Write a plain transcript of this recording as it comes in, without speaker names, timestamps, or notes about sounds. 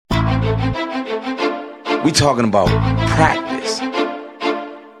We talking about practice.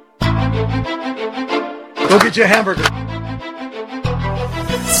 Go get your hamburger.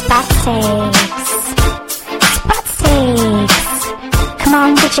 Spot takes. Spot takes. Come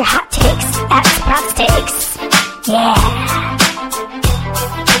on, get your hot takes at Spot Takes. Yeah.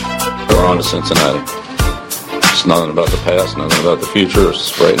 We're on to Cincinnati. It's nothing about the past, nothing about the future. It's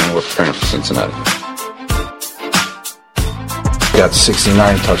just right now we're preparing for Cincinnati. Got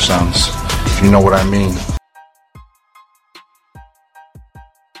 69 touchdowns, if you know what I mean.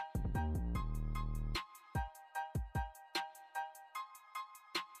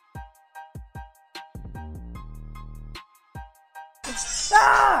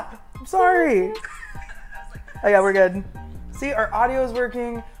 I'm sorry. Oh yeah, we're good. See, our audio is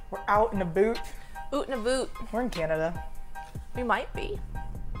working. We're out in a boot. Oot and a boot. We're in Canada. We might be.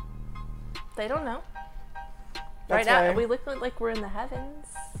 They don't know. That's right now, why- we look like we're in the heavens.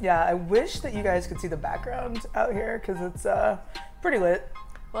 Yeah, I wish that you guys could see the background out here because it's pretty lit.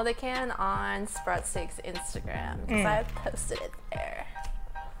 Well, they can on Sprout Steaks Instagram because I posted it there.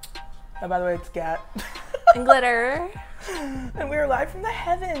 Oh, by the way, it's Gat. And glitter. And we are live from the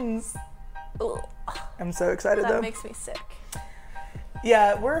heavens. Ugh, I'm so excited that though. makes me sick.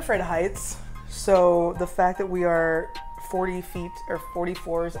 Yeah, we're afraid of heights. So the fact that we are 40 feet or 40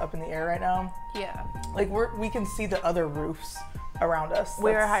 floors up in the air right now, Yeah. like we can see the other roofs around us.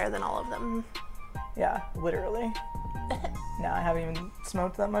 We are That's- higher than all of them. Yeah, literally. No, I haven't even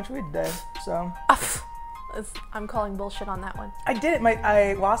smoked that much weed today, so. I'm calling bullshit on that one. I did it.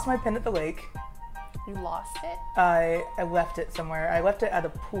 I lost my pen at the lake. You lost it? I left it somewhere. I left it at a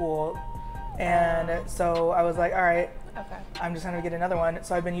pool, and so I was like, all right, Okay. I'm just gonna get another one.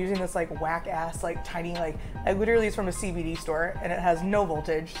 So I've been using this like whack ass, like tiny, like I literally is from a CBD store, and it has no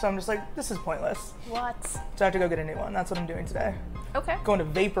voltage. So I'm just like, this is pointless. What? So I have to go get a new one. That's what I'm doing today. Okay. Going to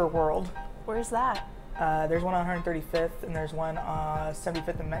Vapor World. Where's that? There's one on 135th, and there's one on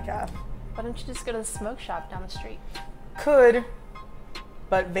 75th and Metcalf. Why don't you just go to the smoke shop down the street? Could,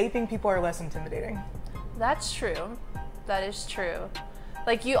 but vaping people are less intimidating. That's true. That is true.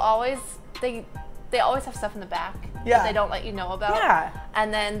 Like you always, they always have stuff in the back Yeah. that they don't let you know about. Yeah.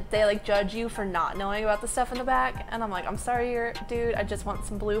 And then they like judge you for not knowing about the stuff in the back. And I'm like, I'm sorry, dude. I just want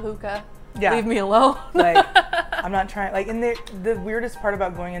some blue hookah. Yeah. Leave me alone. Like, I'm not trying, like, and the weirdest part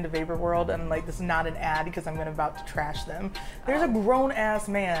about going into Vapor World, and like, this is not an ad because I'm about to trash them. There's a grown ass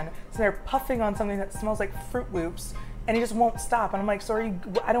man, so they're puffing on something that smells like Fruit Loops, and he just won't stop. And I'm like, sorry,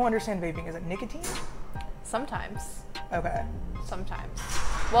 I don't understand vaping. Is it nicotine? Sometimes. Okay, Sometimes.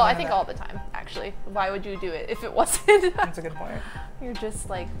 Well, I think all the time, actually. Why would you do it if it wasn't? that's a good point. You're just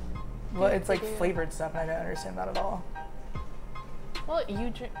like, Well, it's like do. flavored stuff, and I don't understand that at all. well,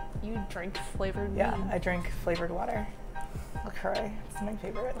 you drink flavored Yeah, weed. I drink flavored water. LaCroix, it's my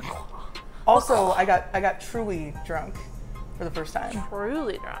favorite. Also, I got truly drunk for the first time.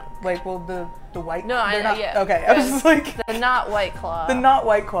 Truly drunk. Like, well, the white. No, I they're know, not- yeah. Okay, I was just like. The not White Claw. The not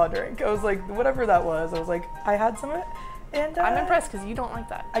White Claw drink. I was like, whatever that was. I was like, I had some of it, and I'm impressed because you don't like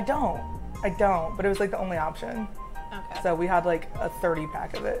that. I don't, but it was like the only option. Okay. So we had like a 30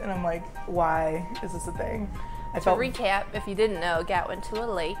 pack of it, and I'm like, why is this a thing? I To felt, recap, if you didn't know, Gat went to a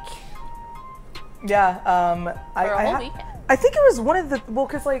lake yeah. for a whole weekend. I think it was one of the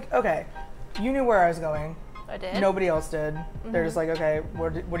cause like, okay, you knew where I was going. I did. Nobody else did. They're just like, okay,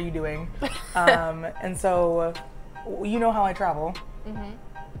 what are you doing? And so, you know how I travel.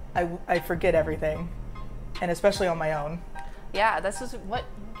 I forget everything, and especially on my own. Yeah, this was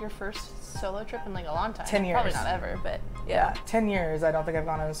your first solo trip in like a long time. 10 years. Probably not ever, but Yeah, 10 years. I don't think I've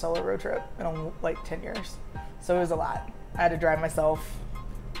gone on a solo road trip in like 10 years. So it was a lot. I had to drive myself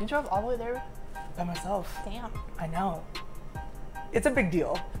You drove all the way there? by myself. Damn. I know. It's a big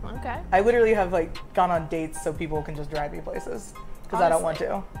deal. Okay. I literally have like gone on dates so people can just drive me places because I don't want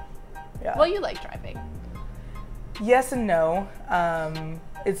to. Yeah. Well, you like driving. Yes and no.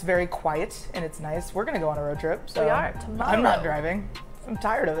 It's very quiet and it's nice. We're gonna go on a road trip. So We are, tomorrow. I'm not driving. I'm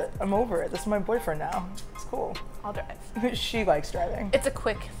tired of it. I'm over it. This is my boyfriend now. It's cool. I'll drive. She likes driving. It's a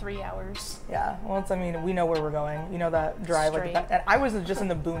quick 3 hours. Yeah, well, I mean, we know where we're going. You know that drive, Straight. and I was just in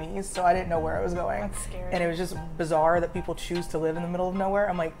the boonies, so I didn't know where I was going. That's scary. And it was just bizarre that people choose to live in the middle of nowhere.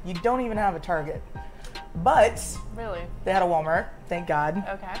 I'm like, you don't even have a Target. But Really? they had a Walmart, thank God,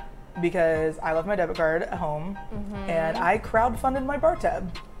 Okay. because I left my debit card at home, and I crowdfunded my bar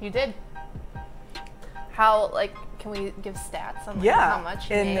tab. You did. How, like, can we give stats on like, Yeah, how much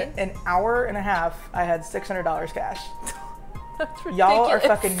you in made? an hour and a half, I had $600 cash. Y'all are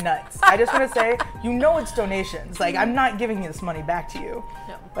ridiculous. fucking nuts. I just want to say, you know it's donations. Like, I'm not giving this money back to you.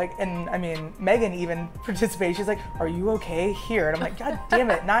 No. Like, and I mean, Megan even participated. She's like, "Are you okay here?" And I'm like, "God damn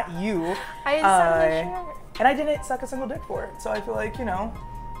it, not you." I didn't suck my shirt. And I didn't suck a single dick for it. So I feel like, you know,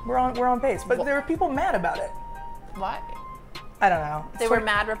 we're on pace. But there were people mad about it. Why? I don't know. They were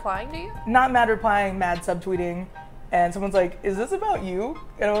mad replying to you? Not mad replying, mad subtweeting. And someone's like, "Is this about you?"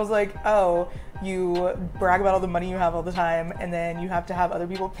 And I was like, "Oh, you brag about all the money you have all the time, and then you have to have other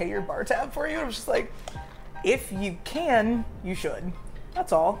people pay your bar tab for you." And I was just like, if you can, you should.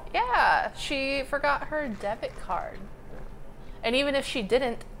 That's all. Yeah, she forgot her debit card. And even if she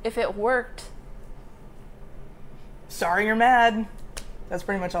didn't, if it worked, Sorry you're mad. That's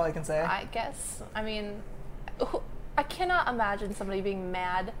pretty much all I can say. I guess. I mean, I cannot imagine somebody being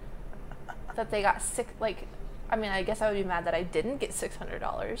mad that they got sick. Like, I mean, I guess I would be mad that I didn't get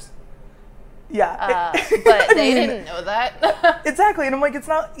 $600. Yeah. But I they mean, didn't know that. Exactly. And I'm like, it's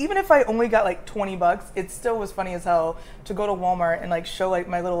not, even if I only got like $20, it still was funny as hell to go to Walmart and like show like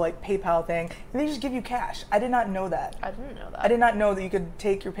my little like PayPal thing and they just give you cash. I did not know that. I didn't know that. I did not know that you could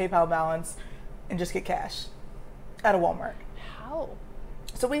take your PayPal balance and just get cash at a Walmart. How?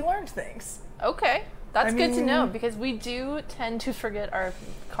 So we learned things. Okay. That's I good to know mean- because we do tend to forget our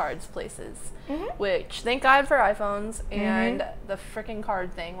cards places. Mm-hmm. Which, thank God for iPhones and the freaking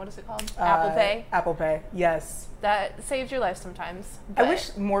card thing. What is it called? Apple Pay. Apple Pay, yes. That saves your life sometimes. I but-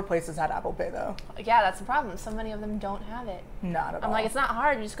 wish more places had Apple Pay though. Yeah, that's the problem. So many of them don't have it. Not at all. I'm like, it's not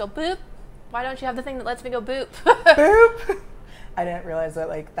hard. You just go boop. Why don't you have the thing that lets me go boop? Boop. I didn't realize that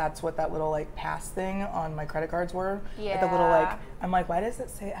like that's what that little like pass thing on my credit cards were. Like, the little like Yeah. I'm like, why does it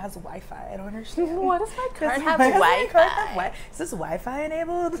say it has Wi-Fi? I don't understand. Why does my card Does have my card have Wi-Fi? Wi- Is this Wi-Fi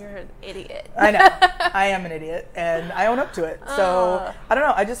enabled? You're an idiot. I know. I am an idiot and I own up to it. So I don't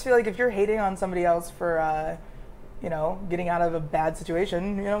know. I just feel like if you're hating on somebody else for you know, getting out of a bad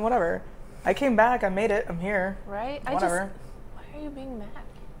situation, you know, whatever. I came back, I made it, I'm here. Right? Whatever. Why are you being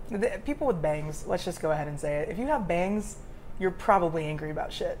mad? People with bangs, let's just go ahead and say it. If you have bangs, you're probably angry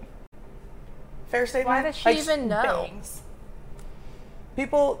about shit. Fair statement? Why does she even know? Bangs.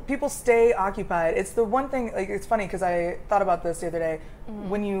 People stay occupied. It's the one thing, like, it's funny because I thought about this the other day.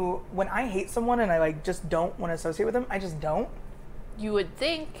 When I hate someone and I like just don't want to associate with them, I just don't. You would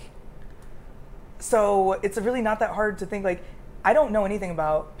think. So it's really not that hard to think, like, I don't know anything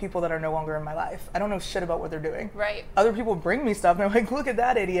about people that are no longer in my life. I don't know shit about what they're doing. Right. Other people bring me stuff and they're like, look at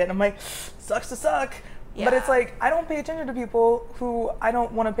that idiot. And I'm like, sucks to suck. But it's Yeah. like, I don't pay attention to people who I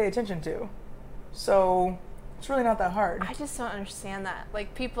don't want to pay attention to. So it's really not that hard. I just don't understand that.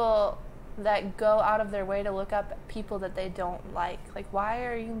 Like, people that go out of their way to look up people that they don't like. Like, why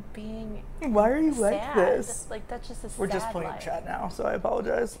are you being Why are you sad? like this? Like, that's just a sad We're just pulling up life. chat now, so I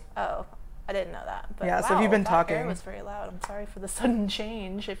apologize. Oh, I didn't know that. But Yeah, so if wow, you've been that talking- air was very loud. I'm sorry for the sudden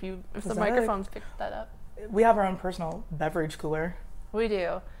change. If the that microphones picked that up, We have our own personal beverage cooler. we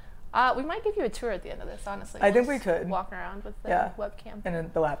do. We might give you a tour at the end of this. Honestly, I think We'll we just could. walk around with the Yeah. webcam. And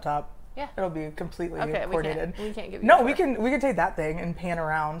then the laptop. Yeah. It'll be completely Okay, coordinated. we can't give you. No, a we tour. can take that thing and pan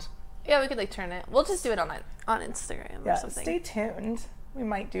around. Yeah, we could like turn it. We'll just do it on Instagram Yeah, or something. stay tuned. We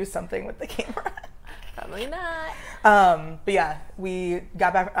might do something with the camera. Probably not. But yeah, we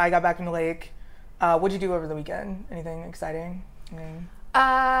got back. I got back from the lake. What'd you do over the weekend? Anything exciting? I mean,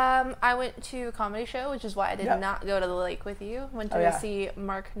 I went to a comedy show, which is why I did Yep. not go to the lake with you. Went to Oh, go yeah. see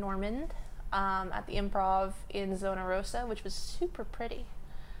Mark Normand at the Improv in Zona Rosa, which was super pretty.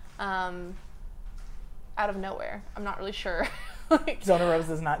 Out of nowhere. I'm not really sure. Like, Zona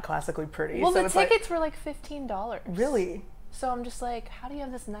Rosa is not classically pretty. well, so the it's like, tickets were like $15. really? So I'm just like, how do you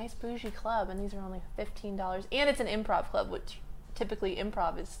have this nice bougie club and these are only $15? And it's an improv club, which typically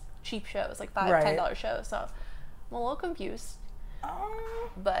improv is cheap shows, like $5, Right. $10 shows. So I'm a little confused. Oh.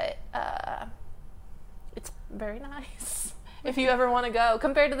 But it's very nice. If you ever want to go,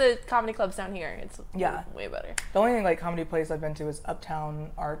 compared to the comedy clubs down here, it's Yeah. way better. The only like comedy place I've been to is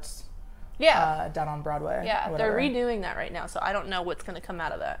Uptown Arts, Yeah, down on Broadway. yeah, or they're whatever. redoing that right now, so I don't know what's going to come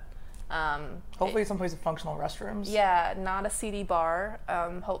out of that. Hopefully, someplace with functional restrooms. Yeah, not a seedy bar,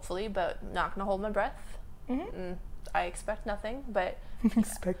 hopefully, but not going to hold my breath. I expect nothing, but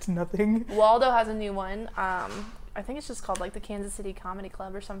Expect nothing. Waldo has a new one. I think it's just called like the Kansas City Comedy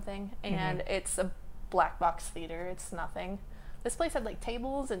Club or something, and it's a black box theater. It's nothing. This place had like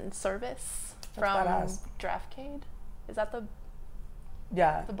tables and service from badass. Draftcade. Is that the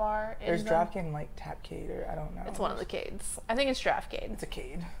Yeah. bar? in There's the- Draftcade and like Tapcade, or I don't know. It's one of the Cades. I think it's Draftcade. It's a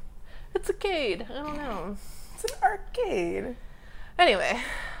cade. It's a Cade. I don't know. It's an arcade. Anyway,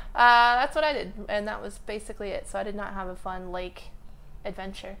 that's what I did, and that was basically it. So I did not have a fun lake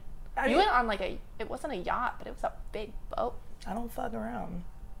adventure. I You mean- went on like it wasn't a yacht, but it was a big boat. I don't fuck around.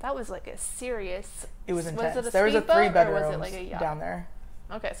 That was like a serious. It was intense. Was it a there was a speedboat, 3 or bedrooms was it like a yacht? down there.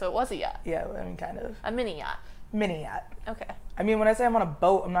 Okay, so it was a yacht. Yeah, I mean, kind of. A mini yacht. Mini yacht. Okay. I mean, when I say I'm on a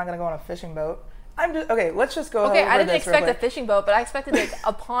boat, I'm not going to go on a fishing boat. I'm just, okay, let's just go Okay, over I didn't this real expect a quick. fishing boat, but I expected like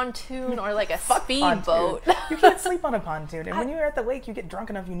a pontoon or like a speedboat. Pontoon. You can't sleep on a pontoon. And when you're at the lake, you get drunk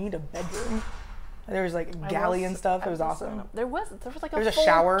enough, you need a bedroom. There was like galley and stuff. It was awesome. There was like There was a full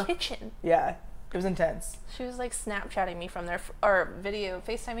shower. kitchen. Yeah, it was intense. She was like Snapchatting me from there, or video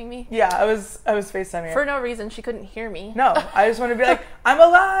FaceTiming me. Yeah, I was FaceTiming For her. no reason, she couldn't hear me. No, I just want to be like, I'm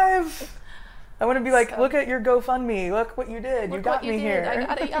alive. I want to be like, So- look at your GoFundMe. Look what you did. You Look got what you me did. here. I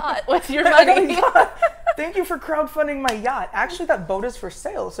got a yacht with your I got a money. yacht. Thank you for crowdfunding my yacht. Actually, that boat is for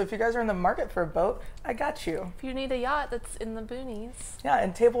sale. So if you guys are in the market for a boat, I got you. If you need a yacht that's in the boonies. Yeah,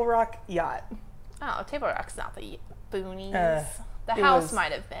 and Table Rock Yacht. Oh, Table Rock's not the boonies. The it house was-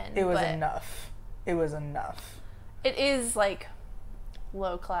 might have been. It was but enough. It was enough. It is like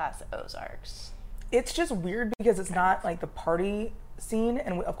low class Ozarks. It's just weird because it's not like the party scene,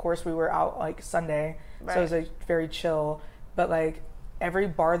 and of course we were out like Sunday, so it was like very chill. But like every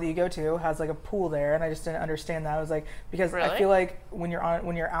bar that you go to has like a pool there, and I just didn't understand that. I was like, because I Really? feel like when you're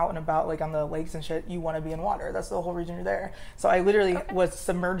out and about like on the lakes and shit, you want to be in water. That's the whole reason you're there. So I literally was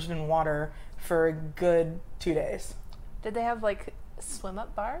submerged in water for a good 2 days. Did they have like swim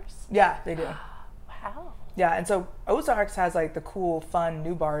up bars? Yeah, they do. Wow. Yeah, and so Ozarks has like the cool, fun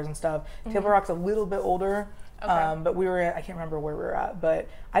new bars and stuff. Table Rock's a little bit older, Okay. but we were I can't remember where we were at, but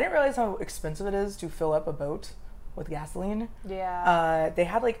I didn't realize how expensive it is to fill up a boat with gasoline. Yeah. They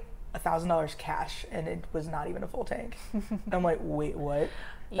had like $1,000 cash, and it was not even a full tank. I'm like, wait, what?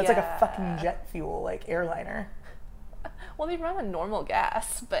 That's like a fucking jet fuel, like airliner. Well, they run on normal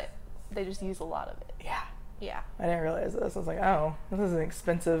gas, but they just use a lot of it. Yeah, Yeah. I didn't realize this. I was like, oh, this is an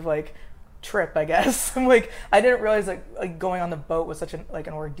expensive like trip, I guess. I'm like, I didn't realize like going on the boat was such an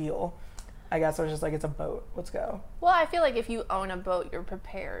ordeal. I guess I was just like, it's a boat, let's go. Well, I feel like if you own a boat, you're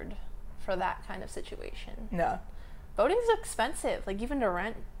prepared for that kind of situation. No. Boating's expensive. Like even to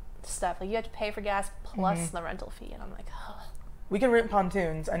rent stuff, like you have to pay for gas plus the rental fee, and I'm like, oh. We can rent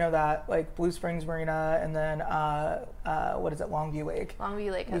pontoons. I know that, like Blue Springs Marina, and then what is it, Longview Lake.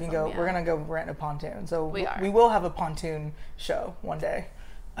 Longview Lake We has can them, go. yeah. We're gonna go rent a pontoon. So We are. we will have a pontoon show one day.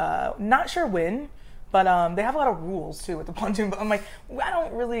 Not sure when, but they have a lot of rules too with the pontoon. But I'm like, I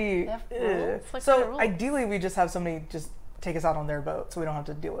don't really. They have rules? What kind So of rules? ideally, we just have somebody just take us out on their boat, so we don't have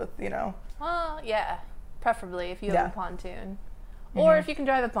to deal with Well, yeah. Preferably if you Yeah. have a pontoon. Or if you can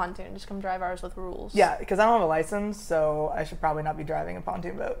drive a pontoon, just come drive ours with rules. Yeah, because I don't have a license, so I should probably not be driving a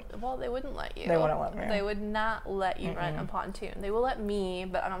pontoon boat. Well, they wouldn't let you. They wouldn't let me. They would not let you rent a pontoon. They will let me,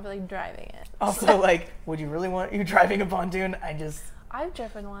 but I don't feel like driving it. Also, like, would you really want you driving a pontoon? I've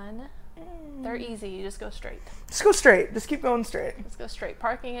driven one. They're easy. You just go straight. Just go straight. Just keep going straight. Just go straight.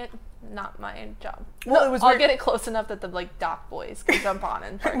 Parking it, not my job. Well, it was I'll weird- get it close enough that the like dock boys can jump on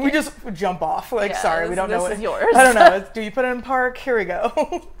and park We it. just jump off. Like, Yeah, sorry, we don't know this what is yours. I don't know. Do you put it in park? Here we go.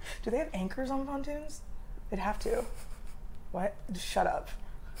 Do they have anchors on pontoons? They'd have to. What? Just shut up.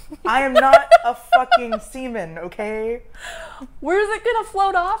 I am not a fucking seaman, okay? Where's it gonna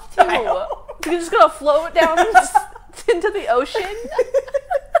float off to? I know. You're just gonna float down into the ocean?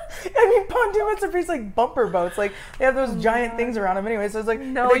 I mean, pontoons are basically like bumper boats. Like, they have those giant things around them anyway, so it's like,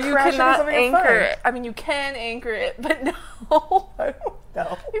 No, if they you crash into cannot something, it's anchor fine. it. I mean, you can anchor it, but no. I don't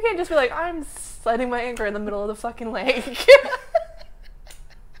know. You can't just be like, I'm setting my anchor in the middle of the fucking lake.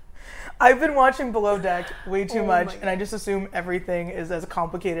 I've been watching Below Deck way too Oh much, my and I just assume everything is as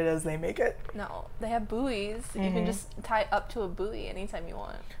complicated as they make it. No, they have buoys. You can just tie up to a buoy anytime you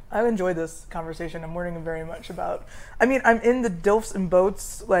want. I've enjoyed this conversation. I'm learning very much about. I mean, I'm in the DILFs and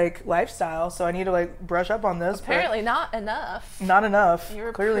boats like lifestyle, so I need to like brush up on this. but Apparently not enough. not enough.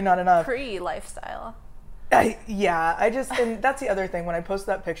 You're Clearly not enough. Pre-lifestyle. And that's the other thing. When I posted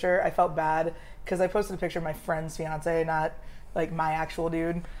that picture, I felt bad because I posted a picture of my friend's fiance, not like my actual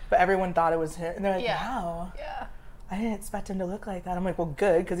dude. But everyone thought it was him, and they're like, Yeah. "Wow, Yeah. I didn't expect him to look like that." I'm like, "Well,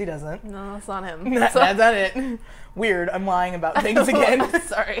 good, because he doesn't." No, that's not him. That's not it. Weird. I'm lying about things again.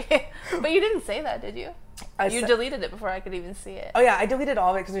 Sorry. But you didn't say that, did you? You said- deleted it before I could even see it. Oh yeah, I deleted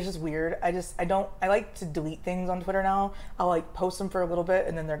all of it because it's just weird. I like to delete things on Twitter now. I'll like post them for a little bit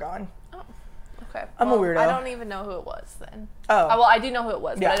and then they're gone. Oh, okay. I'm a weirdo. I don't even know who it was then. Oh. Well, I do know who it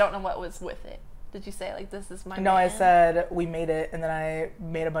was, Yeah. but I don't know what was with it. Did you say, like, this is my No, I man? said we made it and then I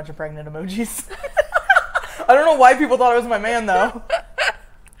made a bunch of pregnant emojis. I don't know why people thought it was my man though.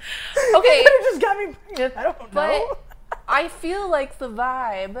 Okay, It just got me pregnant. I don't know. but I feel like the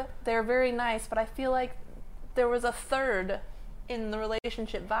vibe, they're very nice, but I feel like there was a third in the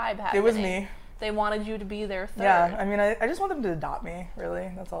relationship vibe happening. It was me. They wanted you to be their third. Yeah, I mean, I just want them to adopt me, really.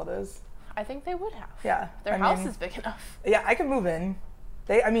 That's all it is. I think they would have. Yeah. Their I house mean, is big enough. Yeah, I could move in.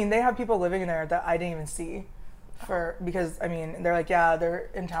 They have people living in there that I didn't even see because, I mean, they're like, yeah, they're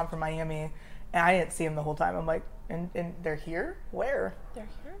in town from Miami, and I didn't see them the whole time. I'm like, and they're here? Where? They're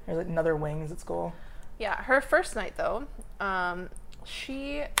here? There's like another wings at school. Yeah, her first night, though, and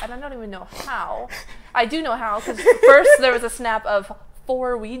I don't even know how. I do know how, because first there was a snap of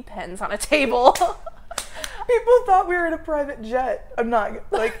 4 weed pens on a table. People thought we were in a private jet. I'm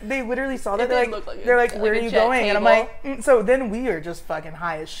not, like, they literally saw that. They're like, where are you jet going? And I'm table. like, so then we are just fucking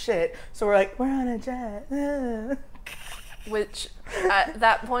high as shit. So we're like, we're on a jet. Which, at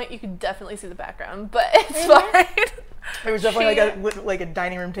that point, you could definitely see the background, but it's fine. There was definitely like a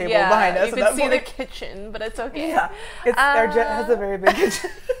dining room table behind us. You at could that see point. the kitchen, but it's okay. Yeah, our jet has a very big kitchen.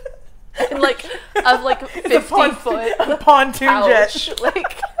 And like, of like 50-foot a pontoon couch. jet.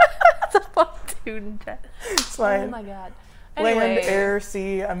 Like, it's a pontoon jet. It's fine. Oh my god. Anyway, Land, air,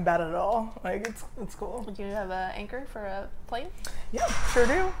 sea. I'm bad at it all. Like it's cool. do you have an anchor for a plane? Yeah, sure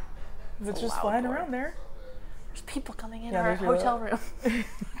do. It's just loud flying board. around there. There's people coming in Yeah, our there's really hotel room.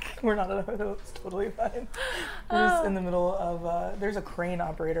 We're not at a hotel. It's totally fine. We're just in the middle of. There's a crane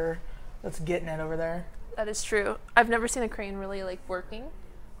operator that's getting it over there. That is true. I've never seen a crane really like working,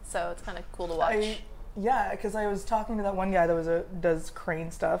 so it's kind of cool to watch. Yeah, because I was talking to that one guy that does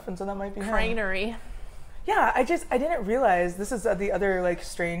crane stuff, and so that might be him. Cranery. Yeah, I didn't realize this is the other like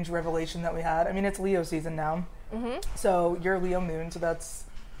strange revelation that we had. I mean, it's Leo season now. Mm-hmm. So you're Leo moon, so that's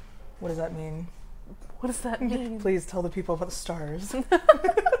what does that mean? What does that mean? Please tell the people about the stars.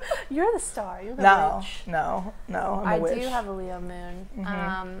 You're the star. You're the witch. No, I'm a witch. I do have a Leo moon.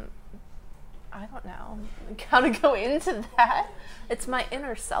 Mm-hmm. I don't know how to go into that. It's my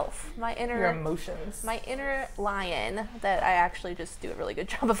inner self, my Your inner emotions. my inner lion that I actually just do a really good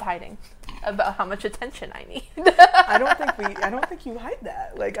job of hiding about how much attention I need. I don't think you hide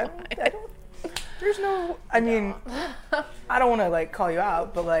that. Like I don't. There's no. I mean, I don't want to like call you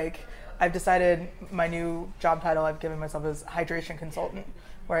out, but like I've decided my new job title I've given myself is hydration consultant,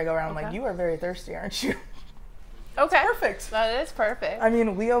 where I go around like, you are very thirsty, aren't you? Okay, Perfect. That is perfect. I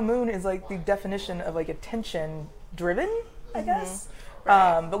mean, Leo moon is like the definition of like attention driven, I guess.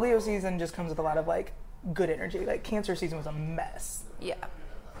 Right. But Leo season just comes with a lot of like good energy. Like Cancer season was a mess, Yeah,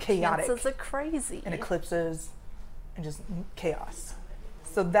 chaotic, Cancers are crazy. and eclipses, and just chaos.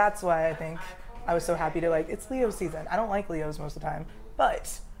 So that's why I think I was so happy to like. It's Leo season. I don't like Leos most of the time,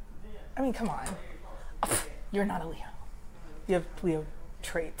 but I mean, come on, you're not a Leo. You have Leo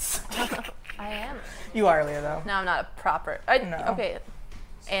traits. I am. You are a Leo though. No, I'm not a proper. No. Okay,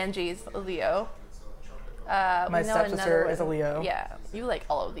 Angie's a Leo. My we know stepsister another is a one. Leo. Yeah, you like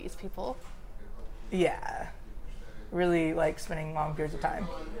all of these people. Yeah. Really like spending long periods of time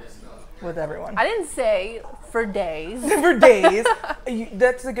with everyone. I didn't say for days. For days.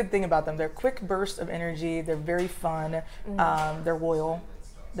 That's the good thing about them. They're quick bursts of energy. They're very fun. They're loyal.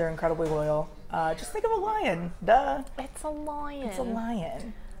 They're incredibly loyal. Just think of a lion. Duh. It's a lion. It's a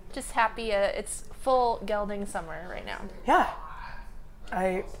lion. Just happy. It's full gelding summer right now. Yeah.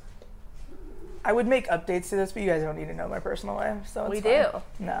 I would make updates to this, but you guys don't need to know my personal life, so it's We fine. do.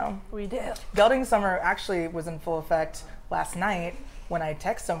 No. We do. Gelding summer actually was in full effect last night when I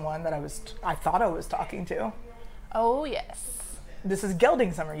text someone that I thought I was talking to. Oh yes. This is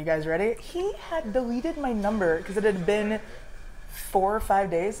gelding summer. You guys ready? He had deleted my number because it had been 4 or 5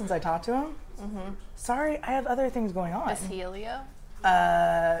 days since I talked to him. Mm-hmm. Sorry, I have other things going on. Is he a Leo?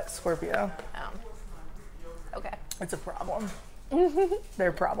 Scorpio. Okay. It's a problem.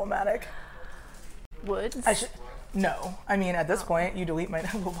 They're problematic. Woods. No. I mean, at this point, you delete my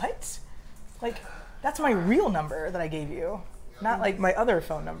number. What? Like, that's my real number that I gave you, not like my other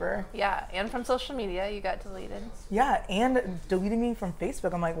phone number. Yeah, and from social media, you got deleted. Yeah, and deleting me from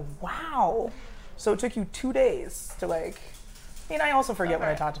Facebook. I'm like, wow. So it took you 2 days to like. I mean, I also forget when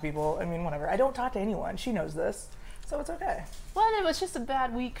I talk to people. I mean, whatever. I don't talk to anyone. She knows this, so it's okay. Well, it was just a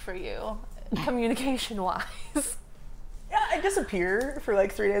bad week for you, communication-wise. Yeah, I disappear for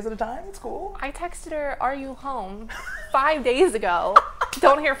like 3 days at a time. It's cool. I texted her, "Are you home?" 5 days ago.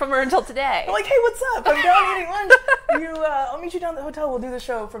 Don't hear from her until today. I'm like, hey, what's up? I'm down eating lunch. I'll meet you down at the hotel. We'll do the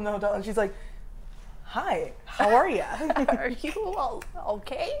show from the hotel. And she's like, hi, how are you? Are you all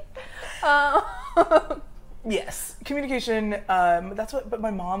okay? Yes, communication. That's what. But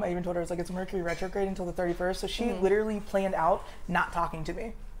my mom, I even told her, it's like it's Mercury retrograde until the 31st. So she literally planned out not talking to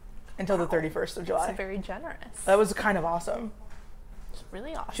me until the 31st of July. It's very generous. That was kind of awesome. It's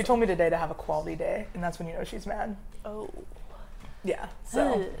really awesome. She told me today to have a quality day, and that's when you know she's mad. Oh. Yeah,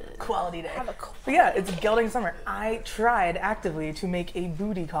 so Ugh. quality day. Have a quality But yeah, it's gelding summer. I tried actively to make a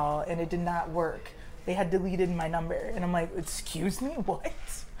booty call and it did not work. They had deleted my number and I'm like, excuse me, what?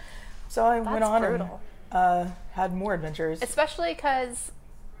 So I went That's on brutal. and had more adventures. Especially because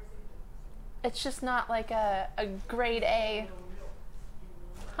it's just not like a grade A.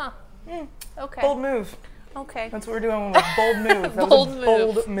 Huh. Okay. Bold move. Okay. That's what we're doing with bold move. That Bold was a move.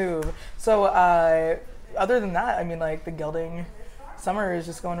 bold move. So other than that, I mean, like the gelding summer is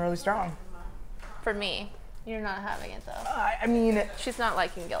just going really strong. For me, you're not having it though. I mean, She's not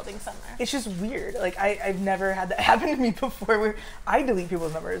liking gelding summer. it's just weird. Like I've never had that happen to me before. Where I delete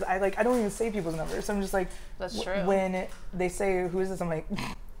people's numbers. I don't even say people's numbers. So I'm just like, That's true. When they say who is this, I'm like,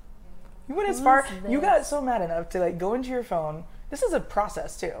 you went as far. You got so mad enough to like go into your phone. This is a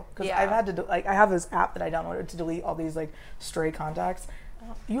process too, because Yeah. I've had to like I have this app that I downloaded to delete all these like stray contacts.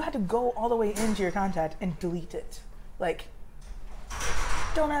 You had to go all the way into your contact and delete it. Like,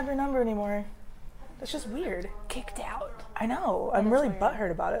 don't have your number anymore. That's just weird. Kicked out. I know. I'm really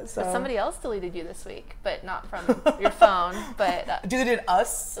butthurt about it. So Somebody else deleted you this week, but not from your phone, but deleted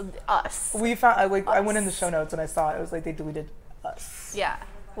us. us. We found I went in the Us. show notes and I saw it. It was like they deleted us. Yeah.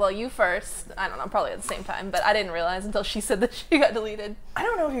 Well, you first. I don't know, probably at the same time, but I didn't realize until she said that she got deleted. I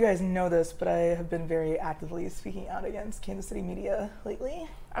don't know if you guys know this, but I have been very actively speaking out against Kansas City media lately.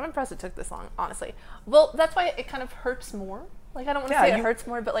 I'm impressed it took this long, honestly. Well, that's why it kind of hurts more. Like, I don't want to Yeah, say it you- hurts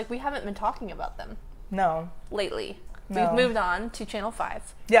more, but like we haven't been talking about them No. lately. No. We've moved on to Channel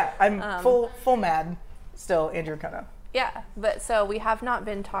 5. Yeah, I'm full mad still, Andrew Kona. Yeah, but so we have not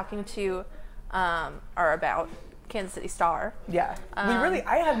been talking to or about Kansas City Star. Yeah.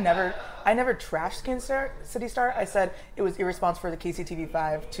 I never trashed Kansas City Star. I said it was irresponsible for the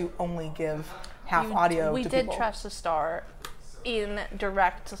KCTV5 to only give half audio We to did people. trash the Star in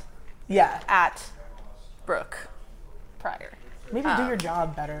direct Yeah. at Brooke prior. Maybe do your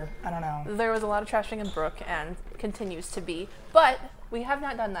job better. I don't know. There was a lot of trashing in Brooke and continues to be, but we have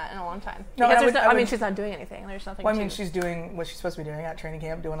not done that in a long time. No, Because I would- there's I I mean, would- she's not doing anything. There's nothing Well, I to... mean, she's doing what she's supposed to be doing at training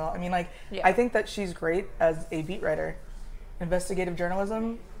camp, doing all. I mean, like, Yeah. I think that she's great as a beat writer. Investigative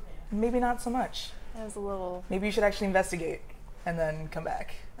journalism, maybe not so much. It was a little... Maybe you should actually investigate and then come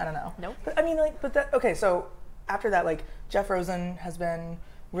back. I don't know. Nope. But I mean, like, okay, so after that, like, Jeff Rosen has been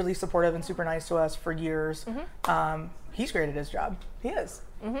really supportive and super nice to us for years. Mm-hmm. He's great at his job. He is.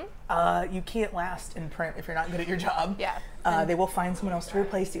 You can't last in print if you're not good at your job. Yeah. They will find someone else to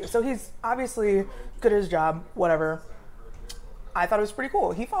replace you. So he's obviously good at his job, whatever. I thought it was pretty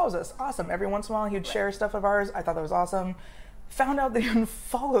cool. He follows us. Awesome. Every once in a while, he would share stuff of ours. I thought that was awesome. Found out they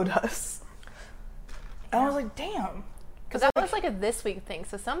unfollowed us. And I was like, damn. Because that was like a this week thing.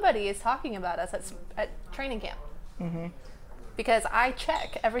 So somebody is talking about us at training camp. Mm-hmm. Because I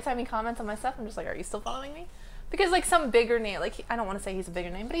check every time he comments on my stuff. I'm just like, are you still following me? Because like some bigger name, like I don't want to say he's a bigger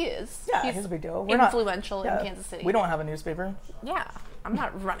name, but he is. Yeah, he's a big deal. Influential Yeah, in Kansas City. We don't have a newspaper. Yeah, I'm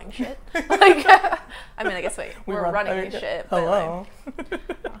not running shit. Like, I mean, I guess we're run- running I mean, shit. But Hello. like,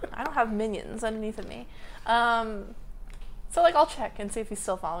 I don't have minions underneath of me. So like I'll check and see if he's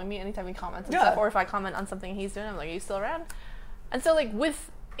still following me anytime he comments and Yeah. stuff, or if I comment on something he's doing, I'm like, are you still around? And so like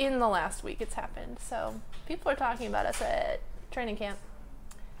within the last week, it's happened. So people are talking about us at training camp.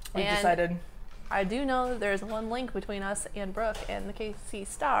 We And decided. I do know that there's one link between us and Brooke and the KC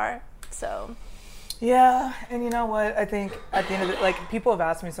Star. So Yeah, and you know what? I think at the end of it, like, people have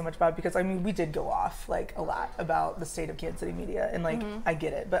asked me so much about it because, I mean, we did go off, like, a lot about the state of Kansas City media, and, like, I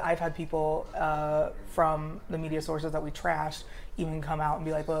get it, but I've had people from the media sources that we trashed even come out and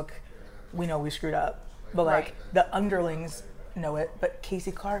be like, look, we know we screwed up, but, like, Right. the underlings know it, but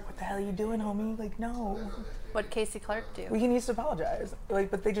Casey Clark, what the hell are you doing, homie? Like, no. what Casey Clark do? He needs to apologize.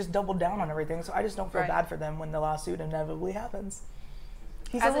 Like, but they just doubled down on everything, so I just don't feel Right. bad for them when the lawsuit inevitably happens.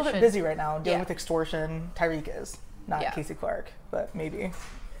 He's As a it little bit should. busy right now dealing Yeah. with extortion. Tyreek is, not Yeah. Casey Clark, but maybe.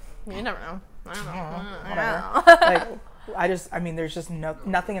 You never know. I don't know. Whatever. Like, there's just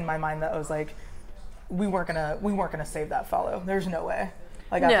nothing in my mind that was like, we weren't gonna save that follow. There's no way.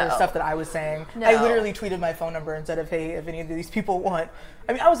 Like, after the No. stuff that I was saying, No. I literally tweeted my phone number and said, hey, if any of these people want.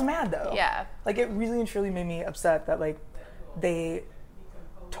 I mean, I was mad though. Yeah. Like, it really and truly made me upset that, like, they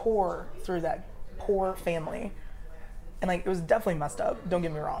tore through that poor family. And, like, it was definitely messed up, don't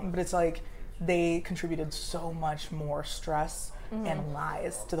get me wrong, but it's like they contributed so much more stress and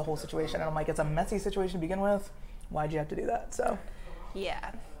lies to the whole situation. And I'm like, it's a messy situation to begin with. Why'd you have to do that? So,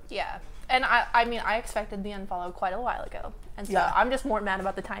 Yeah. And I mean, I expected the unfollow quite a while ago. And so Yeah. I'm just more mad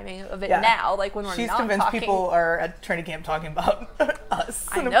about the timing of it yeah. now, like when we're She's not convinced talking. people are at training camp talking about us.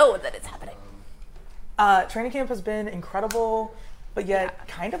 I know that it's happening. Training camp has been incredible, but yet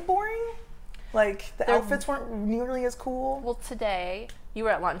kind of boring. Like, the They're- outfits weren't nearly as cool. Well, today, you were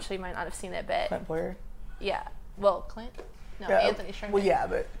at lunch, so you might not have seen it, but Clint Boyer. yeah. Well, Clint? No, Yeah, Anthony Sherman. Well, yeah,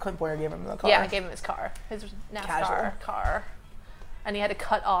 but Clint Boyer gave him the car. Yeah, I gave him his car, his NASCAR Casual. car. And he had to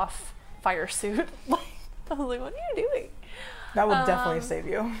cut off fire suit. I was like, what are you doing? That would definitely save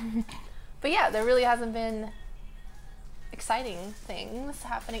you. But yeah, there really hasn't been exciting things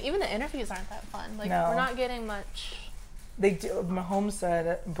happening. Even the interviews aren't that fun. Like, No. we're not getting much. They do. Mahomes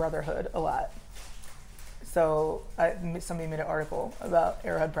said brotherhood a lot. So somebody made an article about,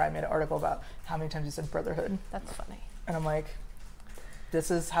 Arrowhead Prime made an article about how many times he said brotherhood. That's funny. And I'm like, this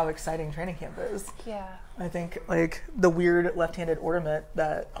is how exciting training camp is. Yeah. I think like the weird left-handed ornament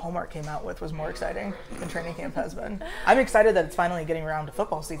that Hallmark came out with was more exciting than training camp has been. I'm excited that it's finally getting around to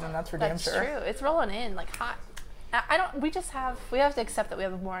football season. That's for damn That's sure. true. It's rolling in like hot. We have to accept that we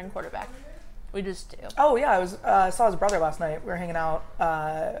have a boring quarterback. We just do. Oh yeah, I saw his brother last night. We were hanging out.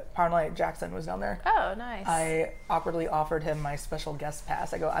 Power Night Jackson was down there. Oh, nice. I awkwardly offered him my special guest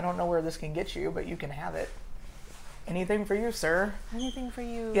pass. I go, I don't know where this can get you, but you can have it. Anything for you, sir? Anything for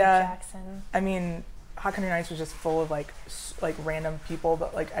you, Yeah. Jackson? I mean, Hot Country Nights was just full of like random people,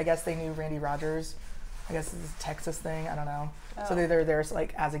 but like I guess they knew Randy Rogers. I guess it's a Texas thing. I don't know. So they're there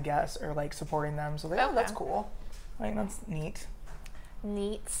like as a guest or like supporting them. So they, oh, that's Okay. cool. Like that's neat.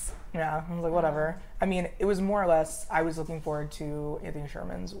 Neats. Yeah, I was like, whatever. I mean, it was more or less, I was looking forward to Anthony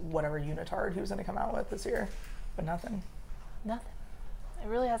Sherman's whatever unitard he was going to come out with this year, but nothing. Nothing. It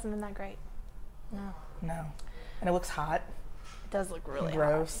really hasn't been that great. No. No. And it looks hot. It does look really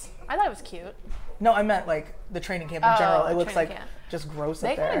Gross. hot. I thought it was cute. No, I meant like the training camp in general. It looks like training camp. just gross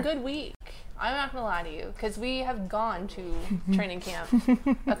They up there. got a good week. I'm not gonna lie to you, because we have gone to training camp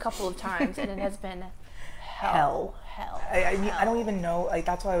a couple of times, and it has been hell. I mean, I don't even know. Like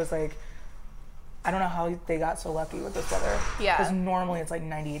that's why I was like, I don't know how they got so lucky with this weather. Yeah. Because normally it's like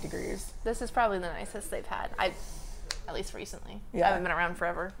 98 degrees. This is probably the nicest they've had. At least recently. Yeah. I haven't been around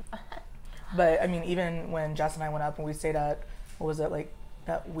forever. But I mean, even when Jess and I went up and we stayed at, what was it, like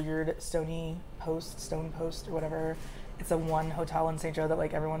that weird Stone Post or whatever. It's the one hotel in St. Joe that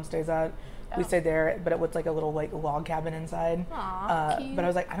like everyone stays at. We Oh. stayed there, but it was like a little like log cabin inside. Aw, cute. But I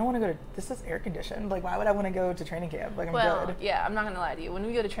was like, I don't want to go to, this is air conditioned. Like, why would I want to go to training camp? Like, I'm Well, good. yeah, I'm not gonna lie to you. When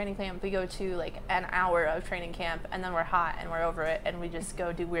we go to training camp, we go to like an hour of training camp, and then we're hot and we're over it, and we just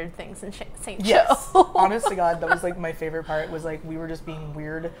go do weird things in St. Yes. Joe. Honest to God, that was like my favorite part was like we were just being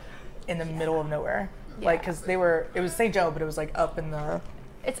weird in the middle of nowhere. Like, because it was St. Joe, but it was like up in the,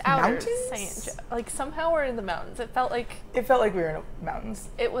 It's outer Mountains? St. Joe. Like somehow we're in the mountains. It felt like it felt like we were in the mountains.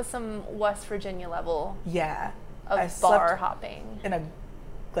 it was some West Virginia level Yeah. of I bar slept hopping. in a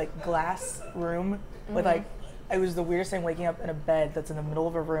like glass room Mm-hmm. with like, it was the weirdest thing waking up in a bed that's in the middle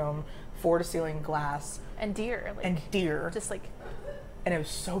of a room, floor to ceiling glass And deer. Like, and deer. just like, And it was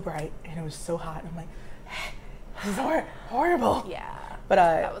so bright and it was so hot. And I'm like, this is horrible. yeah. But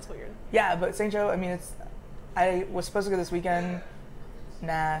That was weird. yeah, but St. Joe, I mean, I was supposed to go this weekend.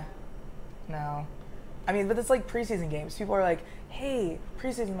 Nah, no. I mean, but it's like preseason games. People are like, hey,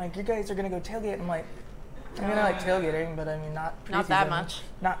 preseason, like, you guys are going to go tailgate. I'm like, I mean, I like tailgating, but I mean, not preseason. Not that much.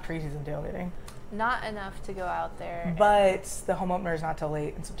 Not preseason tailgating. Not enough to go out there. But the home opener is not till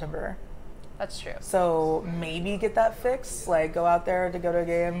late in September. That's true. So maybe get that fixed. Like, go out there to go to a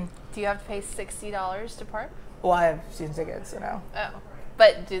game. Do you have to pay $60 to park? Well, I have season tickets, so no. Oh.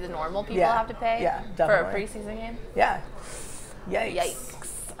 But do the normal people Yeah. have to pay Yeah, for a definitely. preseason game? Yeah. Yikes.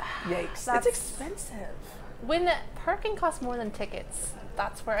 Yikes. Yikes. That's- It's expensive. When parking costs more than tickets,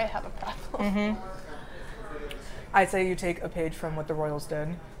 that's where I have a problem. I say you take a page from what the Royals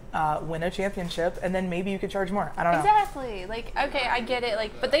did, win a championship, and then maybe you could charge more. I don't know. Exactly. Like, okay, I get it.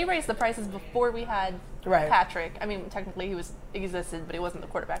 Like, but they raised the prices before we had Right. Patrick. I mean, technically he existed, but he wasn't the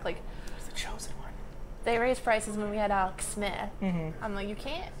quarterback. Like, It's the chosen one. they raised prices when we had Alex Smith. I'm like, you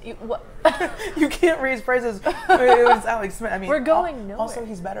can't. What? You can't raise prices. It was Alex Smith. I mean, We're going nowhere. Also,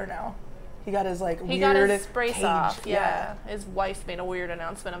 he's better now. He got his like He weird got his brace cage. off. Yeah. His wife made a weird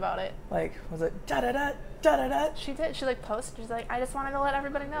announcement about it. Like, was it da da da da da da? She did. She like posted. She's like, I just wanted to let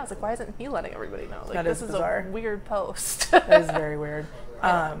everybody know. I was like, why isn't he letting everybody know? Like, That this is is bizarre. a weird post. That is very weird.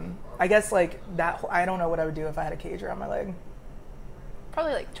 I guess like that. I don't know what I would do if I had a cage around my leg.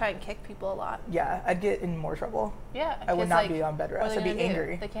 Probably like try and kick people a lot. Yeah, I'd get in more trouble. Yeah. I would 'cause, not like, be on bed what are rest. they I'd be gonna do?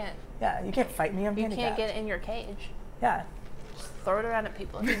 angry. They can't. Yeah, you can't fight me. I'm You handicapped. can't get in your cage. Yeah. Throw it around at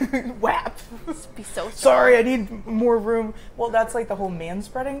people. Whap. Be so strong. Sorry, I need more room. Well, that's like the whole man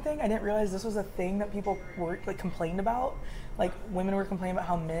spreading thing. I didn't realize this was a thing that people were like complained about. Like women were complaining about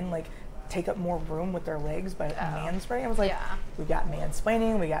how men like take up more room with their legs by man spreading. I was like, Yeah. we got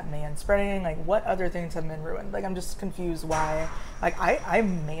mansplaining, we got man spreading. Like, what other things have been ruined? Like, I'm just confused why. Like, I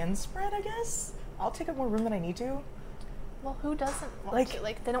man spread, I guess. I'll take up more room than I need to. Well, who doesn't want Like- to?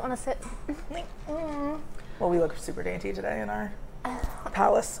 Like, they don't want to sit. Like, Well, we look super dainty today in our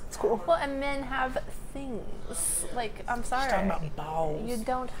palace. It's cool. Well, and men have things. Like, I'm sorry. Talking about balls. You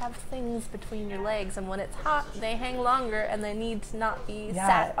don't have things between your legs, and when it's hot, they hang longer, and they need to not be Yeah.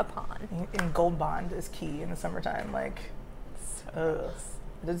 sat upon. And Gold Bond is key in the summertime. Like, ugh.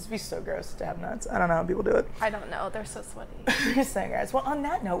 It'd just be so gross to have nuts. I don't know how people do it. I don't know. They're so sweaty. Just saying, guys. Well, on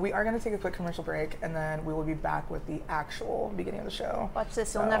that note, we are going to take a quick commercial break, and then we will be back with the actual beginning of the show. Watch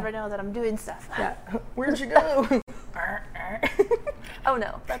this. You'll So- never know that I'm doing stuff. Yeah. Where'd you go? Oh,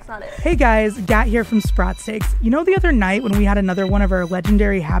 no. That's not it. Hey guys, Gat here from Sprat Steaks. You know the other night when we had another one of our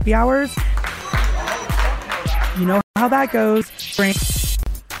legendary happy hours? You know how that goes. Drinks,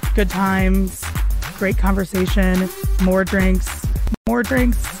 good times, great conversation, more drinks,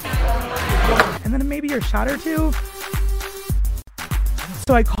 and then maybe a shot or two.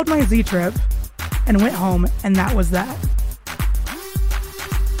 So I called my Z-Trip and went home, and that was that.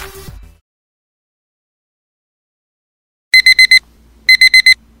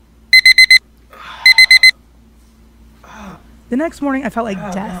 The next morning, I felt like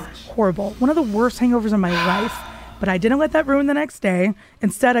death. Horrible. One of the worst hangovers of my life. But I didn't let that ruin the next day.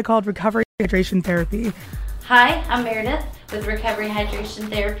 Instead, I called Recovery Hydration Therapy. Hi, I'm Meredith with Recovery Hydration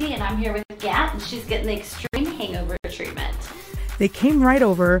Therapy, and I'm here with Gat, and she's getting the extreme hangover treatment. They came right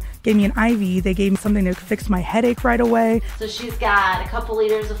over, gave me an IV. They gave me something to fix my headache right away. So she's got a couple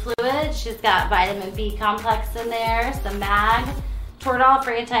liters of fluid. She's got vitamin B complex in there, some mag, Toradol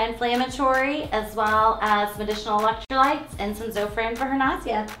for anti-inflammatory, as well as some additional electrolytes and some Zofran for her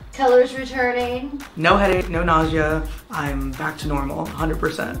nausea. Color's returning. No headache, no nausea. I'm back to normal,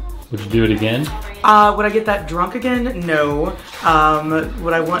 100%. Would you do it again? Would I get that drunk again? No.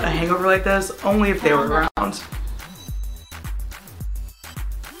 Would I want a hangover like this? Only if they were around.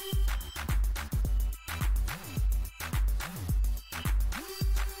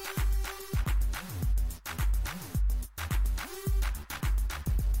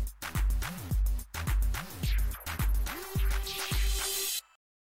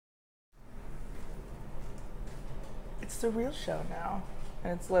 It's the real show now,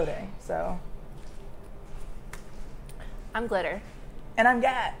 and it's loading, so. I'm Glitter. And I'm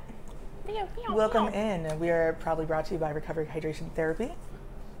Gat. Meow, meow, Welcome meow. in. We are proudly brought to you by Recovery Hydration Therapy.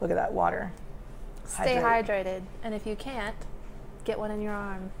 Look at that water. Stay Hydrate. hydrated. And if you can't, get one in your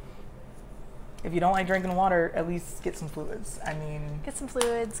arm. If you don't like drinking water, at least get some fluids. I mean, Get some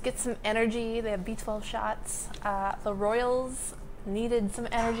fluids, get some energy. They have B12 shots. The Royals needed some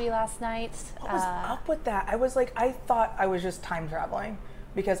energy last night. what was up with that? I thought I was just time traveling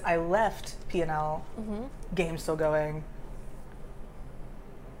because I left P&L, game still going,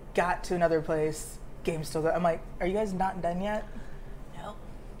 got to another place, game still going. I'm like, are you guys not done yet? No,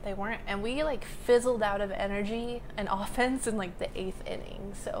 they weren't. And we like fizzled out of energy and offense in like the 8th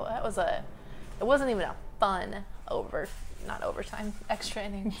inning. So that was it wasn't even a fun not overtime, extra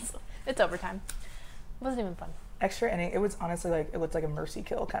innings. It's overtime. It wasn't even fun. Extra inning, it was honestly like, it looked like a mercy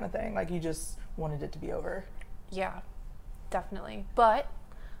kill kind of thing. Like you just wanted it to be over. Yeah, definitely. But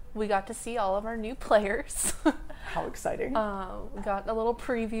we got to see all of our new players. How exciting. We got a little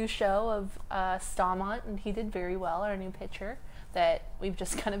preview show of Stamont, and he did very well, our new pitcher that we've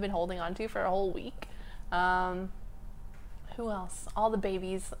just kind of been holding on to for a whole week. Who else? All the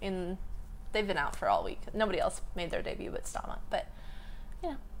babies they've been out for all week. Nobody else made their debut but Stamont. But,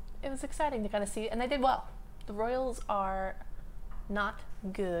 yeah, it was exciting to kind of see, and they did well. The Royals are not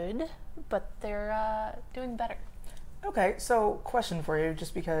good, but they're doing better. Okay, so question for you,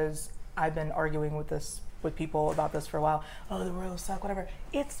 just because I've been arguing with people about this for a while. Oh, the Royals suck, whatever.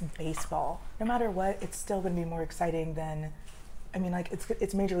 It's baseball. No matter what, it's still going to be more exciting than, I mean, like,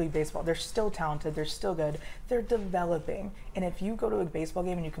 it's Major League Baseball. They're still talented. They're still good. They're developing. And if you go to a baseball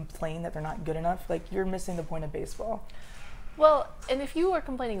game and you complain that they're not good enough, like, you're missing the point of baseball. Well, and if you are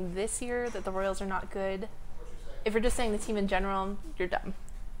complaining this year that the Royals are not good, if you're just saying the team in general, you're dumb.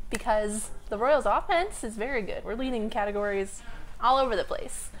 Because the Royals' offense is very good. We're leading categories all over the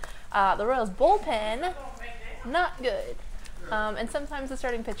place. The Royals' bullpen, not good. And sometimes the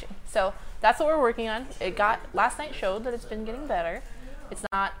starting pitching. So that's what we're working on. Last night showed that it's been getting better. It's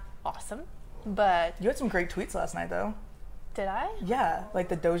not awesome, but... You had some great tweets last night, though. Did I? Yeah, like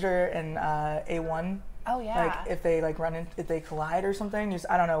the Dozier and A1. Oh, yeah. Like, if they collide or something,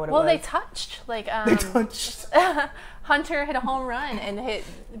 I don't know what it was. Well, they touched. Like, They touched. Hunter hit a home run and hit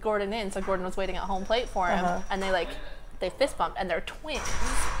Gordon in, so Gordon was waiting at home plate for him, and they like they fist bumped, and they're twins.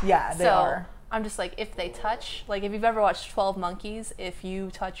 Yeah, they So are. I'm just like, if they touch, like if you've ever watched 12 Monkeys, if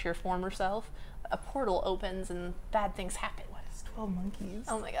you touch your former self, a portal opens and bad things happen. What is 12 Monkeys?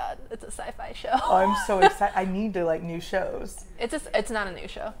 Oh my god, it's a sci-fi show. Oh, I'm so excited. I need to like new shows. It's not a new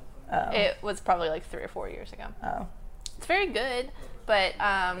show. Oh. It was probably like 3 or 4 years ago. Oh. It's very good, but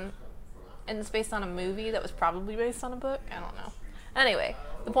and it's based on a movie that was probably based on a book. I don't know. Anyway,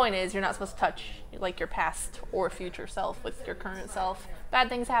 the point is you're not supposed to touch like your past or future self with your current self. Bad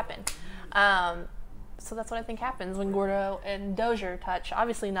things happen. So that's what I think happens when Gordo and Dozier touch.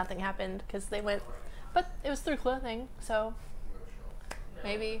 Obviously nothing happened because they went, but it was through clothing, so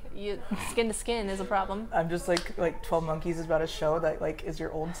maybe skin to skin is a problem. I'm just like 12 Monkeys is about a show that like is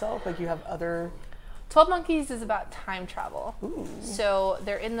your old self. Like you have other. 12 Monkeys is about time travel. Ooh. So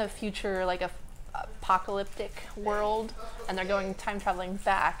they're in the future, like a apocalyptic world, and they're going time traveling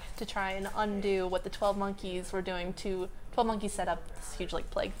back to try and undo what the 12 Monkeys were doing to 12 Monkeys set up this huge like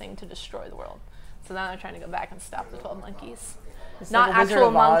plague thing to destroy the world. So now they're trying to go back and stop the 12 Monkeys. It's Not like a Wizard actual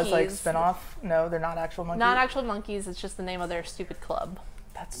of Oz, monkeys. like spinoff. No, they're not actual monkeys. Not actual monkeys, it's just the name of their stupid club.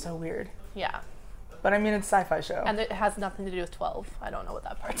 That's so weird. Yeah. But I mean, it's a sci-fi show. And it has nothing to do with 12. I don't know what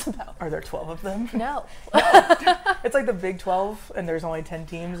that part's about. Are there 12 of them? No. It's like the Big 12, and there's only 10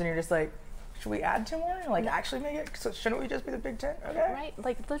 teams, and you're just like, should we add 2 more? Like, actually make it? So shouldn't we just be the Big 10? Okay. Right?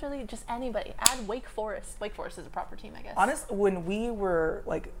 Like, literally just anybody. Add Wake Forest. Wake Forest is a proper team, I guess. Honest, when we were,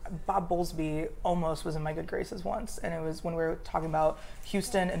 like, Bob Bowlesby almost was in my good graces once, and it was when we were talking about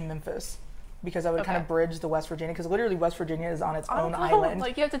Houston and Memphis, because I would kind of bridge the West Virginia, because literally West Virginia is on its own island.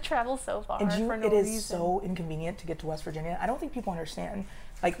 Like, you have to travel so far And for no it is reason. so inconvenient to get to West Virginia. I don't think people understand.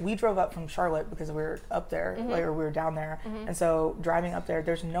 Like, we drove up from Charlotte because we were up there, like, or we were down there. And so driving up there,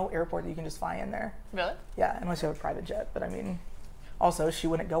 there's no airport that you can just fly in there. Really? Yeah, unless you have a private jet. But I mean, also, she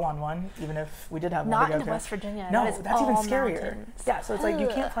wouldn't go on one, even if we did have one Not to go in to. West Virginia. No, That is that's even all scarier. mountains. Yeah, so it's like you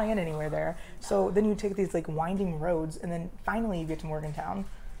Ugh. can't fly in anywhere there. So then you take these, like, winding roads, and then finally you get to Morgantown.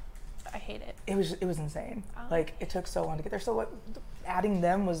 I hate it. It was insane. Like, it took so long to get there. So what, adding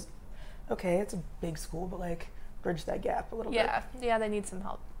them was, okay, it's a big school, but, like, bridge that gap a little bit. Yeah, they need some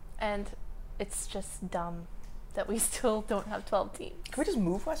help. And it's just dumb that we still don't have 12 teams. Can we just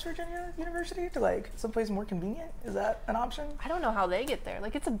move West Virginia University to, like, someplace more convenient? Is that an option? I don't know how they get there.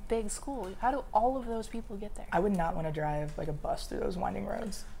 Like, it's a big school. How do all of those people get there? I would not want to drive, like, a bus through those winding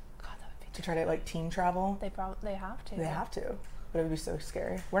roads God, that would be to try to, like, team travel. They have to. They have to. But it would be so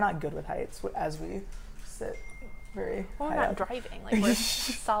scary. We're not good with heights as we sit very Well, we're high not up. driving. Like,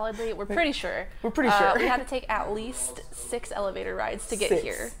 we're pretty sure. We're pretty sure. We had to take at least 6 elevator rides to get 6.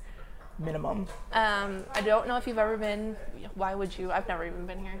 here. Minimum. I don't know if you've ever been. Why would you? I've never even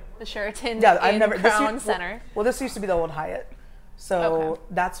been here. The Sheraton Yeah, I've in never. Crown Center. Well, this used to be the old Hyatt. So Okay.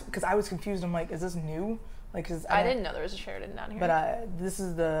 that's because I was confused. I'm like, is this new? Like, cause I didn't know there was a Sheraton down here. But this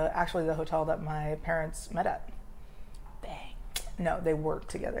is actually the hotel that my parents met at. Bang, No, they worked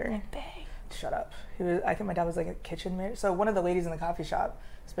together. bang. Shut up. I think my dad was like a kitchen mate. So one of the ladies in the coffee shop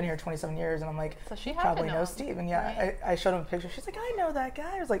has been here 27 years, and I'm like, So she had probably to know knows him, Steve. And yeah, right? I showed him a picture. She's like, I know that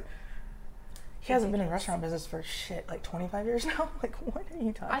guy. I was like, he hasn't been in restaurant business for like 25 years now. Like, what are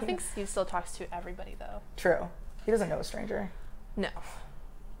you talking? I think Steve still talks to everybody though. True. He doesn't know a stranger. No,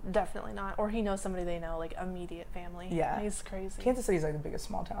 definitely not. Or he knows somebody they know, like immediate family. Yeah. He's crazy. Kansas City's like the biggest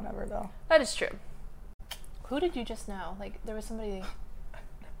small town ever, though. That is true. Who did you just know? Like there was somebody.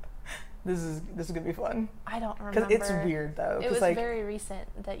 This is gonna be fun I don't remember. because it's weird though. It 'cause, was like, very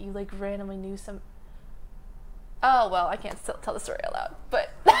recent that you like randomly knew some. Oh well, I can't tell the story out loud, but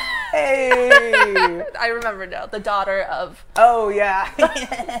hey. I remember now. The daughter of Oh yeah.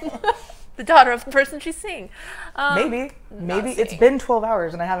 the person she's seeing. Maybe it's seeing. been 12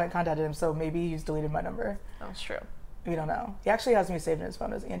 hours and I haven't contacted him, so maybe he's deleted my number. That's true. We don't know. He actually has me saved in his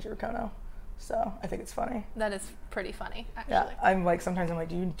phone as Angie Racono, so I think it's funny. That is pretty funny, actually. Yeah, I'm like sometimes I'm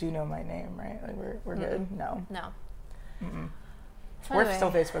like, you do know my name, right? Like we're good. No, No. So we're anyway,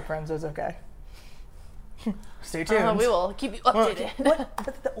 still Facebook friends. So it's okay. Stay tuned. we will keep you Well, updated. what?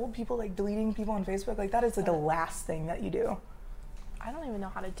 But the old people like deleting people on Facebook, like that is like the last thing that you do. I don't even know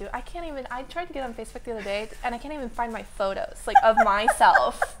how to do it. I can't even. I tried to get on Facebook the other day, and I can't even find my photos, like of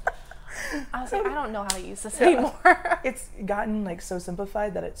myself. I was like, I don't know how to use this anymore. It's gotten like so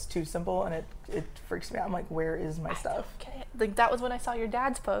simplified that it's too simple, and it freaks me out. I'm like, where is my stuff? Okay. Like that was when I saw your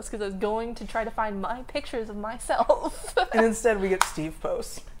dad's post because I was going to try to find my pictures of myself. And instead we get Steve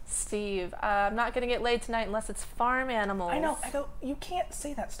posts. Steve, I'm not gonna get laid tonight unless it's farm animals. I know. I go, you can't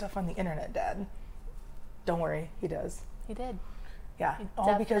say that stuff on the internet, Dad. Don't worry, he does. He did. Yeah, He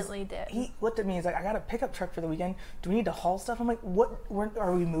all because definitely did. he looked at me. He's like, "I got a pickup truck for the weekend. Do we need to haul stuff?" I'm like, "What?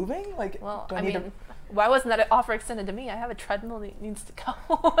 Are we moving? Like, Well, do I need mean, why wasn't that offer extended to me? I have a treadmill that needs to go.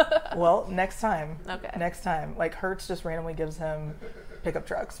 Well, next time. Okay. Next time. Like, Hertz just randomly gives him pickup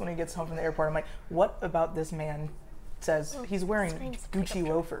trucks when he gets home from the airport. I'm like, what about this man says he's wearing screams pickup Gucci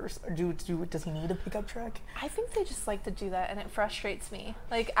loafers? Does he need a pickup truck? I think they just like to do that, and it frustrates me.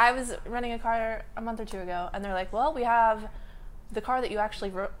 Like, I was renting a car a month or two ago, and they're like, well, we have the car that you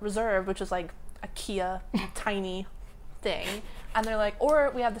actually reserved, which was like a Kia tiny thing. And they're like,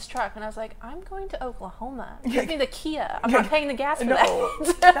 or we have this truck. And I was like, I'm going to Oklahoma. Give me the Kia. I'm not paying the gas for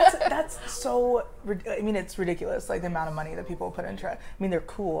that. that's so, I mean, it's ridiculous, like the amount of money that people put in trucks. I mean, they're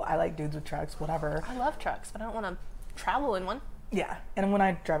cool. I like dudes with trucks, whatever. I love trucks, but I don't want to travel in one. Yeah, and when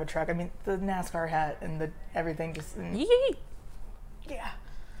I drive a truck, I mean, the NASCAR hat and the everything just, Yee. yeah.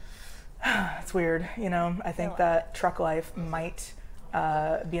 It's weird, you know. I think that truck life might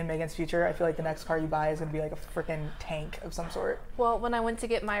be in Megan's future. I feel like the next car you buy is going to be like a freaking tank of some sort. Well, when I went to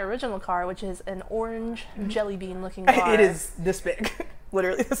get my original car, which is an orange jelly bean looking car. It is this big.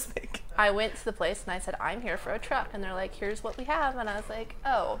 Literally this big. I went to the place and I said, I'm here for a truck. And they're like, here's what we have. And I was like,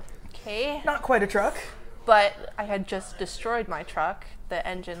 oh, okay. Not quite a truck. But I had just destroyed my truck. The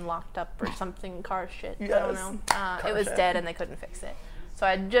engine locked up or something, car shit. Yes. I don't know. It was shit. dead and they couldn't fix it. So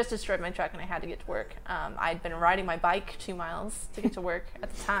I had just destroyed my truck and I had to get to work. I'd been riding my bike 2 miles to get to work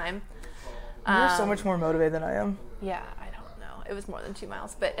at the time. You're so much more motivated than I am. Yeah, I don't know. It was more than 2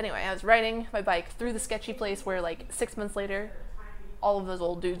 miles. But anyway, I was riding my bike through the sketchy place where like 6 months later, all of those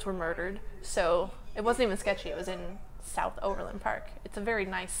old dudes were murdered. So it wasn't even sketchy. It was in South Overland Park. It's a very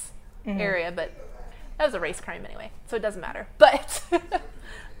nice area, but that was a race crime anyway. So it doesn't matter. But the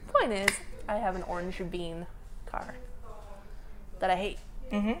point is, I have an orange bean car that I hate.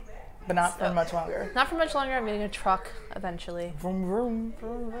 But not for much longer. Not for much longer. I'm getting a truck eventually. Vroom, vroom.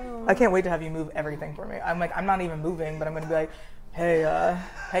 Vroom, vroom. I can't wait to have you move everything for me. I'm like, I'm not even moving, but I'm going to be like, hey,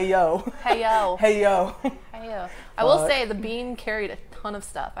 hey, yo. Hey, yo. Hey, yo. Hey, yo. I will say the bean carried a ton of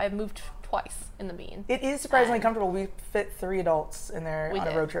stuff. I've moved twice in the bean. It is surprisingly comfortable. We fit 3 adults in there on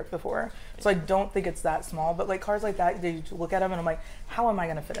a road trip before. So I don't think it's that small. But like cars like that, you look at them and I'm like, how am I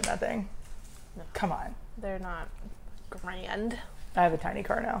going to fit in that thing? No. Come on. They're not grand. I have a tiny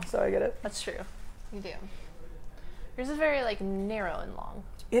car now, so I get it. That's true. You do. Yours is very like narrow and long.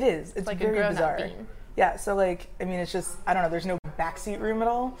 It is. It's like very a grown-up bizarre. bean. Yeah, so like, I mean, it's just, I don't know, there's no backseat room at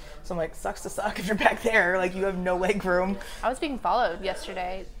all. So I'm like, sucks to suck if you're back there. Like, you have no leg room. I was being followed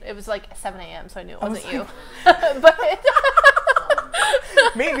yesterday. It was like 7 a.m., so I knew it wasn't you. But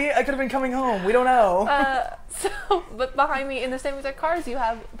maybe I could have been coming home. We don't know. But behind me in the same exact cars, you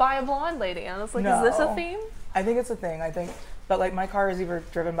have By a Blonde Lady. And I was like, is this a theme? I think it's a thing. I think, but like my car is either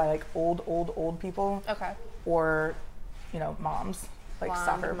driven by like old people. Okay. Or, you know, moms. Like Blonde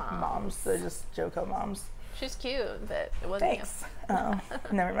soccer moms. moms. They're just JoCo moms. She's cute, but it wasn't Thanks. Oh,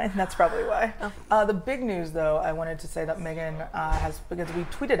 never mind. That's probably why. The big news, though, I wanted to say that Megan has, because we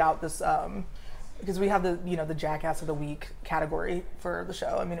tweeted out this, because we have the, you know, the Jackass of the Week category for the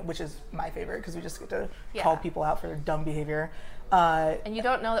show. I mean, which is my favorite because we just get to call people out for their dumb behavior. And you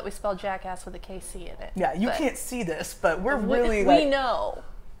don't know that we spelled Jackass with a KC in it. Yeah, you can't see this, but we're We really like, know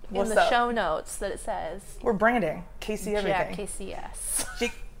in the show notes that it says we're branding KC everything. Jack KCS.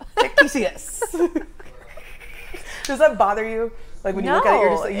 Jack KCS. Does that bother you? Like when you look at it, you're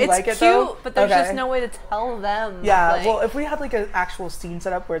just like, you like it though? It's cute, but there's just no way to tell them. Yeah, like, well, if we had like an actual scene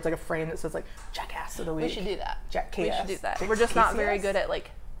set up where it's like a frame that says like Jackass of the Week. we should do that. Jack KS. We should do that. Jack We're just not KCS. very good at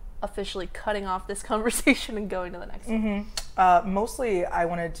like officially cutting off this conversation and going to the next one. Mostly, I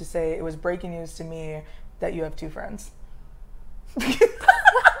wanted to say it was breaking news to me that you have 2 friends.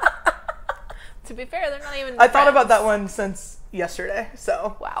 To be fair, they're not even I thought about friends. that one since yesterday,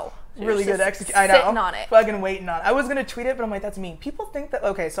 so. Wow. Really You're good just execution. I know. sitting on it. Fucking waiting on it. I was going to tweet it, but I'm like, that's mean. People think that,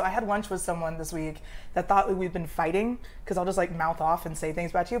 okay, so I had lunch with someone this week that thought we've been fighting, because I'll just like mouth off and say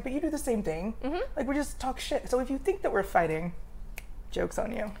things about you, but you do the same thing. Like, we just talk shit. So if you think that we're fighting, joke's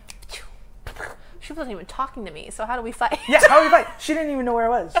on you. She wasn't even talking to me, so how do we fight? Yeah, how do we fight? She didn't even know where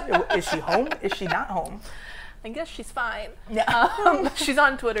I was. Is she home? Is she not home? I guess she's fine. Yeah. She's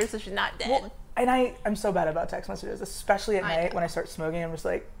on Twitter, so she's not dead. Well, and I'm so bad about text messages, especially at night when I start smoking. I'm just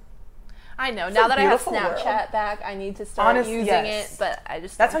like, I know. It's Now a that I have beautiful Snapchat world. back, I need to start using yes. it, but I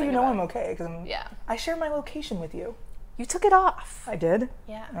just That's don't how you think know about I'm it. okay, because Yeah. I share my location with you. You took it off. I did?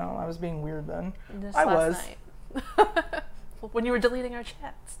 Yeah. Oh, I was being weird then. Just I last was. night. When you were deleting our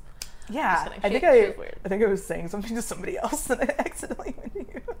chats. Yeah, kidding. I She was weird. think I was saying something to somebody else and I accidentally went to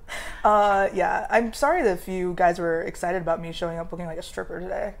you. Yeah, I'm sorry that if you guys were excited about me showing up looking like a stripper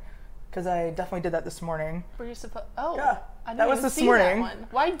today, because I definitely did that this morning. Were you supposed? Oh. Yeah. I didn't That was even this see morning. That one.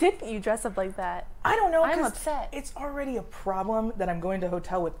 Why didn't you dress up like that? I don't know. I'm 'cause upset. It's already a problem that I'm going to a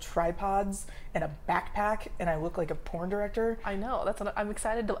hotel with tripods and a backpack, and I look like a porn director. I know. That's what I'm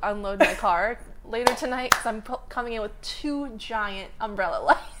excited to unload my car later tonight because I'm coming in with 2 giant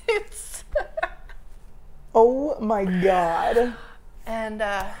umbrella lights Oh my god. and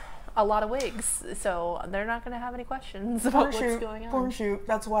a lot of wigs. So they're not going to have any questions about what's going on. Porn shoot.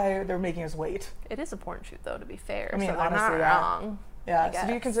 That's why they're making us wait. It is a porn shoot, though, to be fair. I mean, so they're honestly, not yeah. wrong. Yeah. I So do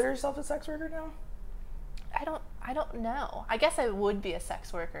you guess. consider yourself a sex worker now? I don't know. I guess I would be a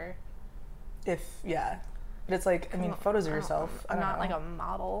sex worker. Yeah. But it's like, I mean, photos of yourself. I'm not know. like a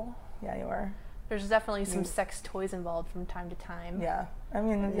model. Yeah, you are. There's definitely some sex toys involved from time to time. Yeah. I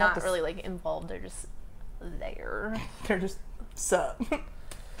mean, you have Not to- really like involved. They're just there. They're just sup.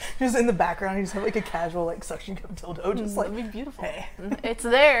 Just in the background, you just have like a casual like suction cup dildo, just like That'd be beautiful. Hey, It's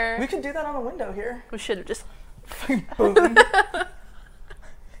there. we could do that on the window here. We should have just. Boom.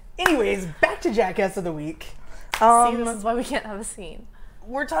 Anyways, back to Jackass of the Week. See, this is why we can't have a scene.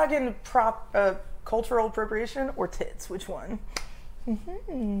 We're talking cultural appropriation or tits. Which one?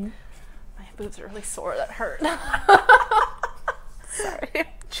 My boobs are really sore. That hurt. Sorry.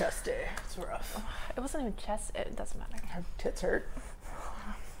 Chest day. It's rough. It wasn't even chest. It doesn't matter. Her tits hurt.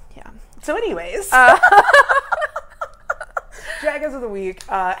 Yeah. So, anyways, Jackass of the Week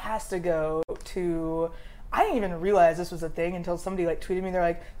has to go to. I didn't even realize this was a thing until somebody like tweeted me. They're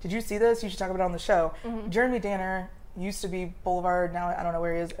like, "Did you see this? You should talk about it on the show." Jeremy Danner used to be Boulevard. Now I don't know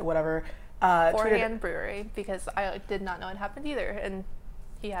where he is. Whatever. Forehand Brewery, because I did not know it happened either, and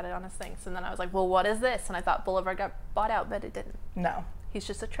he had it on his thing. So then I was like, "Well, what is this?" And I thought Boulevard got bought out, but it didn't. No, He's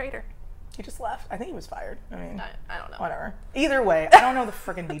just a traitor. he just left. I think he was fired. I mean, I don't know. whatever. Either way, I don't know the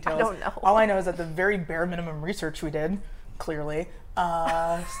freaking details. don't know. All I know is that the very bare minimum research we did, clearly,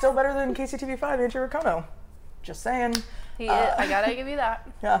 still better than KCTV5 Andrew Racono. Just saying. I gotta give you that.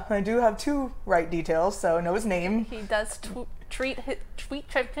 Yeah, I do have 2 right details, so know his name. He does tweet his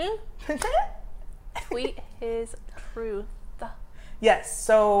truth. Yes,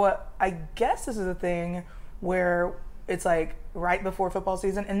 so I guess this is a thing where it's like right before football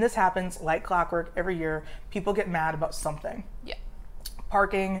season, and this happens like clockwork every year. People get mad about something. Yeah.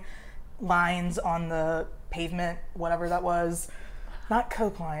 Parking, lines on the pavement, whatever that was. Not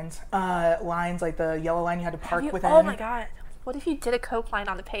Coke lines. Lines like the yellow line you had to park within. Oh my god. What if you did a Coke line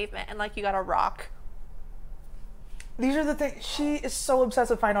on the pavement and like you got a rock? These are the things. She is so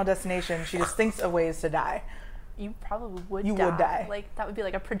obsessed with Final Destination. She just thinks of ways to die. You probably would You die. would die. Like that would be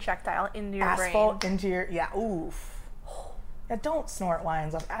like a projectile into your Asphalt brain. into your oof. Yeah, don't snort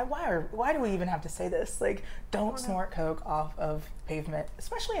lines off. Why do we even have to say this? Like, don't snort Coke off of pavement,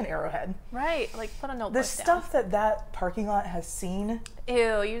 especially in Arrowhead. Right. Like put a notebook The down. stuff that parking lot has seen.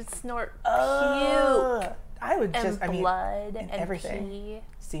 Ew, you snort puke. I would And just, I mean, blood and and everything. pee.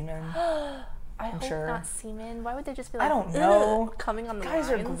 Semen. I hope sure. not semen. Why would they just be I like, don't know. "Ugh," coming on the Guys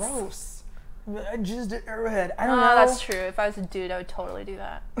lines? are gross. Just at Arrowhead. I don't know. That's true. If I was a dude, I would totally do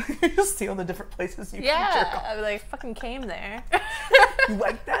that. You steal the different places you can jerk Yeah, off. I would like fucking came there. You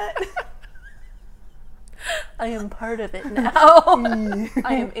like that? I am part of it now.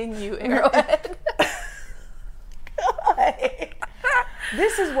 I am in you, Arrowhead.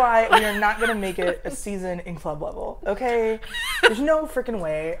 This is why we are not going to make it a season in club level, okay? There's no freaking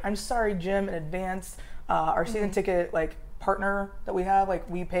way. I'm sorry, Jim, in advance. Our season ticket, like, partner that we have, like,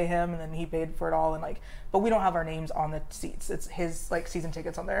 we pay him and then he paid for it all, and like, but we don't have our names on the seats. It's his, like, season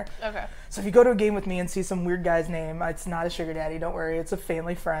tickets on there. Okay. So if you go to a game with me and see some weird guy's name, it's not a sugar daddy, don't worry. It's a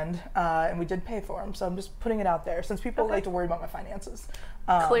family friend, and we did pay for him. So I'm just putting it out there since people like to worry about my finances.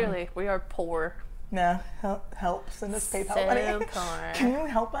 Clearly, we are poor. Nah, help. Send us PayPal So money. poor. Can you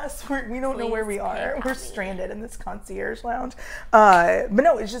help us? We don't know where Please we are. PayPal We're me. stranded in this concierge lounge. But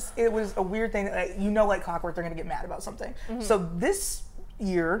no, it was a weird thing. That, like clockwork, they're going to get mad about something. Mm-hmm. So this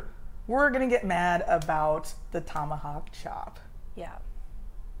year, we're going to get mad about the tomahawk chop. Yeah.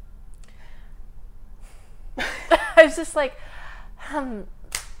 I was just like,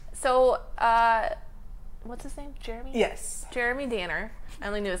 so, what's his name? Jeremy? Yes. Jeremy Danner. I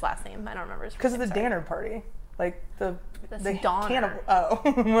only knew his last name. I don't remember his first Because of name. the sorry. Danner party. Like the Donner. cannibal. Oh,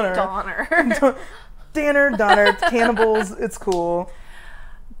 whatever. Donner. Donner, it's cannibals. It's cool.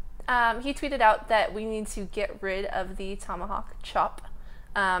 He tweeted out that we need to get rid of the tomahawk chop.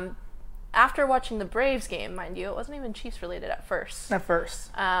 After watching the Braves game, mind you, it wasn't even Chiefs related at first. At first.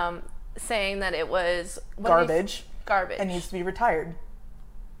 Saying that it was Garbage. Garbage. And needs to be retired.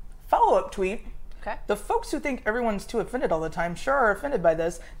 Follow-up tweet. Okay. The folks who think everyone's too offended all the time sure are offended by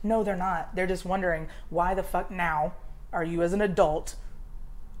this. No, they're not. They're just wondering, why the fuck now are you as an adult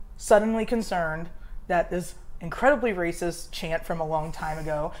suddenly concerned that this incredibly racist chant from a long time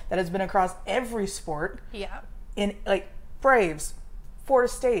ago that has been across every sport. Yeah. In like Braves,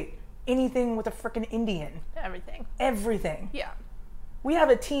 Florida State, anything with a frickin' Indian. Everything. Yeah. We have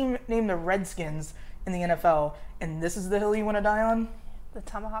a team named the Redskins in the NFL, and this is the hill you want to die on? The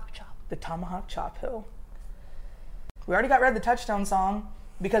tomahawk chop. The tomahawk chop hill. We already got rid of the touchdown song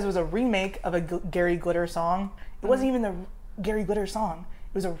because it was a remake of a Gary Glitter song. It wasn't even the Gary Glitter song.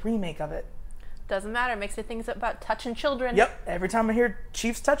 It was a remake of it. Doesn't matter. It makes me think about touching children. Yep. Every time I hear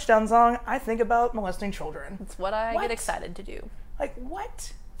Chiefs touchdown song, I think about molesting children. It's what I get excited to do. Like,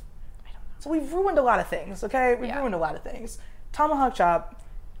 what? I don't know. So we've ruined a lot of things, okay? We've ruined a lot of things. Tomahawk chop,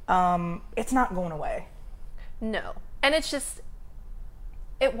 it's not going away. No. And it's just,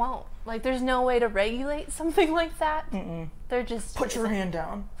 it won't. Like, there's no way to regulate something like that. Mm-mm. They're just... Put your hand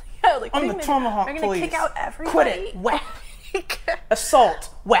down. Yeah, like, I'm the tomahawk police. police. They're going to kick out everybody. Quit it. Whap. Assault.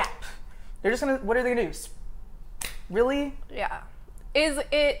 Whap. They're just going to... What are they going to do? Really? Yeah. Is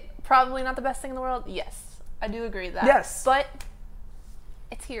it probably not the best thing in the world? Yes. I do agree with that. Yes. But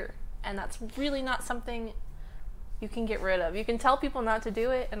it's here. And that's really not something you can get rid of. You can tell people not to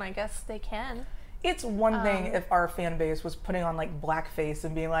do it, and I guess they can. It's one thing if our fan base was putting on like blackface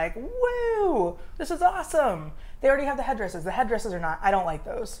and being like, woo, this is awesome. They already have the headdresses. The headdresses are not, I don't like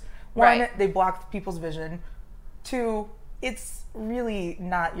those. One, they block people's vision. Two, it's really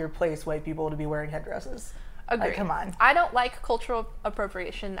not your place, white people, to be wearing headdresses. Agree. Like, come on. I don't like cultural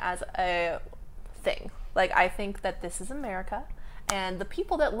appropriation as a thing. Like, I think that this is America. And the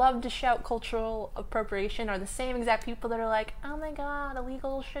people that love to shout cultural appropriation are the same exact people that are like, oh my God,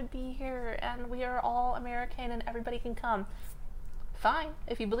 illegals should be here and we are all American and everybody can come. Fine,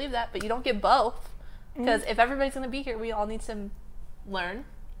 if you believe that, but you don't get both. Because if everybody's going to be here, we all need to learn,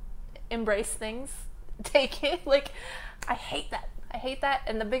 embrace things, take it. Like, I hate that. I hate that.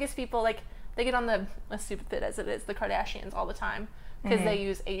 And the biggest people, like, they get on the, as stupid bit as it is, the Kardashians all the time. Because they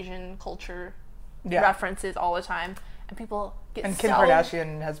use Asian culture references all the time. And people get And Kim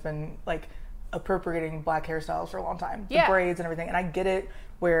Kardashian has been like appropriating black hairstyles for a long time. The braids and everything. And I get it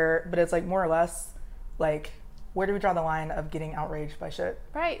but it's like more or less like, where do we draw the line of getting outraged by shit?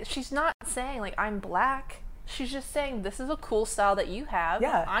 Right. She's not saying like, I'm black. She's just saying, this is a cool style that you have.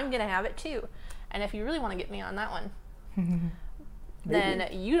 Yeah. I'm going to have it too. And if you really want to get me on that one, then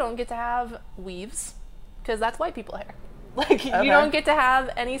you don't get to have weaves because that's white people hair. Like, you don't get to have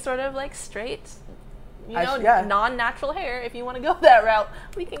any sort of like straight, non-natural hair. If you want to go that route,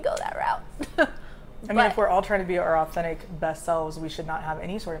 we can go that route. I mean, if we're all trying to be our authentic best selves, we should not have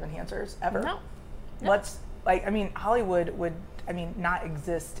any sort of enhancers ever. No. Let's, like, I mean, Hollywood would, not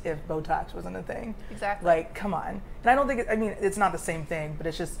exist if Botox wasn't a thing. Exactly. Like, come on. And I don't think, it's not the same thing, but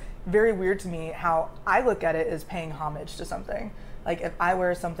it's just very weird to me how I look at it as paying homage to something. Like, if I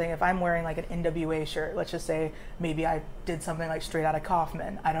wear something, if I'm wearing like an NWA shirt, let's just say maybe I did something like Straight Outta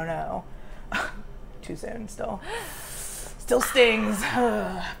Kaufman. I don't know. Too soon still stings.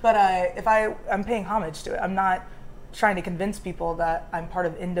 But if I'm paying homage to it. I'm not trying to convince people that I'm part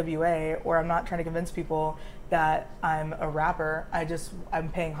of NWA, or I'm not trying to convince people that I'm a rapper. I'm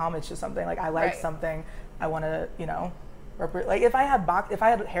paying homage to something. Like, I like something. I want to, like, if I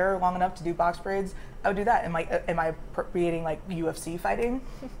had hair long enough to do box braids, I would do that. Am I appropriating like UFC fighting?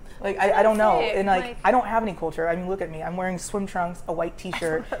 Like, I don't know. And like, I don't have any culture. I mean, look at me. I'm wearing swim trunks, a white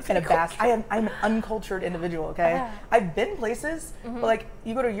t-shirt, and a vest. I'm an uncultured individual, okay? I've been places, but like,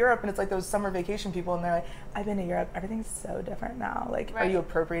 you go to Europe and it's like those summer vacation people and they're like, I've been to Europe, everything's so different now. Like, are you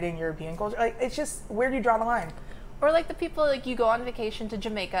appropriating European culture? Like, it's just, where do you draw the line? Or like the people, like, you go on vacation to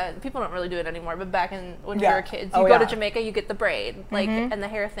Jamaica. People don't really do it anymore, but back when you were kids, you go to Jamaica, you get the braid, like, and the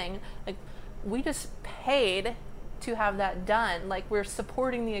hair thing. Like, we just paid to have that done. Like, we're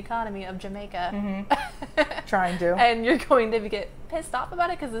supporting the economy of Jamaica. Trying to. And you're going to get pissed off about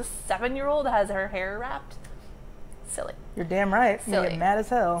it because this 7-year-old has her hair wrapped. Silly. You're damn right. Silly. You get mad as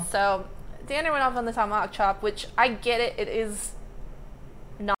hell. So, Danner went off on the tomahawk chop, which I get it. It is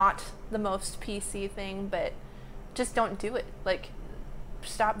not the most PC thing, but just don't do it. Like,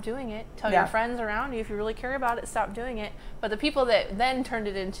 stop doing it. Tell your friends around you if you really care about it, stop doing it. But the people that then turned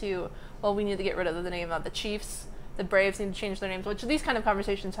it into, well, we need to get rid of the name of the Chiefs. The Braves need to change their names, which these kind of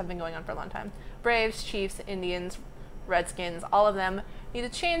conversations have been going on for a long time. Braves, Chiefs, Indians, Redskins, all of them need to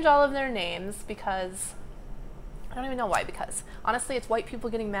change all of their names because, I don't even know why, because honestly, it's white people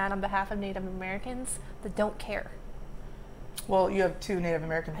getting mad on behalf of Native Americans that don't care. Well, you have 2 Native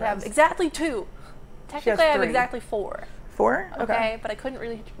American friends. I have exactly 2. Technically, I have 3. exactly 4. 4? Okay, but I couldn't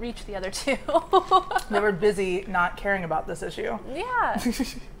really reach the other 2. They were busy not caring about this issue. Yeah.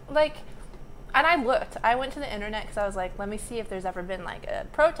 Like, And I looked. I went to the internet because I was like, let me see if there's ever been like a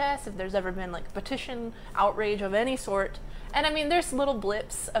protest, if there's ever been like a petition, outrage of any sort. And I mean, there's little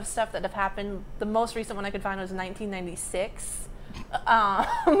blips of stuff that have happened. The most recent one I could find was 1996.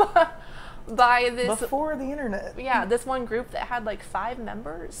 By this. Before the internet. Yeah, this one group that had like 5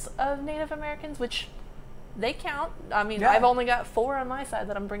 members of Native Americans, which they count. I mean, Yeah. I've only got 4 on my side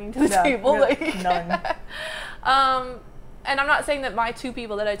that I'm bringing to the Yeah, table. yeah, Like, none. And I'm not saying that my 2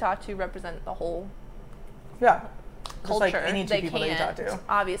 people that I talked to represent the whole Yeah. Just culture. like any 2 They people that you talk can't, to.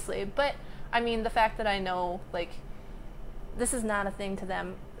 obviously. But I mean, the fact that I know, like, this is not a thing to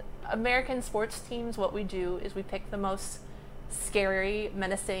them. American sports teams, what we do is we pick the most scary,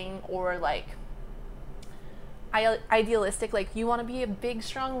 menacing, or like idealistic. Like, you want to be a big,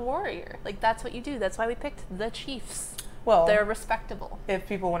 strong warrior. Like, that's what you do. That's why we picked the Chiefs. Well, They're respectable. if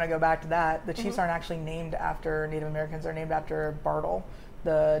people want to go back to that, the Chiefs aren't actually named after Native Americans. They're named after Bartle,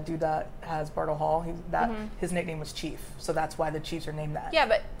 the dude that has Bartle Hall. His nickname was Chief, so that's why the Chiefs are named that. Yeah,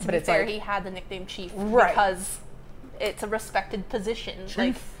 but to be it's fair, like- he had the nickname Chief Right. because it's a respected position.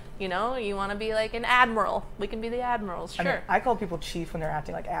 Like, you know, you want to be like an admiral. We can be the admirals, I sure. mean, I call people Chief when they're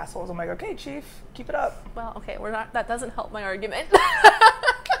acting like assholes. I'm like, okay, Chief, keep it up. Well, okay, we're not. That doesn't help my argument.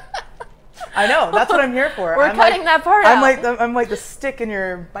 I know, that's what I'm here for. We're I'm cutting that part I'm out. I'm like the stick in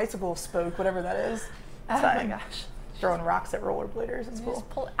your bicycle spoke, whatever that is. It's Oh my fine. gosh. Throwing rocks at rollerbladers. It's You cool. just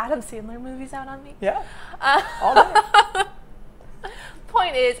pull Adam Sandler movies out on me. Yeah. All day.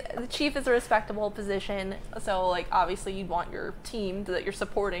 Point is, the Chief is a respectable position, so like obviously you'd want your team that you're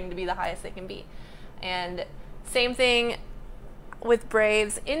supporting to be the highest they can be. And same thing with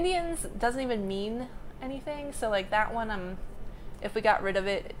Braves. Indians doesn't even mean anything, so like that one, if we got rid of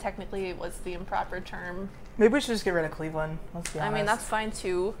it, technically it was the improper term. Maybe we should just get rid of Cleveland. Let's be I honest. mean, that's fine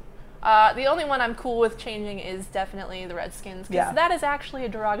too. The only one I'm cool with changing is definitely the Redskins, because Yeah. that is actually a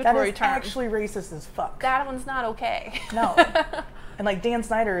that derogatory is term. actually racist as fuck. That one's not okay. No. And like Dan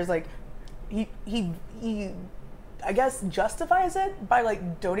Snyder is like, he I guess justifies it by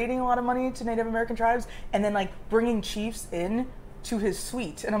like donating a lot of money to Native American tribes and then like bringing chiefs in to his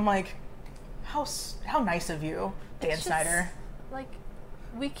suite. And I'm like, how nice of you, Dan It's just, Snyder. like,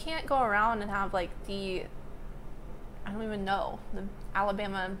 we can't go around and have like I don't even know, the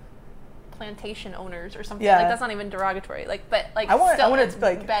Alabama plantation owners or something. Yeah. Like, that's not even derogatory. Like, but like, I want still, it it's to,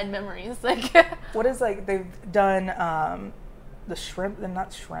 like- bad memories. Like, What is like they've done the shrimp? They're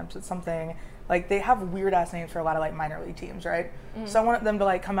not shrimps. It's something like they have weird ass names for a lot of like minor league teams, right? So I want them to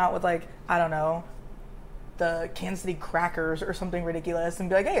like come out with like, I don't know, the Kansas City Crackers or something ridiculous and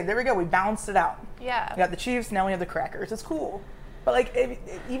be like, hey, there we go, we balanced it out. yeah. We got the Chiefs, now we have the Crackers. It's cool. But like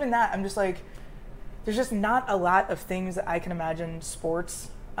even that, I'm just like, there's just not a lot of things that I can imagine sports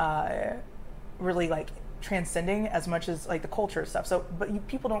really like transcending as much as like the culture stuff. So, but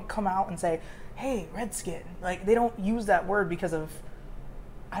people don't come out and say, hey, Redskin. Like, they don't use that word because of,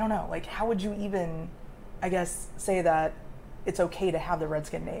 I don't know, like, how would you even, I guess, say that it's okay to have the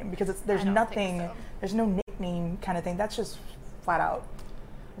Redskin name? Because there's I don't nothing, think so. there's no nickname kind of thing. That's just flat out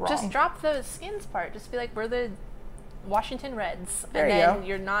wrong. Just drop the skins part. Just be like, we're the Washington Reds. There and you then go.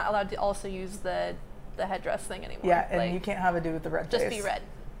 you're not allowed to also use the headdress thing anymore. Yeah, and like, you can't have a dude with the red just face. be red.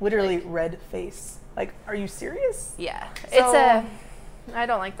 Literally Like- red face. Like, are you serious? Yeah. So- I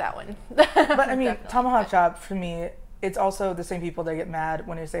don't like that one. But I mean, Tomahawk Chop, for me, it's also the same people that get mad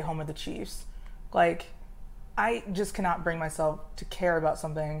when you say home of the Chiefs. Like, I just cannot bring myself to care about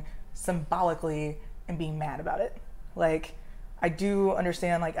something symbolically and being mad about it. Like, I do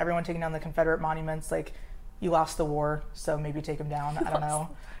understand, like, everyone taking down the Confederate monuments, like, you lost the war, so maybe take them down. I don't know.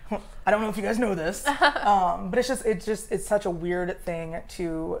 I don't know if you guys know this, but it's such a weird thing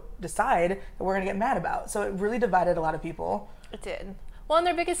to decide that we're gonna get mad about. So it really divided a lot of people. It did. Well, and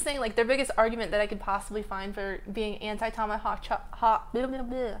their biggest thing, like their biggest argument that I could possibly find for being anti-Tomahawk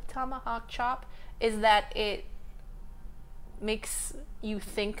Tomahawk Chop is that it makes you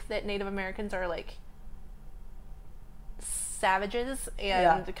think that Native Americans are like savages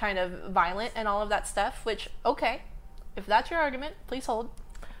and Yeah. kind of violent and all of that stuff, which, okay, if that's your argument, please hold.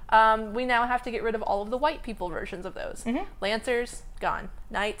 We now have to get rid of all of the white people versions of those. Lancers, gone.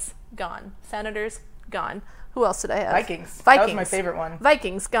 Knights, gone. Senators, gone. Who else did I have? Vikings. That was my favorite one.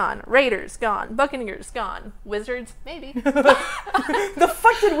 Vikings, gone. Raiders, gone. Buccaneers, gone. Wizards, maybe. The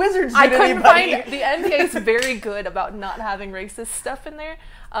fuck did Wizards do I to couldn't anybody? find the NBA is very good about not having racist stuff in there.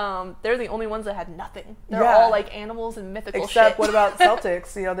 They're the only ones that had nothing. They're Yeah. all like animals and mythical Except shit. what about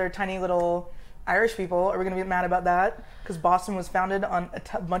Celtics? You know, they're tiny little Irish people. Are we going to get mad about that? Because Boston was founded on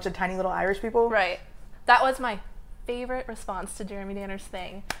a bunch of tiny little Irish people? Right. That was my favorite response to Jeremy Danner's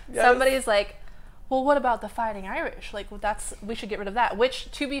thing. Yes. Somebody's like, well, what about the Fighting Irish? Like, we should get rid of that.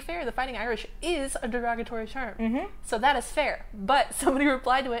 Which, to be fair, the Fighting Irish is a derogatory term. Mm-hmm. So that is fair. But somebody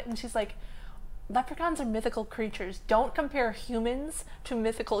replied to it, and she's like, leprechauns are mythical creatures. Don't compare humans to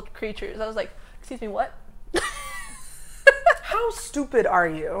mythical creatures. I was like, excuse me, what? How stupid are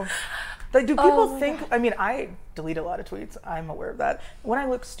you? Like, do people think... God. I mean, I delete a lot of tweets. I'm aware of that. When I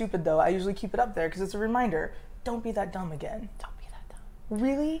look stupid, though, I usually keep it up there because it's a reminder. Don't be that dumb again. Don't be that dumb.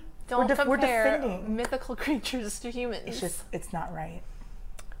 Really? Don't we're compare defending mythical creatures to humans. It's not right.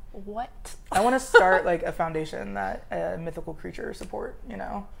 What? I want to start, like, a foundation that mythical creature support,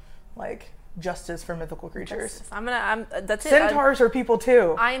 like... Justice for mythical creatures. That's it. Centaurs are people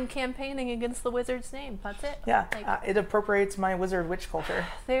too. I am campaigning against the wizard's name. That's it. Yeah, it appropriates my wizard witch culture.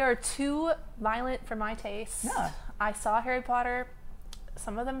 They are too violent for my taste. Yeah. I saw Harry Potter.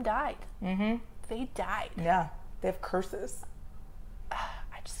 Some of them died. Mm-hmm. They died. Yeah, they have curses.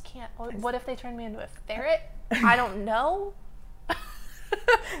 I just can't. What if they turned me into a ferret? I don't know.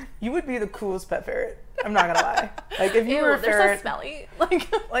 You would be the coolest pet ferret. I'm not gonna lie. Like if you were a ferret, they're so smelly.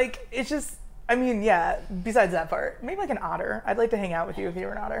 Like it's just. I mean, yeah. Besides that part, maybe like an otter. I'd like to hang out with you if you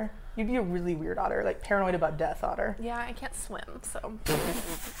were an otter. You'd be a really weird otter, like paranoid about death otter. Yeah, I can't swim, so.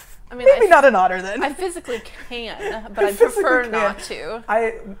 I mean, maybe not an otter then. I physically can, but I prefer not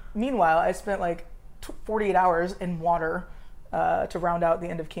to. Meanwhile, I spent like 48 hours in water to round out the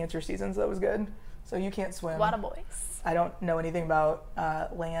end of cancer season, so that was good. So you can't swim. Water boys. I don't know anything about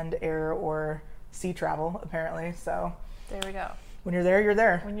land, air, or sea travel, apparently. So there we go. When you're there, you're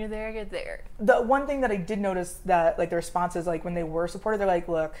there. When you're there, you're there. The one thing that I did notice that, like, the responses, like, when they were supported, they're like,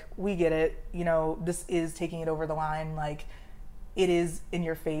 look, we get it. This is taking it over the line. Like, it is in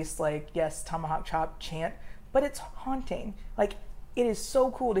your face, like, yes, tomahawk chop chant, but it's haunting. Like, it is so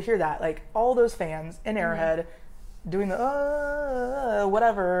cool to hear that. Like, all those fans in Arrowhead doing the,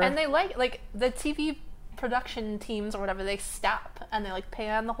 whatever. And they like, the TV production teams or whatever, they stop and they, like,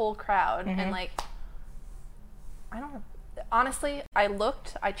 pan the whole crowd and, like, I don't know. Honestly, I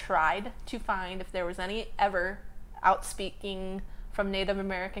tried to find if there was any ever outspeaking from Native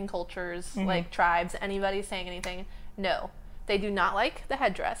American cultures, like tribes, anybody saying anything. No. They do not like the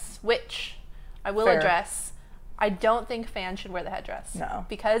headdress, which I will address. I don't think fans should wear the headdress. No.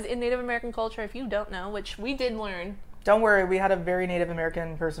 Because in Native American culture, if you don't know, which we did learn. Don't worry, we had a very Native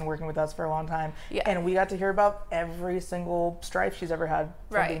American person working with us for a long time. Yeah. And we got to hear about every single strife she's ever had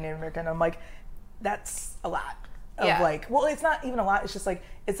from being Native American. I'm like, that's a lot. Well, it's not even a lot. It's just like,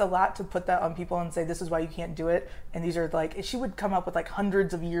 it's a lot to put that on people and say, this is why you can't do it. And these are like, she would come up with like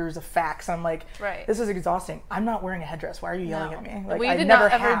hundreds of years of facts. I'm like, this is exhausting. I'm not wearing a headdress. Why are you yelling at me? Like, we did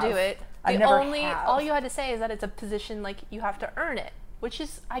not ever do it. All you had to say is that it's a position, like, you have to earn it, which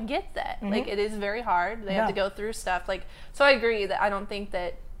is, I get that. Like, it is very hard. They have to go through stuff. Like, so I agree that I don't think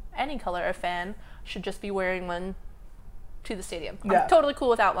that any color of fan should just be wearing one to the stadium. I'm totally cool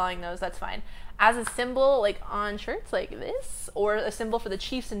with outlawing those. That's fine. As a symbol, like on shirts like this, or a symbol for the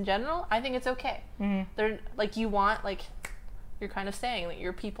Chiefs in general, I think it's okay. They're like, you want, like, you're kind of saying that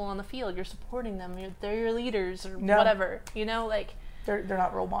you're people on the field, you're supporting them, they're your leaders or whatever, like. They're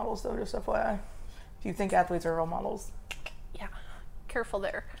not role models though, just FYI. If you think athletes are role models. Yeah, careful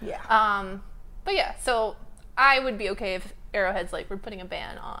there. Yeah. But yeah, so I would be okay if Arrowhead's like, we're putting a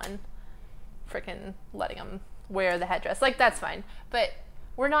ban on freaking letting them wear the headdress. Like, that's fine. But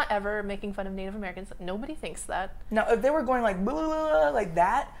we're not ever making fun of Native Americans. Nobody thinks that. No, if they were going like, blah, blah, blah, like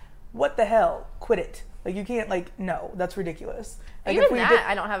that, what the hell? Quit it. Like, you can't, like, no, that's ridiculous. Like, even that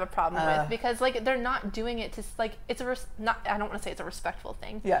I don't have a problem with, because, like, they're not doing it to, like, it's I don't want to say it's a respectful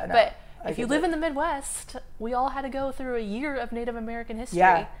thing. Yeah, no, but if you live in the Midwest, we all had to go through a year of Native American history.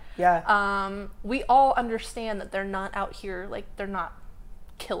 Yeah. We all understand that they're not out here, like, they're not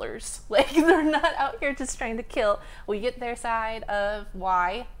killers. Like, they're not out here just trying to kill. We get their side of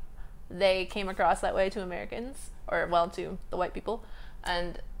why they came across that way to Americans, or, well, to the white people,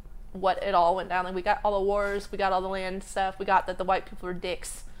 and what it all went down. Like, we got all the wars, we got all the land stuff, we got that the white people were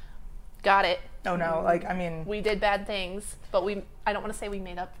dicks. Got it. Oh no, like, I mean, we did bad things, but I don't want to say we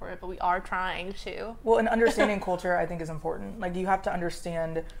made up for it, but we are trying to. Well, and understanding culture, I think, is important. Like, you have to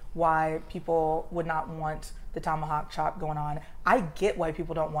understand why people would not want the tomahawk chop going on. I get why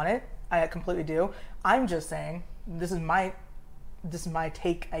people don't want it. I completely do. I'm just saying, this is my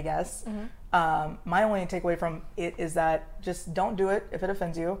take, I guess. My only takeaway from it is that just don't do it if it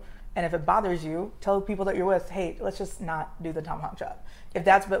offends you. And if it bothers you, tell people that you're with, hey, let's just not do the tomahawk chop. If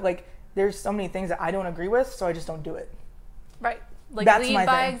that's, but like, there's so many things that I don't agree with, so I just don't do it. Right. Like, that's lead my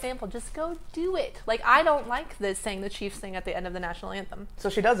by thing. example. Just go do it. Like, I don't like this saying the Chiefs thing at the end of the national anthem. So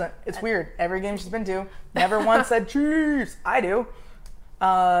she doesn't. It's weird. Every game she's been to, never once said Chiefs. I do.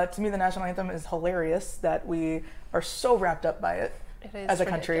 To me, the national anthem is hilarious that we are so wrapped up by it, It is as a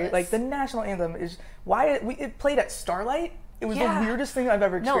country. ridiculous. Like, the national anthem is it played at Starlight. It was Yeah. the weirdest thing I've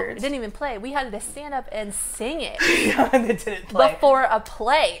ever No, it experienced. didn't even play. We had to stand up and sing it Yeah, and it didn't play. before a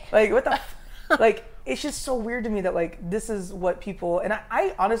play. Like, what the like, it's just so weird to me that, like, this is what people, and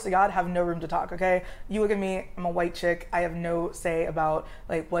I honest to God have no room to talk, okay? You look at me, I'm a white chick, I have no say about,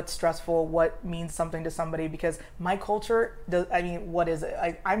 like, what's stressful, what means something to somebody, because my culture, what is it?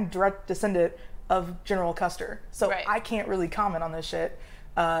 Like, I'm direct descendant of General Custer, so Right. I can't really comment on this shit,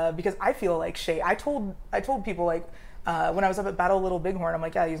 because I feel like shade. I told people, like, when I was up at Battle of Little Bighorn, I'm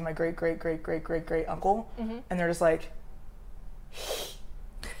like, yeah, he's my great uncle, and they're just like,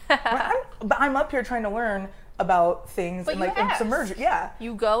 but I'm up here trying to learn about things But and you like and asked. submerge. Yeah,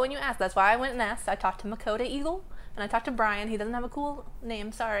 You go and you ask. That's why I went and asked. I talked to Makota Eagle and I talked to Brian. He doesn't have a cool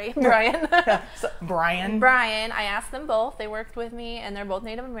name. Sorry, Brian. so, Brian. Brian, I asked them both. They worked with me, and they're both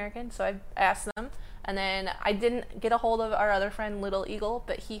Native American, so I asked them. And then I didn't get a hold of our other friend, Little Eagle,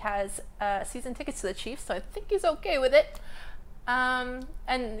 but he has season tickets to the Chiefs, so I think he's okay with it. And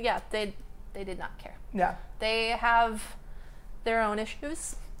yeah, they did not care. Yeah, They have their own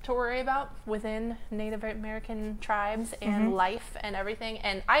issues to worry about within Native American tribes and life and everything.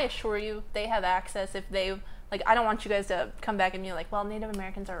 And I assure you, they have access if they, like, I don't want you guys to come back and be like, well, Native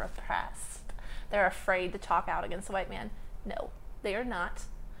Americans are oppressed. They're afraid to talk out against the white man. No, they are not.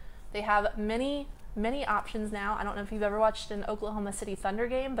 They have many options now. I don't know if you've ever watched an Oklahoma City Thunder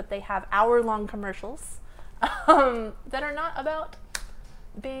game, but they have hour-long commercials that are not about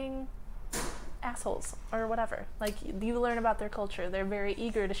being assholes or whatever. Like, you learn about their culture. They're very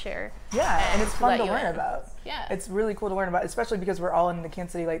eager to share. yeah, and it's fun let to you learn in. about. Yeah. It's really cool to learn about, especially because we're all in the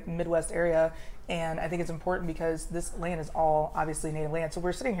Kansas City, like, Midwest area. And I think it's important because this land is all obviously Native land. So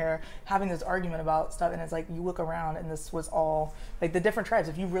we're sitting here having this argument about stuff, and it's like, you look around and this was all like the different tribes.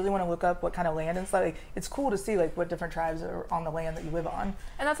 If you really want to look up what kind of land and stuff, like, it's cool to see like what different tribes are on the land that you live on.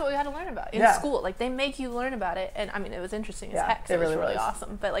 And that's what we had to learn about in Yeah. school. Like, they make you learn about it, and I mean, it was interesting as Yeah, heck. So it it was really really was.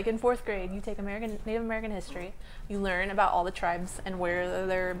 awesome. But like in 4th grade, you take Native American history, you learn about all the tribes and where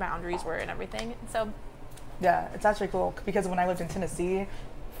their boundaries were and everything. So Yeah, it's actually cool because when I lived in Tennessee,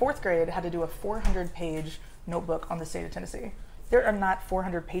 4th grade had to do a 400-page notebook on the state of Tennessee. There are not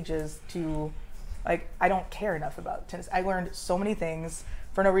 400 pages to, like, I don't care enough about Tennessee. I learned so many things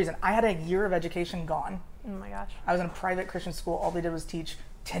for no reason. I had a year of education gone. oh my gosh. I was in a private Christian school. All they did was teach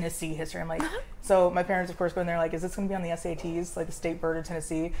Tennessee history. I'm like, so my parents, of course, go in there like, is this going to be on the SATs, like the state bird of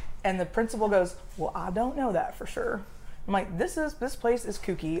Tennessee? And the principal goes, well, I don't know that for sure. I'm like, this place is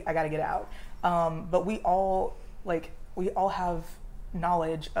kooky. I got to get out. But we all have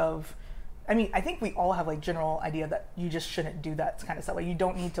knowledge of, I mean, I think we all have like general idea that you just shouldn't do that kind of stuff. Like, you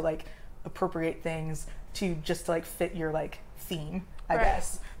don't need to like appropriate things to just like fit your like theme, I Right.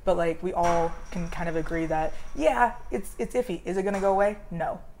 guess. But like, we all can kind of agree that, yeah, it's iffy. Is it going to go away?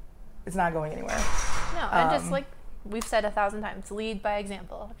 No, it's not going anywhere. No, and just like we've said 1,000 times, lead by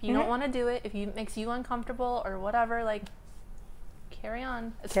example. If you don't want to do it, if it makes you uncomfortable or whatever, like, carry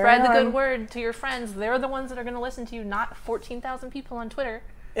on. Spread the on. good word to your friends. They're the ones that are going to listen to you, not 14,000 people on Twitter.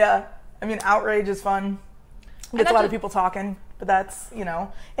 Yeah, I mean, outrage is fun. Gets a that's lot of just- people talking, but that's, you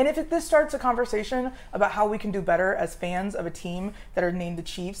know. And if this starts a conversation about how we can do better as fans of a team that are named the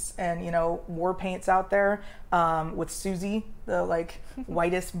Chiefs, and, you know, war paint's out there with Susie, the like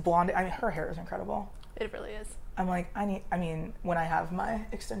whitest blonde. I mean, her hair is incredible. It really is. I'm like, when I have my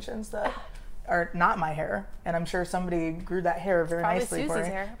extensions that are not my hair, and I'm sure somebody grew that hair very Probably nicely for Susie's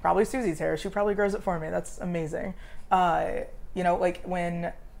me. hair. Probably Susie's hair. She probably grows it for me. That's amazing. You know, like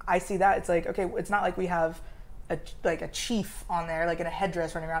when I see that, it's like, okay, it's not like we have a chief on there, like in a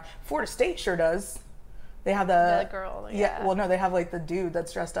headdress running around. Florida State sure does. They have The girl, yeah. Well, no, they have like the dude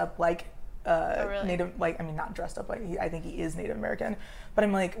that's dressed up like really? Native, like, I mean, not dressed up like, I think he is Native American, but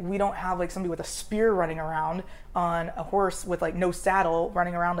I'm like, we don't have like somebody with a spear running around on a horse with like no saddle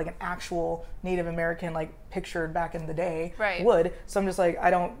running around like an actual Native American, like pictured back in the day Right. would. So I'm just like,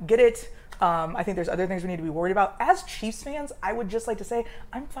 I don't get it. I think there's other things we need to be worried about. As Chiefs fans, I would just like to say,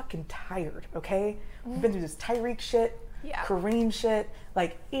 I'm fucking tired, okay? We've been through this Tyreek shit, Yeah. Kareem shit.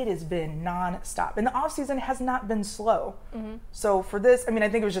 Like, it has been non-stop. And the offseason has not been slow. So for this, I mean, I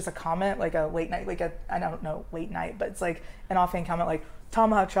think it was just a comment, like a late night, I don't know, late night, but it's like an offhand comment like,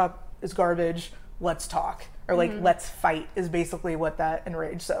 Tomahawk Chop is garbage, let's talk. Or like, let's fight is basically what that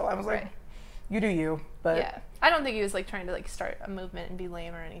enraged. So I was like, Right. you do you. But Yeah. I don't think he was like trying to like start a movement and be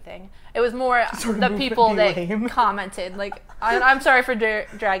lame or anything. It was more Start a the movement people and be that lame. commented. Like, I'm sorry for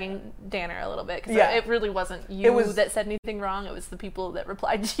dragging Danner a little bit, because Yeah. it really wasn't you was- that said anything wrong. It was the people that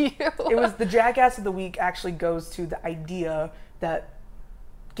replied to you. it was the jackass of the week actually goes to the idea that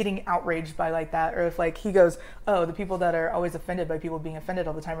getting outraged by like that, or if like he goes, oh, the people that are always offended by people being offended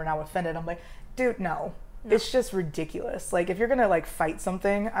all the time are now offended. I'm like, dude, no. It's just ridiculous. Like if you're gonna like fight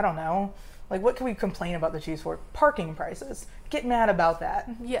something, I don't know. Like what can we complain about the Chiefs for? Parking prices. Get mad about that.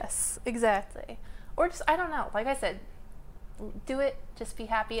 Yes, exactly. Or just, I don't know. Like I said, do it. Just be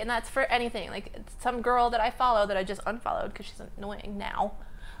happy. And that's for anything. Like some girl that I follow that I just unfollowed because she's annoying now.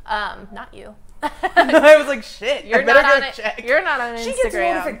 Not you. I was like, shit. You're I better not go on it. check. You're not on She gets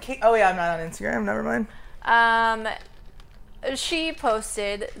Instagram. notifications. Oh yeah, I'm not on Instagram. Never mind. She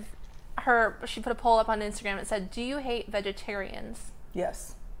posted she put a poll up on Instagram and said, do you hate vegetarians?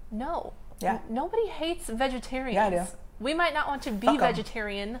 Yes. No. Yeah. Nobody hates vegetarians. Yeah, I do. We might not want to be Fuck 'em.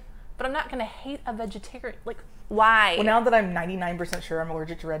 vegetarian, but I'm not going to hate a vegetarian. Like, why? Well, now that I'm 99% sure I'm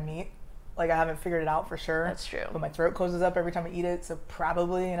allergic to red meat, like I haven't figured it out for sure. That's true. But my throat closes up every time I eat it, so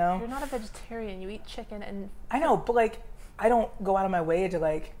probably, you know. You're not a vegetarian. You eat chicken and... I know, but like I don't go out of my way to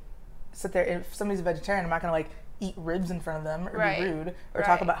like sit there. If somebody's a vegetarian, I'm not gonna like eat ribs in front of them or Right. be rude or Right.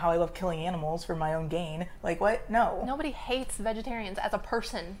 talk about how I love killing animals for my own gain. Like what? No. Nobody hates vegetarians as a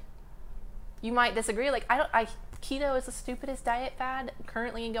person. You might disagree. Like, keto is the stupidest diet fad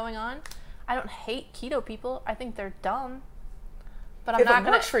currently going on. I don't hate keto people. I think they're dumb. But I'm If not it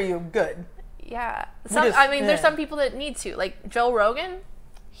gonna... works for you, good. Yeah. just- There's yeah. some people that need to. Like Joe Rogan,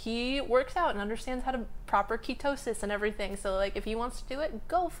 he works out and understands how to proper ketosis and everything. So like if he wants to do it,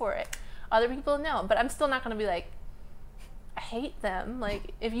 go for it. Other people no. But I'm still not gonna be like, I hate them.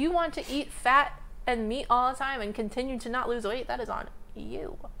 Like if you want to eat fat and meat all the time and continue to not lose weight, that is on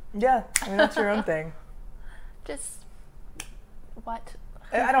you. Yeah, I mean that's your own thing. Just what?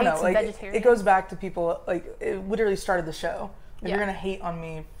 I don't know. Hates Like vegetarians? it goes back to people. Like it literally started the show. If Yeah. you're gonna hate on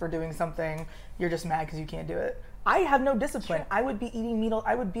me for doing something, you're just mad because you can't do it. I have no discipline. I would be eating meat.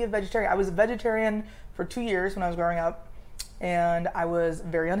 I would be a vegetarian. I was a vegetarian for 2 years when I was growing up, and I was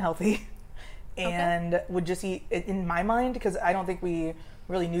very unhealthy, and would just eat. In my mind, because I don't think we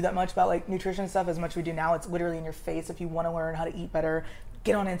really knew that much about like nutrition stuff as much as we do now. It's literally in your face. If you want to learn how to eat better,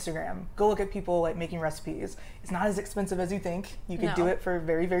 get on Instagram. Go look at people like making recipes. It's not as expensive as you think. You could do No. it for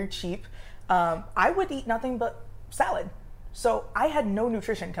very, very cheap. I would eat nothing but salad. So I had no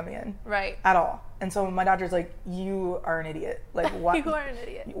nutrition coming in. Right. At all. And so my doctor's like, you are an idiot. Like, what? You are an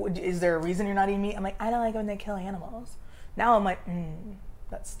idiot. Is there a reason you're not eating meat? I'm like, I don't like when they kill animals. Now I'm like,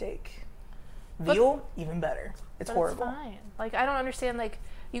 that steak. Veal, even better. It's But horrible. It's fine. Like I don't understand. Like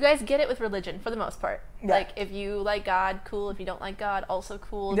you guys get it with religion for the most part. Yeah. Like if you like God, cool. If you don't like God, also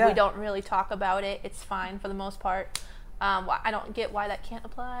cool. Yeah. We don't really talk about it. It's fine for the most part. I don't get why that can't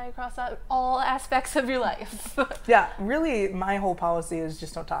apply across all aspects of your life. Yeah, really, my whole policy is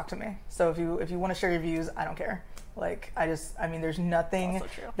just don't talk to me. So if you want to share your views, I don't care. Like I mean, there's nothing Also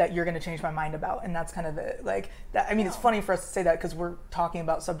true. that you're going to change my mind about, and that's kind of it. Like that. I mean, it's funny for us to say that because we're talking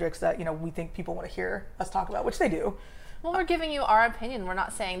about subjects that we think people want to hear us talk about, which they do. Well, we're giving you our opinion. We're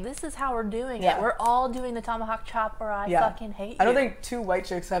not saying this is how we're doing Yeah. it. We're all doing the tomahawk chop, or I fucking hate you. I don't think two white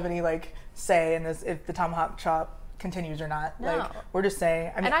chicks have any like say in this if the tomahawk chop continues or not. No. Like we're just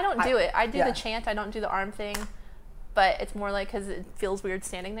saying. I mean, And I don't do it. I do yeah. the chant. I don't do the arm thing. But it's more like because it feels weird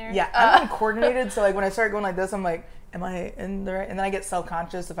standing there. Yeah, I'm uncoordinated, so like when I start going like this, I'm like, am I in the right? And then I get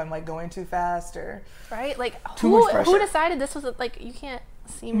self-conscious if I'm like going too fast or. Right? Like Too who much pressure. decided this was like you can't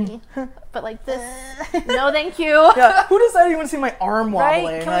see me, but like this. No, thank you. Yeah, who decided you want to see my arm wobbling?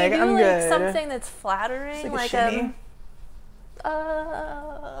 Right? Can like we do I'm like good. something that's flattering? It's Like, like a shimmy.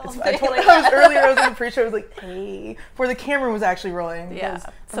 I I was earlier. I was in the pre-show. I was like, "Hey," before the camera was actually rolling. Yeah, because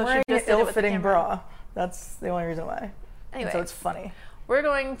so I'm she wearing just an did it with the ill-fitting camera. bra. That's the only reason why. And Anyway. so it's funny. We're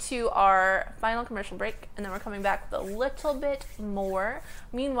going to our final commercial break, and then we're coming back with a little bit more.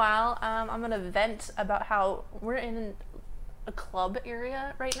 Meanwhile, I'm going to vent about how we're in a club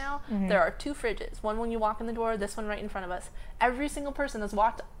area right now. Mm-hmm. There are 2 fridges. One when you walk in the door, this one right in front of us. Every single person has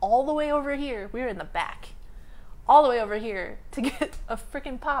walked all the way over here. We're in the back. All the way over here to get a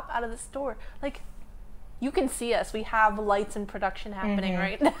freaking pop out of the store. Like, you can see us. We have lights and production happening Mm-hmm.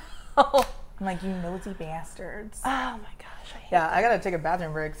 right now. I'm like, you nosy bastards. Oh my gosh, I hate Yeah, I gotta take a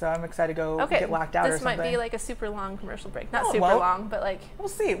bathroom break, so I'm excited to go get locked out or this something. might be like a super long commercial break. Not No, it super won't. long, but like We'll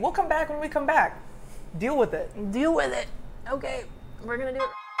see. We'll come back when we come back. Deal with it. deal with it. Okay, we're gonna do it.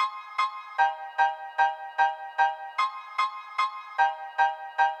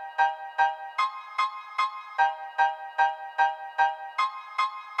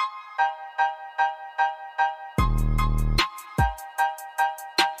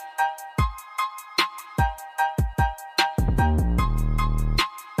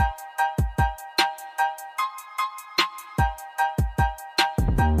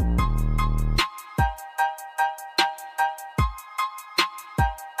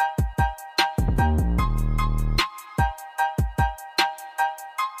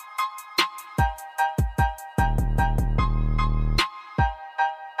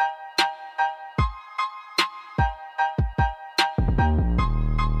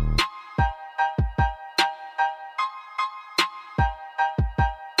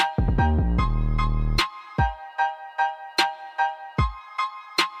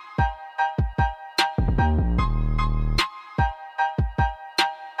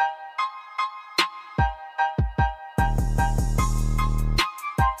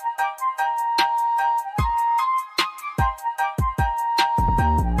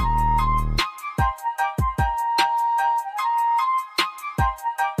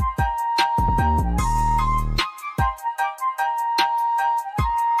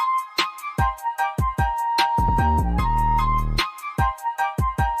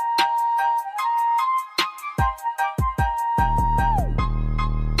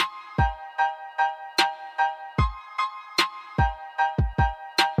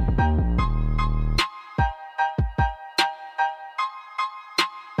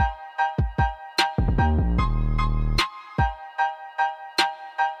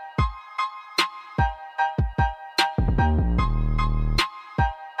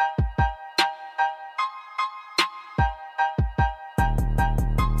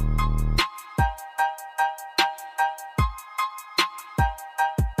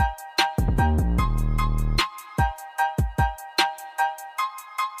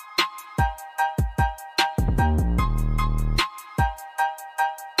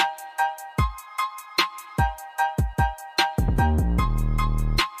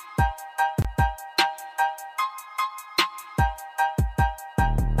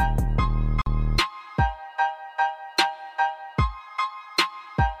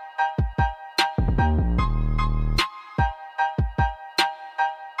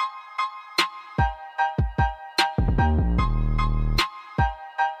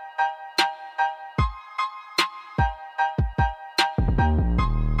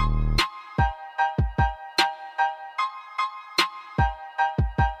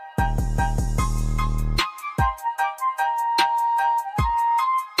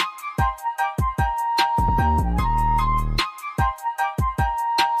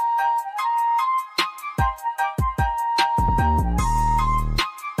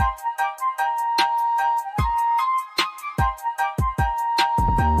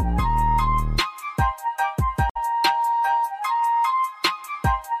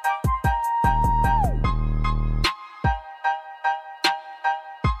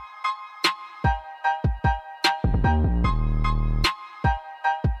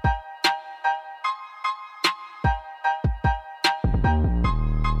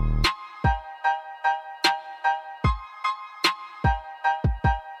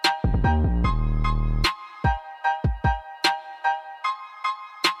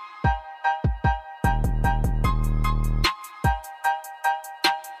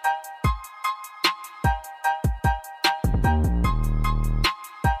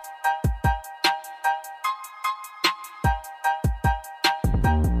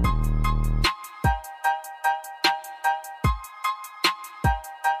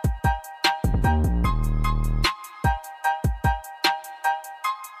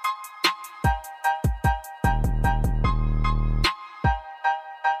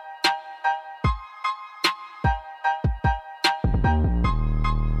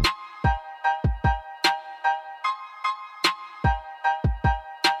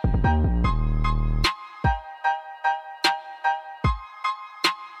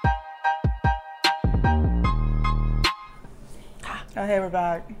 Oh, hey, we're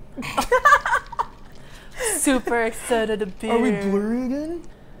back. Super excited to be Are we here. blurry again?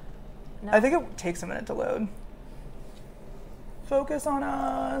 No. I think it takes a minute to load. Focus on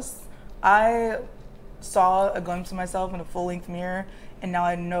us. I saw a glimpse of myself in a full-length mirror, and now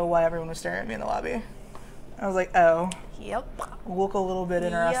I know why everyone was staring at me in the lobby. I was like, oh, Yep. look a little bit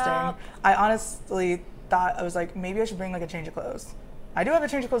interesting. Yup. I honestly thought, I was like, maybe I should bring like a change of clothes. I do have a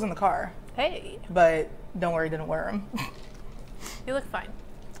change of clothes in the car, Hey, but don't worry, didn't wear them. you look fine.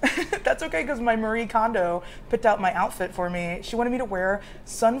 That's okay, because my Marie Kondo picked out my outfit for me. She wanted me to wear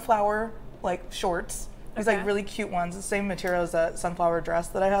sunflower like shorts. These Okay. like really cute ones, the same material as that sunflower dress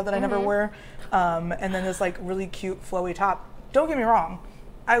that I have that I never wear. And then this like really cute flowy top. Don't get me wrong,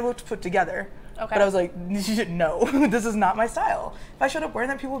 I looked put together. Okay. But I was like, no, this is not my style. If I showed up wearing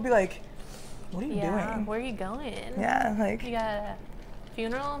that, people would be like, what are you Yeah. doing? Where are you going? Yeah, like, You got a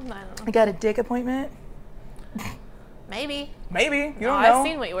funeral? I don't know. I got a dick appointment. Maybe. Maybe, you No, don't know. I've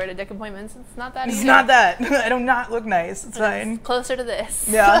seen what you wear to dick appointments. It's not that It's easy. not that. I do not look nice. It's fine. Closer to this.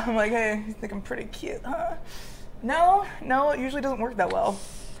 Yeah, I'm like, hey, you think I'm pretty cute, huh? No, it usually doesn't work that well.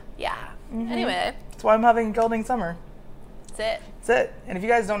 Yeah. Mm-hmm. Anyway, That's why I'm having gelding summer. that's it. That's it. And if you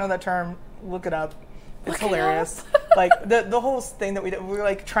guys don't know that term, look it up. It's Look it hilarious. Like the whole thing that we did, we were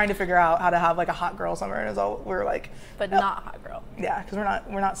like trying to figure out how to have like a hot girl summer, and it's all we were like, But no. not hot girl. Yeah, because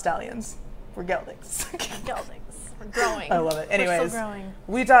we're not stallions, we're geldings. Geldings. We're growing. I love it. Anyways, We're still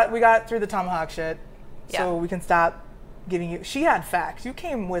growing. we got through the tomahawk shit, so Yeah. we can stop giving you. She had facts. You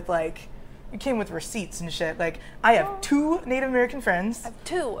came with receipts and shit. Like I have 2 Native American friends.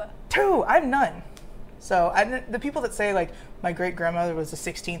 2. 2. I have none. So the people that say like my great grandmother was the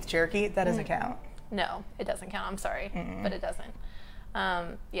 16th Cherokee, that doesn't count. No, it doesn't count. I'm sorry, but it doesn't.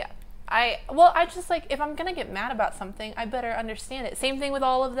 Yeah. I just like, if I'm gonna get mad about something, I better understand it. Same thing with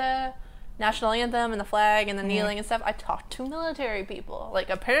all of the national anthem and the flag and the kneeling and stuff. I talked to military people. Like,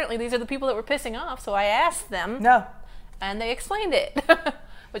 apparently these are the people that were pissing off, so I asked them, No, and they explained it.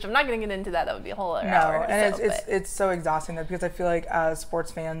 Which I'm not gonna get into that. That would be a whole other no, hour. and so, it's but- it's so exhausting though, because I feel like as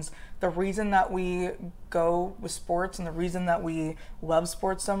sports fans, the reason that we go with sports and the reason that we love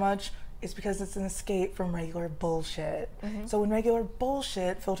sports so much is because it's an escape from regular bullshit. So when regular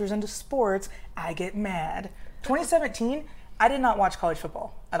bullshit filters into sports, I get mad. 2017, I did not watch college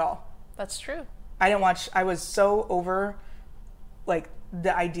football at all. That's true. I didn't watch. I was so over like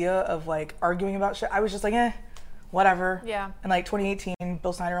the idea of like arguing about shit. I was just like, whatever. Yeah. And like 2018,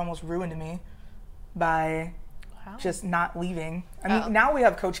 Bill Snyder almost ruined me by Wow. just not leaving. I mean, Oh. now we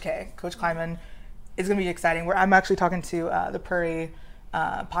have Coach K. Coach Kleiman is going to be exciting. I'm actually talking to the Prairie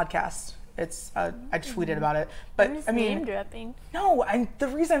podcast. It's I tweeted about it, but Who's I mean, name dropping? no. The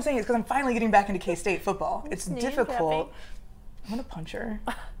reason I'm saying it is because I'm finally getting back into K-State football. It's name difficult. dropping? I'm gonna punch her.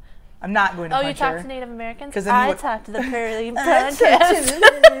 I'm not going to Oh, punch you her. talked to Native Americans? 'Cause then you I would- talked to the Prairie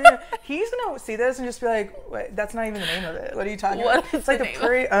podcast. He's gonna see this and just be like, "Wait, that's not even the name of it. What are you talking What about?" is It's like the the name?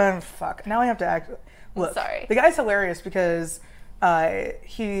 Prairie. Fuck. Now I have to act. Look, sorry. The guy's hilarious because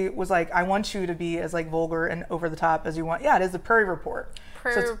he was like, "I want you to be as like vulgar and over the top as you want." Yeah, it is the Prairie Report.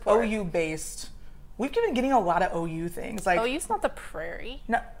 Prairie so it's Report. OU based. We've been getting a lot of OU things. Like, Oh, you's not the Prairie.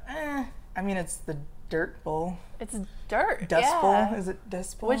 no, I mean it's the Dirt Bowl, It's dirt. Dust yeah. Bowl. Is it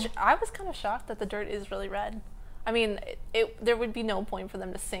Dust Bowl? Which I was kind of shocked that the dirt is really red. I mean, there would be no point for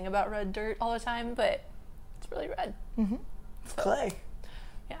them to sing about red dirt all the time, but it's really red. Clay.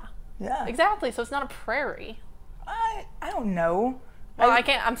 Yeah. Yeah. Exactly. So it's not a prairie. I don't know. Well, I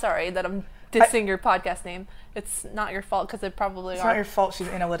can't. I'm sorry that I'm dissing your podcast name. It's not your fault because it probably It's are. not your fault she's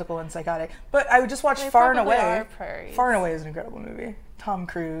analytical and psychotic. But I just watched They Far and probably Away. are prairies. Far and Away is an incredible movie. Tom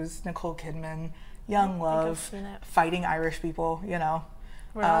Cruise, Nicole Kidman, young I've love, seen it. fighting Irish people, you know.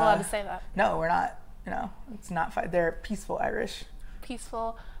 We're not allowed to say that. No, we're not. You know, it's not they're peaceful Irish.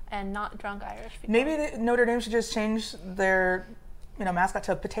 Peaceful and not drunk Irish people. Maybe Notre Dame should just change their, mascot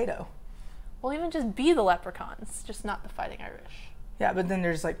to a potato. Well, even just be the leprechauns, just not the fighting Irish. Yeah, but then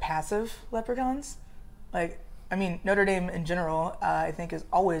there's like passive leprechauns. Like, I mean, Notre Dame in general, I think is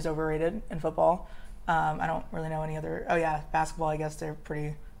always overrated in football. I don't really know any other. Oh yeah, basketball. I guess they're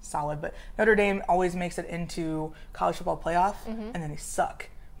pretty solid, but Notre Dame always makes it into college football playoff, and then they suck.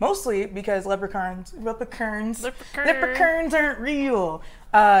 Mostly because leprechauns aren't real.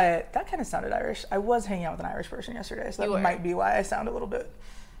 That kind of sounded Irish. I was hanging out with an Irish person yesterday, so You that were. might be why I sound a little bit.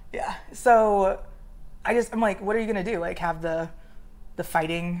 Yeah. So I'm like, what are you gonna do? Like, have the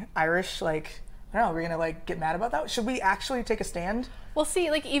fighting Irish? Like, I don't know. We're gonna like get mad about that? Should we actually take a stand? Well, see,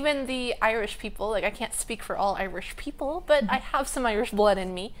 like, even the Irish people, like, I can't speak for all Irish people, but I have some Irish blood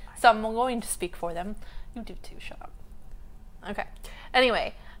in me, so I'm going to speak for them. You do too, shut up. Okay.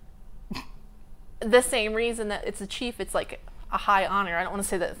 Anyway, the same reason that it's a chief, it's like, a high honor. I don't want to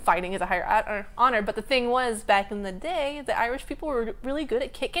say that fighting is a higher honor, but the thing was, back in the day, the Irish people were really good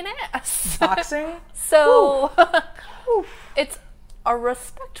at kicking ass. Boxing? So it's a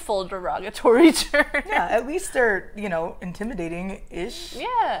respectful derogatory term. Yeah, at least they're, intimidating-ish.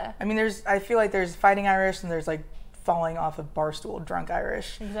 Yeah. I mean, I feel like there's fighting Irish and there's like falling off a bar stool drunk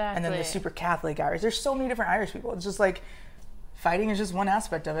Irish. Exactly. And then the super Catholic Irish. There's so many different Irish people. It's just like fighting is just one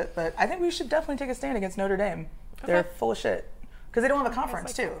aspect of it. But I think we should definitely take a stand against Notre Dame. They're full of shit. Because they don't have a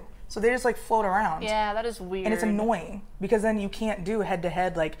conference too. So they just like float around. Yeah, that is weird. And it's annoying because then you can't do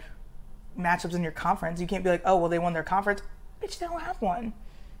head-to-head like matchups in your conference. You can't be like, oh, well, they won their conference. Bitch, they don't have one.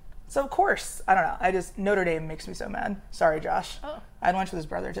 So, of course, I don't know. Notre Dame makes me so mad. Sorry, Josh. Oh. I had lunch with his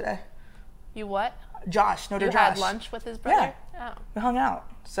brother today. You what? Josh, You Josh. had lunch with his brother? Yeah. Oh. We hung out.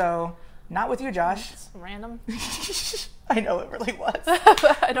 So, not with you, Josh. It's random. I know it really was.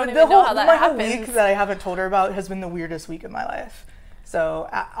 I don't even know how that my happens. whole week that I haven't told her about has been the weirdest week of my life. So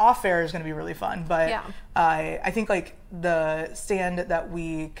off air is going to be really fun, but Yeah. I think like the stand that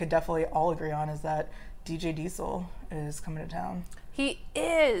we could definitely all agree on is that DJ Diesel is coming to town. He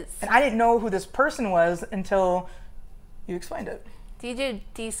is. And I didn't know who this person was until you explained it. DJ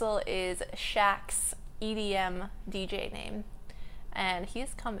Diesel is Shaq's EDM DJ name, and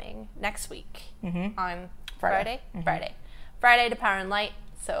he's coming next week on Friday. Friday to Power and Light.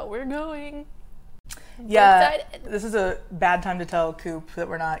 So we're going. Yeah, excited. this is a bad time to tell Coop that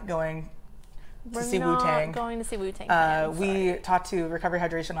we're not going to see Wu-Tang. We're going to see Wu-Tang. We talked to Recovery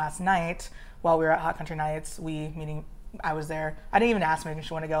Hydration last night while we were at Hot Country Nights. Meaning I was there. I didn't even ask me if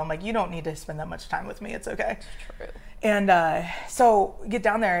she wanted to go. I'm like, you don't need to spend that much time with me. It's okay. True. And so we get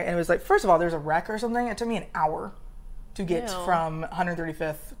down there, and it was like, first of all, there's a wreck or something. It took me an hour to get from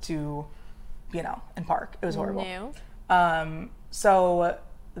 135th to B&L and Park. It was horrible. So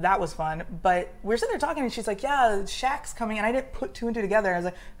that was fun. But we were sitting there talking, and she's like, yeah, Shaq's coming. And I didn't put two and two together. I was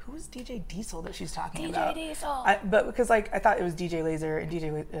like, who is DJ Diesel that she's talking about? DJ Diesel. But because like I thought it was DJ Laser and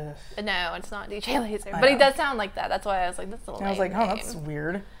DJ Laser. No, it's not DJ Laser. But he does sound like that. That's why I was like, that's a little And I was like, oh, that's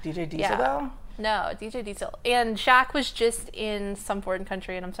weird. DJ Diesel though? No, DJ Diesel. And Shaq was just in some foreign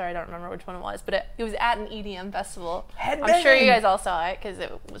country, and I'm sorry, I don't remember which one it was, but it was at an EDM festival. I'm sure you guys all saw it because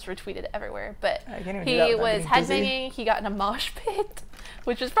it was retweeted everywhere. But he was headbanging. He got in a mosh pit,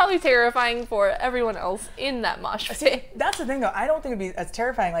 which is probably terrifying for everyone else in that mosh pit. See, that's the thing, though. I don't think it'd be as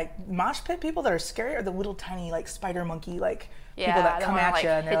terrifying. Like mosh pit people that are scary are the little tiny like spider monkey like. People that come at you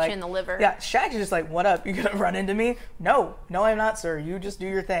and they're hit like, you in the liver. Yeah, Shaq is just like, what up? You gonna run into me? No, I'm not, sir. You just do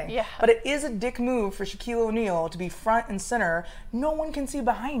your thing. Yeah. But it is a dick move for Shaquille O'Neal to be front and center. No one can see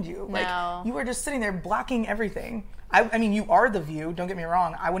behind you. No. Like you are just sitting there blocking everything. I mean, you are the view. Don't get me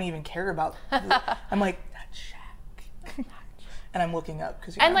wrong. I wouldn't even care about. I'm like, that's Shaq. And I'm looking up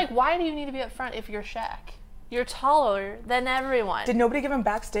because. And like, why do you need to be up front if you're Shaq? You're taller than everyone. Did nobody give him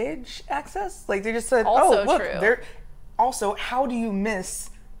backstage access? Like they just said, Also oh look, true. they're. Also, how do you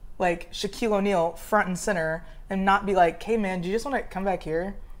miss like Shaquille O'Neal front and center and not be like, hey man, do you just want to come back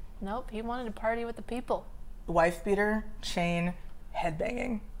here? Nope, he wanted to party with the people. Wife beater, chain,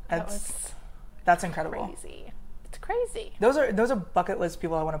 headbanging. That's incredible. Crazy. It's crazy. Those are bucket list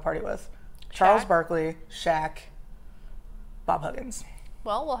people I want to party with. Charles Barkley, Shaq, Bob Huggins.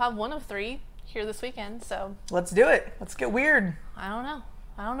 Well, we'll have one of three here this weekend, so let's do it. Let's get weird. I don't know.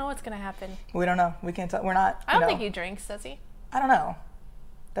 I don't know what's gonna happen. We don't know. We can't tell. We're not. I don't think he drinks, does he? I don't know.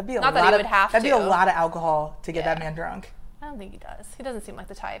 That'd be a Not lot that he of. would have that'd be to. a lot of alcohol to get that man drunk. I don't think he does. He doesn't seem like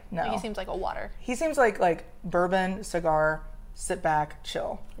the type. No. He seems like a water. He seems like bourbon, cigar, sit back,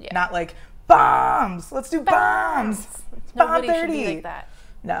 chill. Yeah. Not like bombs. Let's do bombs. Nobody Bomb should 30. be like that.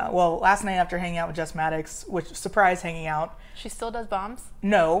 No. Well, last night after hanging out with Jess Maddox, which surprise hanging out. She still does bombs?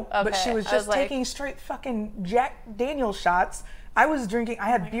 No, but Okay, she was I just was like- taking straight fucking Jack Daniel's shots. I was drinking. I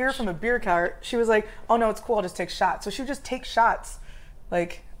had beer from a beer cart. She was like, "Oh no, it's cool. I'll just take shots." So she would just take shots.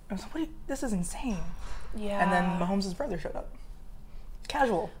 Like I was like, this is insane. Yeah. And then Mahomes' brother showed up.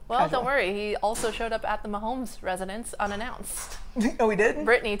 Casual. Well, Casual. don't worry. He also showed up at the Mahomes residence unannounced. Oh, he did?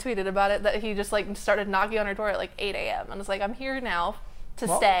 Brittany tweeted about it that he just like started knocking on her door at like 8 a.m. and was like, I'm here now to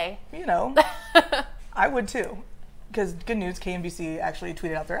stay. You know, I would too. Because good news, KMBC actually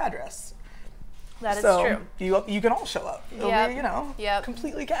tweeted out their address. That is So true. you can all show up. It'll Yep. be, Yep.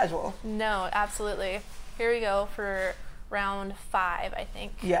 completely casual. No, absolutely. Here we go for round 5, I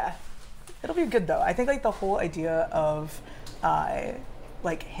think. Yeah. It'll be good though. I think like the whole idea of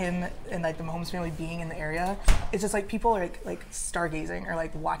like him and like the Mahomes family being in the area, it's just like people are like stargazing or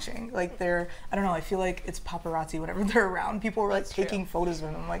like watching. Like they're, I don't know, I feel like it's paparazzi whenever they're around. People are like taking photos of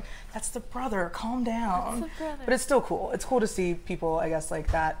him. I'm like, that's the brother, calm down. That's the brother. But it's still cool. It's cool to see people, I guess,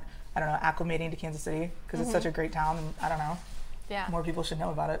 like that, I don't know, acclimating to Kansas City because it's such a great town and I don't know. Yeah. more people should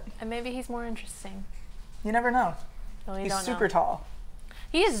know about it. And maybe he's more interesting. You never know. No, we He's don't super know. tall.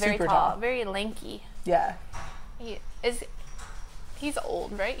 He is very super tall, tall. very lanky. Yeah, He's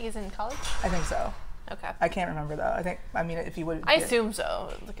old, right? He's in college? I think so. Okay. I can't remember though. If he would, I assume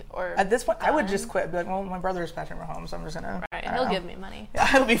so. Or at this point, I would done. just quit. Be like, well, my brother's Patrick Mahomes, so I'm just gonna. Right, I and don't he'll know. give me money.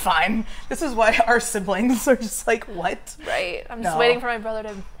 Yeah, it'll be fine. This is why our siblings are just like, what? Right. I'm just No. waiting for my brother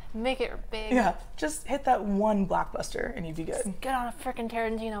to make it big. Yeah, just hit that one blockbuster and you'd be good. Get on a freaking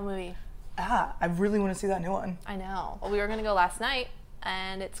Tarantino movie. I really want to see that new one. I know. Well, we were gonna go last night,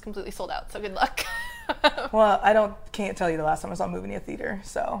 and it's completely sold out. So good luck. Well, can't tell you the last time I saw a movie in a theater,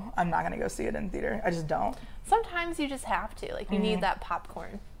 so I'm not gonna go see it in theater. I just don't. Sometimes you just have to. Like, you need that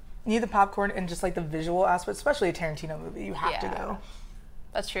popcorn. You need the popcorn and just like the visual aspect, especially a Tarantino movie. You have to Yeah. go.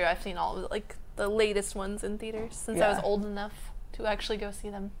 That's true. I've seen all of like the latest ones in theaters since I was Yeah. old enough to actually go see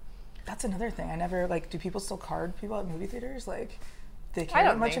them. That's another thing. I never do people still card people at movie theaters? Like, do they care I that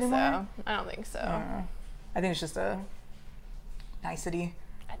don't much think anymore? so. I don't think so. I think it's just a nicety.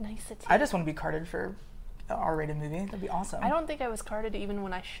 A nicety. I just want to be carded for an R-rated movie. That'd be awesome. I don't think I was carded even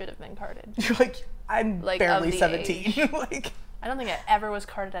when I should have been carded. You're like, I'm Like, barely of the 17. age. Like, I don't think I ever was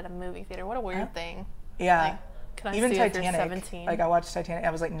carded at a movie theater. What a weird thing. yeah. Like, can I Even see it if you're Titanic. 17? Like, I watched Titanic.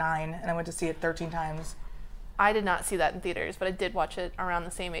 I was like 9, and I went to see it 13 times. I did not see that in theaters, but I did watch it around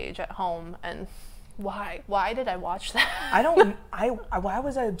the same age at home. And why? Why did I watch that? I don't. Why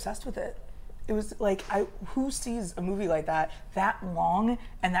was I obsessed with it? It was like, who sees a movie like that long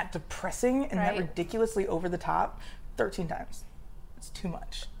and that depressing and that Right. ridiculously over the top 13 times? It's too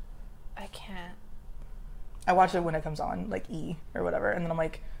much. I can't. I watch it when it comes on, like E or whatever, and then I'm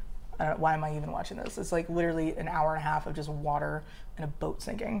like, why am I even watching this? It's like literally an hour and a half of just water and a boat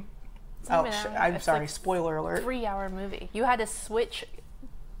sinking. not Oh even shit! an hour. I'm It's sorry. like Spoiler alert. 3-hour movie. You had to switch.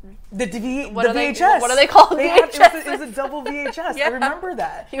 The What are they- VHS. what are they called? It was a double VHS. Yeah. I remember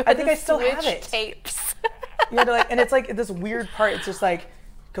that. You I had think to I still have switch it. tapes. You had to and it's like this weird part. It's just like,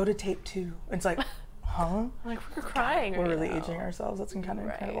 go to tape 2. It's like, huh? Like, we're crying. We're right really now. aging ourselves. That's kind of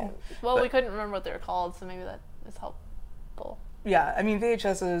Right. incredible. Well, But- we couldn't remember what they were called, so maybe that is helpful. Yeah, I mean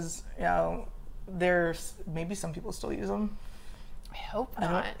VHSs. There's maybe some people still use them. I hope I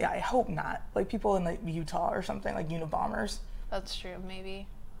don't- not. Yeah, I hope not. Like people in like Utah or something, like Unabombers. That's true. Maybe.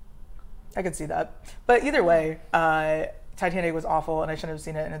 I could see that. But either way, Titanic was awful, and I shouldn't have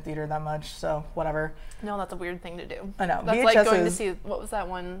seen it in a theater that much. So whatever. No, that's a weird thing to do. I know. That's like going to VHSs see, what was that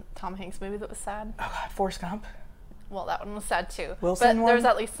one Tom Hanks movie that was sad? Oh God, Forrest Gump. Well, that one was sad too. Wilson but there was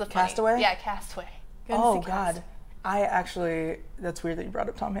one? at least the funny. Castaway? Yeah, Castaway. Go to Oh see God, I actually. That's weird that you brought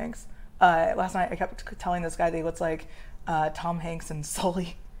up Tom Hanks. Last night I kept telling this guy that he looks like Tom Hanks and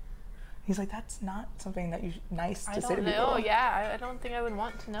Sully. He's like, that's not something that you nice to I say to don't people. know. Yeah, I don't think I would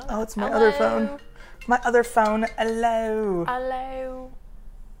want to know. Oh, that. it's my Hello? other phone. My other phone. Hello. Hello.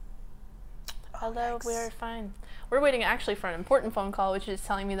 Hello, we're fine. We're waiting actually for an important phone call, which is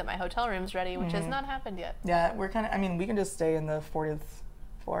telling me that my hotel room's ready, which Mm-hmm. has not happened yet. Yeah, we're kind of. I mean, we can just stay in the 40th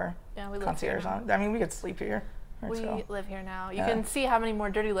floor. Yeah, we live Concierge here now. on. I mean, we could sleep here. Or We so. live here now. You Yeah. can see how many more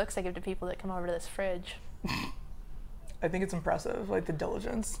dirty looks I give to people that come over to this fridge. I think it's impressive, like the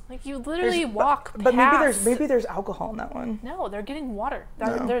diligence. Like, you literally There's- walk but past. maybe there's alcohol in that one. No, they're getting water.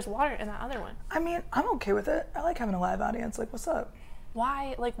 No. There's water in that other one. I mean, I'm okay with it. I like having a live audience. Like, what's up?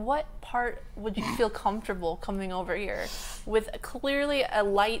 Why? Like, what part would you feel comfortable coming over here with clearly a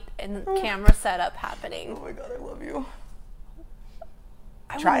light and camera setup happening? Oh my God, I love you.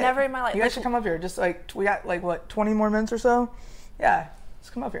 I Try would it. never in my life. You guys Like, should come up here. Just like we got like what 20 more minutes or so. Yeah,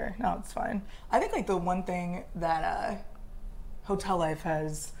 just come up here. No, it's fine. I think like the one thing that hotel life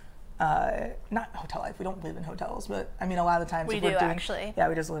has, not hotel life. We don't live in hotels, but I mean a lot of the times We if we're do, doing, actually. Yeah,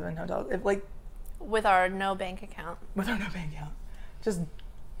 we just live in hotels. If like with our no bank account. with our no bank account, just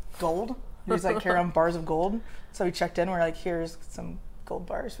gold. We just like carry on bars of gold. So we checked in. We're like, here's some gold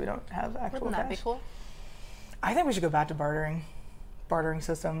bars. We don't have actual Wouldn't that cash. be cool? I think we should go back to bartering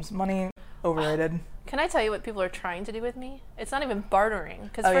systems. Money overrated. Can I tell you what people are trying to do with me? It's not even bartering.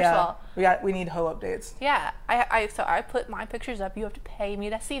 Because Oh first yeah, of all, we need hoe updates. yeah, so I put my pictures up. You have to pay me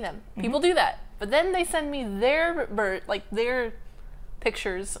to see them. Mm-hmm. People do that, but then they send me their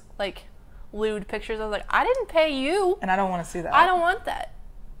pictures, like lewd pictures. I was like, I didn't pay you. And I don't want to see that. I don't want that.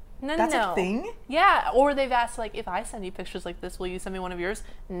 No, That's no. a thing? Yeah, or they've asked like, if I send you pictures like this, will you send me one of yours?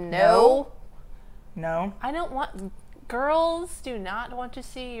 No. No. I don't want. Girls do not want to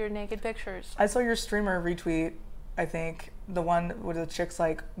see your naked pictures. I saw your streamer retweet, I think, the one where the chick's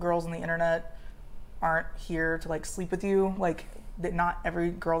like, girls on the internet aren't here to like sleep with you. Like, that not every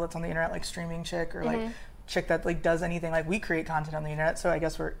girl that's on the internet, like streaming chick or like chick that like does anything. Like we create content on the internet, so I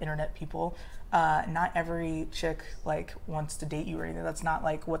guess we're internet people. Not every chick like wants to date you or anything. That's not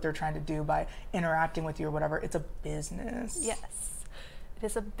like what they're trying to do by interacting with you or whatever. It's a business. Yes, it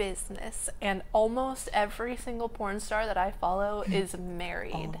is a business, and almost every single porn star that I follow is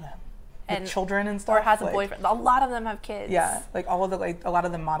married. All of them. And With children and stuff. or has a like, boyfriend. A lot of them have kids. Yeah, like all of the like a lot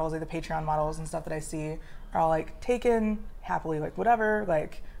of the models, like the Patreon models and stuff that I see are all like taken happily, like whatever.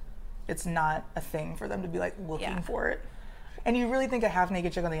 Like it's not a thing for them to be like looking for it. And you really think a half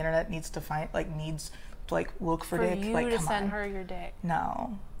naked chick on the internet needs to look for dick? You like to come send on. her your dick.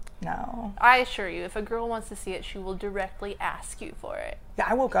 No. I assure you, if a girl wants to see it, she will directly ask you for it. Yeah,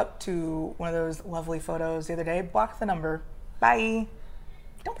 I woke up to one of those lovely photos the other day. Block the number. Bye.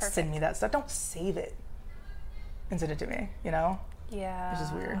 Don't send me that stuff. Don't save it and send it to me. You know? Yeah. It's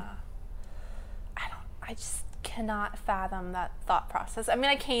just weird. I just cannot fathom that thought process. I mean,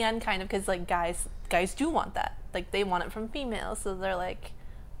 I can kind of, because like guys do want that. Like they want it from females, so they're like,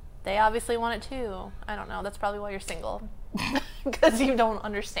 they obviously want it too. I don't know. That's probably why you're single, because you don't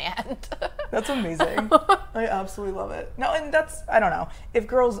understand. That's amazing. I absolutely love it. No, and that's, I don't know. If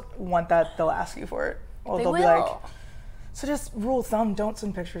girls want that, they'll ask you for it. Or They they'll will. be like, so just rule of thumb, don't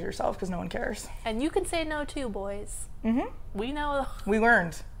send pictures of yourself because no one cares. And you can say no too, boys. Mm-hmm. We know. We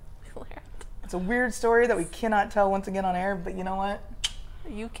learned. It's a weird story that we cannot tell once again on air, but you know what?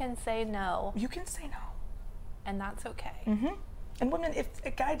 You can say no, You can say no. and that's okay. Mm-hmm. And women, if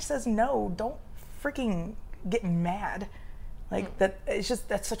a guy says no, don't freaking get mad. Like that, it's just,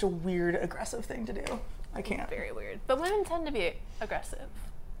 that's such a weird, aggressive thing to do. I can't. Very weird. But women tend to be aggressive.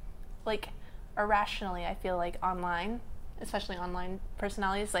 Like, irrationally, I feel like online, especially online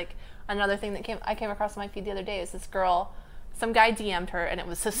personalities. Like, another thing that I came across on my feed the other day is this girl, some guy DM'd her, and it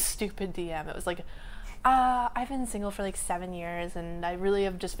was a stupid DM. It was like, I've been single for like 7 years, and I really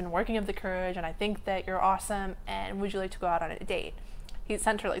have just been working up the courage, and I think that you're awesome, and would you like to go out on a date? He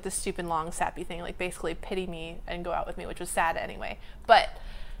sent her like this stupid long sappy thing, like basically pity me and go out with me, which was sad anyway. But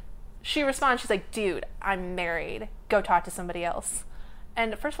she responds, she's like, dude, I'm married. Go talk to somebody else.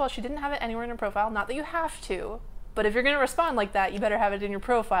 And first of all, she didn't have it anywhere in her profile. Not that you have to, but if you're going to respond like that, you better have it in your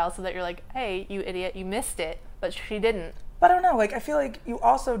profile so that you're like, hey, you idiot, you missed it. But she didn't. But I don't know, like, I feel like you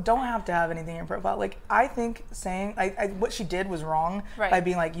also don't have to have anything in your profile. Like, I think saying, what she did was wrong by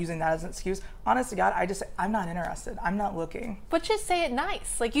being, like, using that as an excuse. Honest to God, I'm not interested. I'm not looking. But just say it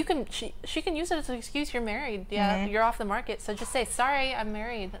nice. Like, you can, she can use it as an excuse. You're married. Yeah, you're off the market. So just say, sorry, I'm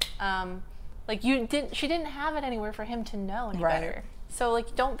married. Like, she didn't have it anywhere for him to know any better. So,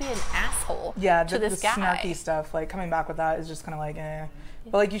 like, don't be an asshole to this guy. Snarky stuff, like, coming back with that is just kind of like, eh.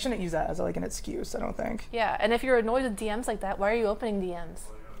 But, like, you shouldn't use that as, like, an excuse, I don't think. Yeah, and if you're annoyed with DMs like that, why are you opening DMs?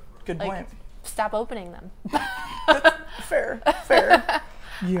 Good Like, point. stop opening them. Fair. I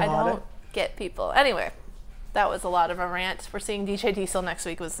don't get people. Anyway, that was a lot of a rant. We're seeing DJ Diesel next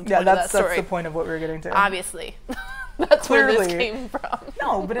week was the point of that story. That's the point of what we were getting to. Obviously. That's Clearly. where this came from.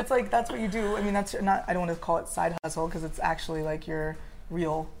 No, but it's like, that's what you do. I mean, that's not, I don't want to call it side hustle because it's actually like your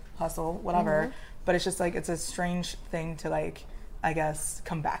real hustle, whatever. But it's just like, it's a strange thing to like, I guess,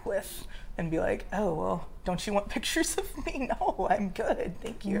 come back with and be like, oh, well, don't you want pictures of me? No, I'm good.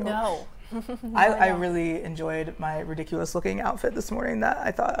 Thank you. No. I really enjoyed my ridiculous looking outfit this morning that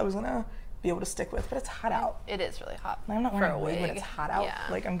I thought I was going to be able to stick with, but it's hot out. It is really hot. I'm not wearing a wig when it's hot out. Yeah.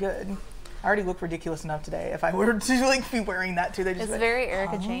 Like, I'm good. I already look ridiculous enough today. If I were to like be wearing that too, they just it's very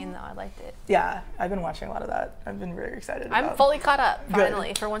Erica Jane though. I liked it. Yeah, I've been watching a lot of that. I've been very excited. I'm fully caught up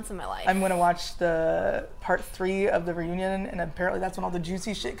finally for once in my life. I'm gonna watch the part 3 of the reunion, and apparently that's when all the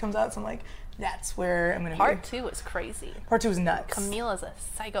juicy shit comes out. So I'm like, that's where I'm gonna. Part 2 is crazy. Part 2 is nuts. Camille's a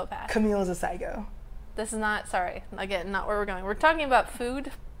psychopath. Camille's a psycho. This is not again not where we're going. We're talking about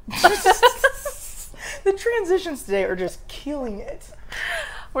food. The transitions today are just killing it.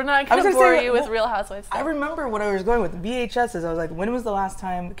 We're not going to bore you with Real Housewives stuff. I remember when I was going with VHSs, I was like, when was the last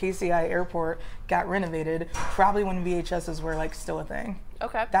time the KCI airport got renovated? Probably when VHSs were like still a thing.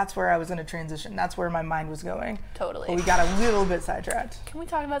 Okay. That's where I was going to transition. That's where my mind was going. Totally. But we got a little bit sidetracked. Can we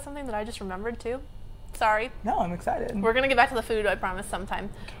talk about something that I just remembered too? Sorry. No, I'm excited. We're going to get back to the food, I promise,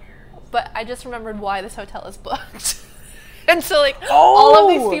 sometime. But I just remembered why this hotel is booked. And so, like, all of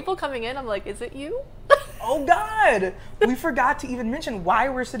these people coming in, I'm like, is it you? Oh, God. We forgot to even mention why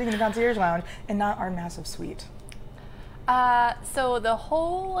we're sitting in the concierge lounge and not our massive suite. So the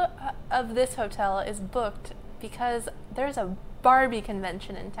whole of this hotel is booked because there's a Barbie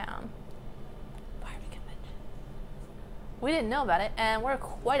convention in town. Barbie convention. We didn't know about it, and we're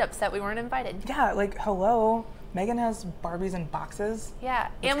quite upset we weren't invited. Yeah, like, hello. Megan has Barbies in boxes. Yeah,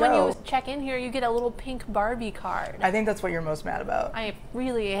 Let's and when go. you check in here, you get a little pink Barbie card. I think that's what you're most mad about. I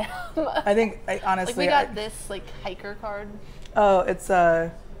really am. I think, honestly... Like, we got this, like, hiker card. Oh, it's, I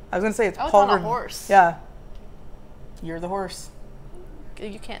was going to say it's Oh, it's Paul on a Rudd- horse. Yeah. You're the horse.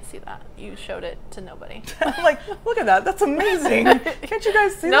 You can't see that. You showed it to nobody. I'm like, look at that. That's amazing. Can't you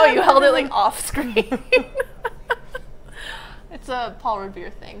guys see No, that? you held it, like, off screen. It's a Paul Revere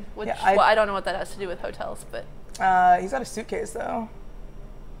thing, which, Yeah, I don't know what that has to do with hotels, but... He's got a suitcase, though.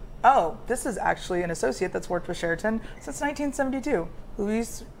 Oh, this is actually an associate that's worked with Sheraton since 1972.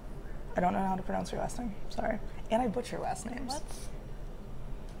 Luis, I don't know how to pronounce your last name. Sorry. And I butcher last names. What?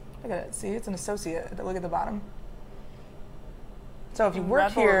 Look at it. See, it's an associate. Look at the bottom. So if you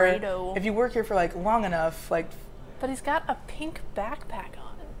work here, Reverado. if you work here for like long enough, like But he's got a pink backpack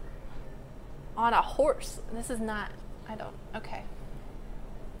on a horse. This is not, okay.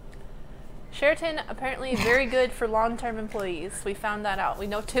 Sheraton, apparently very good for long-term employees. We found that out. We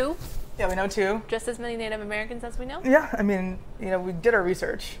know 2, yeah, we know 2. just as many Native Americans as we know. Yeah, I mean, we did our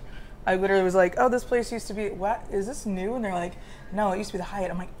research. I literally was like, oh, this place used to be, what? Is this new? And they're like, no, it used to be the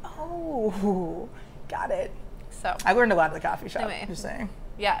Hyatt. I'm like, oh, got it. So, I learned a lot at the coffee shop, Anyway. just saying.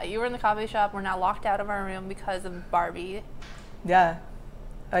 yeah, you were in the coffee shop. We're now locked out of our room because of Barbie. Yeah.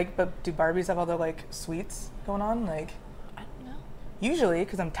 Like, but do Barbies have all the, like, sweets going on? Like, I don't know. usually,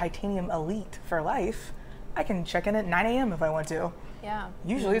 because I'm titanium elite for life, I can check in at 9 a.m. if I want to. Yeah.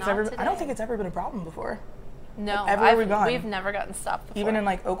 Usually, it's not never, I don't today. think it's ever been a problem before. No, everywhere we've gone. we've never gotten stopped before. Even in,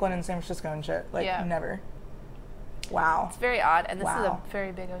 like, Oakland and San Francisco and shit. Like, Yeah. never. Wow. It's very odd, and this is Wow. a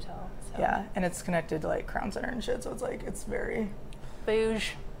very big hotel. So. Yeah, and it's connected to, like, Crown Center and shit, so it's, like, it's very,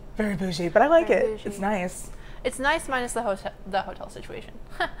 Bouge. very bougie. But I like Very it. bougie. It's nice. It's nice minus the hotel situation.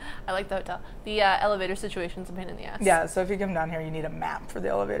 I like the hotel. The elevator situation's a pain in the ass. Yeah, so if you come down here, you need a map for the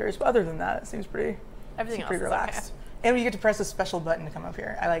elevators. But other than that, it seems pretty, Everything else pretty is relaxed. And you get to press a special button to come up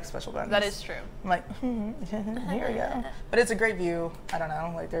here. I like special buttons. That is true. I'm like, here we go. But it's a great view. I don't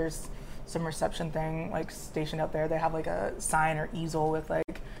know, like there's some reception thing like stationed out there. They have like a sign or easel with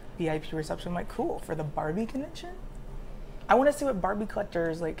like VIP reception. I'm like, cool, for the Barbie convention? I want to see what Barbie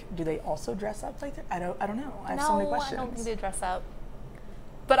collectors, like, do they also dress up like that? I don't know. I have so many questions. I don't think they dress up.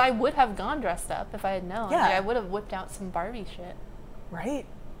 But I would have gone dressed up if I had known. Yeah. Like, I would have whipped out some Barbie shit. Right?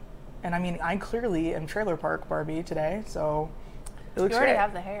 And I mean, I clearly am Trailer Park Barbie today, so it looks You already great.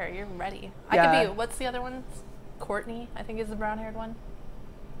 have the hair. You're ready. Yeah. I could be, what's the other one? Courtney, I think is the brown-haired one.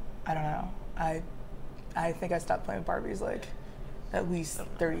 I don't know. I think I stopped playing with Barbies like at least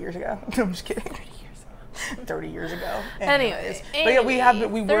 30 years ago. I'm just kidding. 30 years ago. Anyway, But yeah, we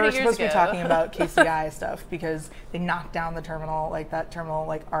 30 were years supposed to be ago. talking about KCI stuff because they knocked down the terminal, like that terminal,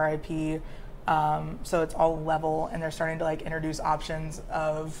 like RIP. So it's all level, and they're starting to like introduce options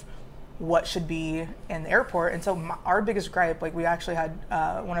of what should be in the airport. And so our biggest gripe, like we actually had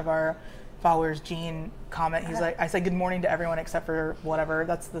one of our followers, Gene, comment. He's like, I said good morning to everyone except for whatever.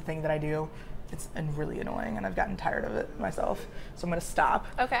 That's the thing that I do. It's really annoying, and I've gotten tired of it myself. So I'm gonna stop.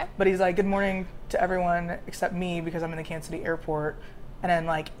 Okay. But he's like, good morning to everyone except me because I'm in the Kansas City airport. And then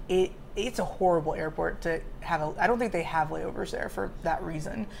like it's a horrible airport to have I don't think they have layovers there for that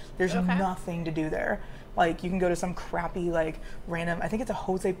reason. There's Okay. nothing to do there. Like you can go to some crappy like random, I think it's a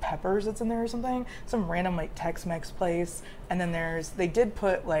Jose Peppers that's in there or something, some random like Tex-Mex place. And then they did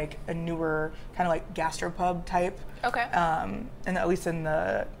put like a newer kind of like gastropub type. Okay. And at least in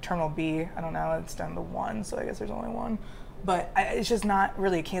the Terminal B, I don't know, it's down to 1, so I guess there's only 1. But it's just not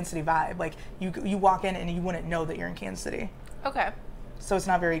really a Kansas City vibe. Like you walk in and you wouldn't know that you're in Kansas City. Okay. So it's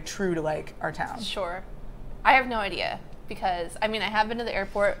not very true to like our town. Sure. I have no idea because, I mean, I have been to the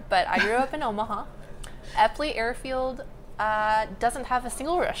airport, but I grew up in Omaha. Epley Airfield doesn't have a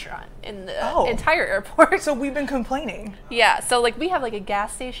single restaurant in the entire airport. So we've been complaining. Yeah, so like we have like a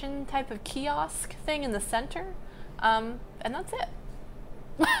gas station type of kiosk thing in the center, and that's it.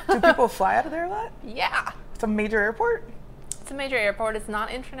 Do people fly out of there a lot? Yeah. It's a major airport? It's a major airport. It's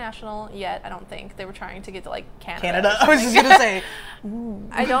not international yet, I don't think. They were trying to get to like Canada. Canada. I was just going to say.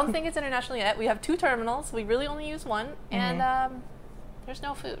 I don't think it's international yet. We have 2 terminals. We really only use 1, and there's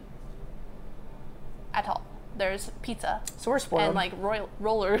no food at all. There's pizza So we're spoiled. and like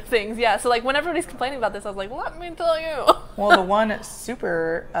roller things. Yeah, so like when everybody's complaining about this, I was like, let me tell you. Well, the one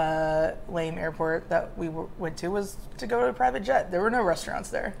super lame airport that we went to was to go to a private jet. There were no restaurants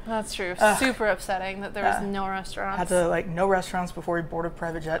there. That's true. Super upsetting that there was no restaurants. Had to like no restaurants before we boarded a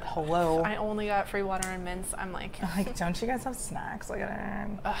private jet. Hello. I only got free water and mints. I'm like, Like, don't you guys have snacks? Like,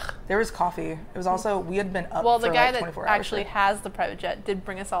 there was coffee. It was also we had been up well, for the guy like that 24 hours. actually has the private jet did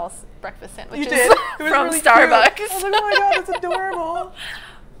bring us all breakfast sandwiches You did. It was from really Starbucks. Cute. I was like, oh my god, that's adorable.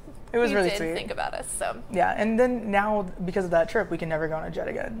 It was you really did sweet. think about us, so Yeah, and then now because of that trip, we can never go on a jet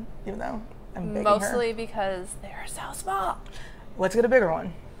again, even though I'm begging her. mostly because they're so small. Let's get a bigger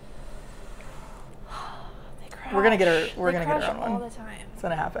one. They crash. We're gonna get her. We're They gonna get her crash on all one. the time. It's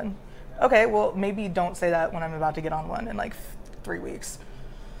gonna happen. Okay, well maybe don't say that when I'm about to get on one in like 3 weeks,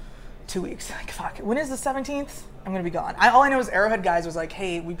 2 weeks. Like, fuck. When is the 17th? I'm gonna be gone. All I know is Arrowhead Guys was like,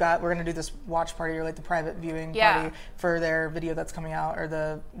 hey, we're gonna do this watch party or like the private viewing party for their video that's coming out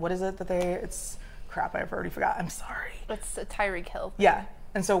or what is it that it's crap. I've already forgot. I'm sorry. It's a Tyreek Hill. Yeah,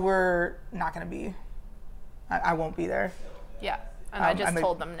 and so we're not gonna be. I won't be there. Yeah, and I I might-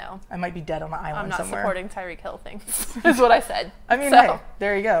 told them no. I might be dead on an island I'm not somewhere. supporting Tyreek Hill things. Is what I said. I mean, So, hey,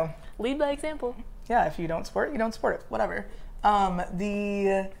 there you go. lead by example. Yeah, if you don't support it, you don't support it. Whatever.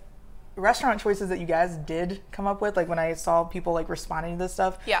 The restaurant choices that you guys did come up with, like when I saw people like responding to this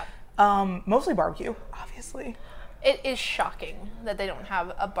stuff. Yeah. Mostly barbecue, obviously. It is shocking that they don't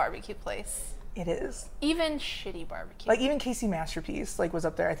have a barbecue place. It is. Even shitty barbecue. Like even Casey Masterpiece like was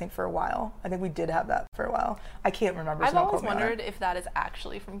up there I think for a while. I think we did have that for a while. I can't remember. I've so don't always quote me on it. wondered if that is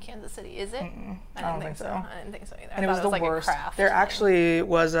actually from Kansas City. Is it? I don't think so. I didn't think so either. And I it was thought the like worst. A craft There thing. actually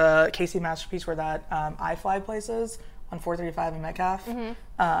was a Casey Masterpiece where that iFly place is on 435 in Metcalf.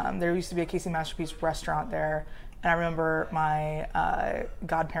 Mm-hmm. There used to be a Casey Masterpiece restaurant there. And I remember my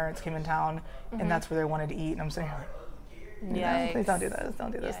godparents came in town, Mm-hmm. and that's where they wanted to eat. And I'm sitting here like, no, Yikes. please don't do this.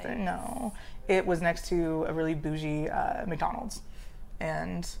 Don't do this Yikes. thing. No. It was next to a really bougie McDonald's.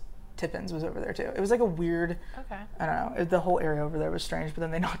 And Tippins was over there too. It was like a weird, Okay. I don't know, the whole area over there was strange, but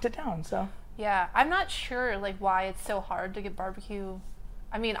then they knocked it down, so. Yeah, I'm not sure like why it's so hard to get barbecue.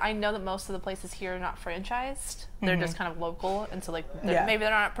 I mean, I know that most of the places here are not franchised. They're just kind of local, and so like Yeah. maybe they're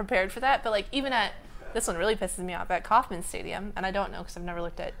not prepared for that. But like even at this one really pisses me off at Kauffman Stadium, and I don't know because I've never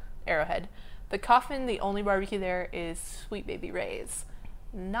looked at Arrowhead. But Kauffman, the only barbecue there is Sweet Baby Ray's,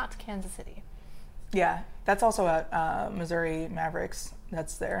 not Kansas City. Yeah, that's also at Missouri Mavericks.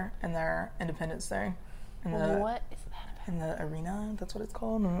 That's there in their Independence thing, in the What is that about? in the arena. That's what it's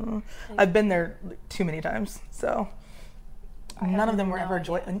called. I've been there too many times, so none of them were no ever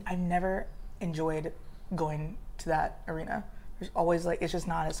idea. enjoyed. I've never enjoyed going to that arena. There's always like it's just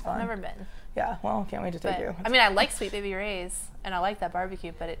not as fun. Never been. Yeah, well, can't wait to take But, you. I mean, I like Sweet Baby Ray's, and I like that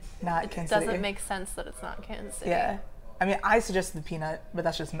barbecue, but it Not Kansas doesn't City. make sense that it's not Kansas City. Yeah, I mean, I suggested the peanut, but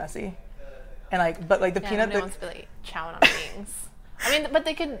that's just messy. And like, but like the Yeah, peanut. nobody wants to be like chowing on wings. I mean, but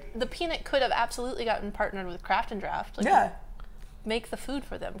the peanut could have absolutely gotten partnered with Craft and Draft. Like, Yeah, make the food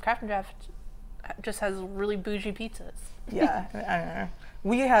for them. Craft and Draft just has really bougie pizzas. yeah. I don't know.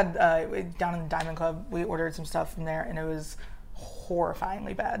 We had down in the Diamond Club, we ordered some stuff from there, and it was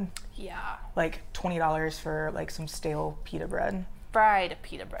horrifyingly bad. Yeah. Like $20 for like some stale pita bread. Fried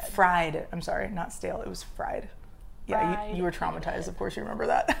pita bread. Fried. I'm sorry, not stale. It was fried. Yeah, Fried you were pita traumatized. bread. Of course, you remember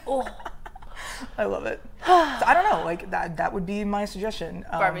that. Oh, I love it. So I don't know. Like that would be my suggestion.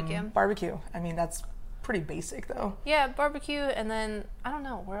 Barbecue. Barbecue. I mean, that's pretty basic though. yeah, barbecue, and then I don't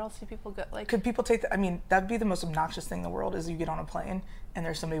know where else do people go. Like, Could people take I mean, that'd be the most obnoxious thing in the world is you get on a plane and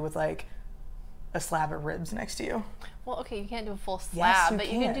there's somebody with like a slab of ribs next to you. well, okay, you can't do a full Yes, slab, you but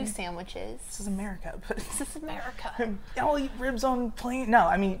you can do can. sandwiches. This is America, but This is America. I'll eat ribs on plane. No,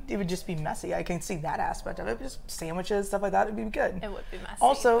 I mean it would just be messy. I can see that aspect of it. But just sandwiches, stuff like that, would be good. It would be messy.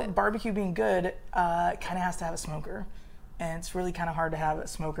 Also, but- barbecue being good kind of has to have a smoker, and it's really kind of hard to have a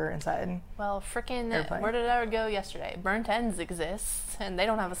smoker inside. well, frickin' Airplane. where did I go yesterday? Burnt Ends exists, and they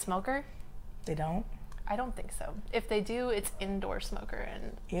don't have a smoker. They don't. I don't think so. If they do, it's indoor smoker,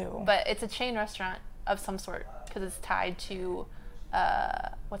 and Ew. but it's a chain restaurant of some sort because it's tied to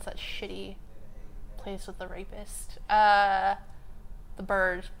what's that shitty place with the rapist? The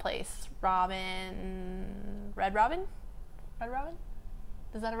bird place, Red Robin.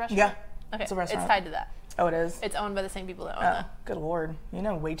 Is that a restaurant? Yeah, Okay, it's a restaurant. It's tied to that. Oh, it is. It's owned by the same people that own Oh, good lord! You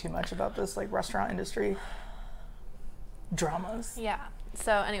know way too much about this like restaurant industry dramas. the. Yeah.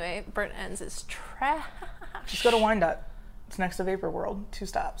 So anyway, Burnt Ends is trash. Just go to Wyandotte. It's next to Vapor World. 2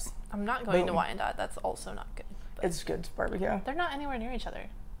 stops. I'm not going to Boom. Wyandotte. That's also not good. But It's good barbecue. they're not anywhere near each other.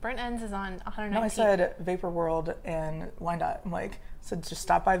 Burnt Ends is on 119. No, I said Vapor World and Wyandotte. I'm like, said just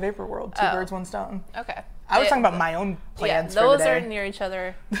stop by Vapor World. 2 Oh. birds, 1 stone. Okay. I was talking about my own Yeah, plans for those the are day. near each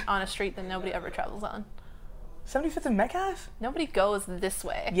other on a street that nobody ever travels on. 75th and Metcalf? Nobody goes this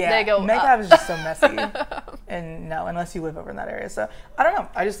way. Yeah, They go Metcalf up. is just so messy. And no, unless you live over in that area. So I don't know.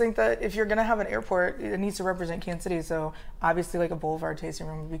 I just think that if you're gonna have an airport, it needs to represent Kansas City. So obviously, like a Boulevard tasting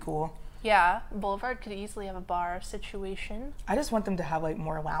room would be cool. Yeah, Boulevard could easily have a bar situation. I just want them to have like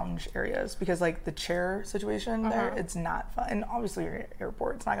more lounge areas because like the chair situation there, it's not fun. And obviously, your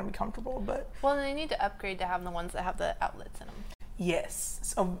airport, it's not gonna be comfortable. But Well, they need to upgrade to have the ones that have the outlets in them. Yes.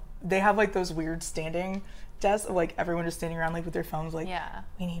 So they have like those weird standing desks of like everyone just standing around like with their phones like, Yeah.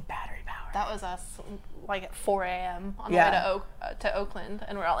 we need battery power. That was us like at 4 a.m. on the Yeah. way to Oakland,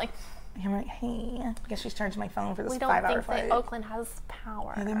 and we're all like, I'm like, hey, I guess she's charging my phone for this we don't 5-hour think flight. that Oakland has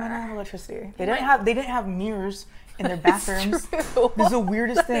power. Yeah, they might not have electricity. They might- didn't have mirrors in their bathrooms. true. This is the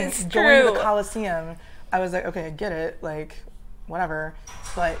weirdest thing. is Going to the true. Coliseum, I was like, okay, I get it, like, whatever.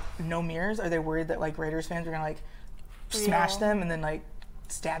 But no mirrors? Are they worried that like Raiders fans are gonna like smash Yeah. them and then like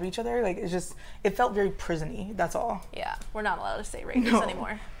stab each other? Like it's just, it felt very prison-y, that's all. Yeah, we're not allowed to say Raiders No.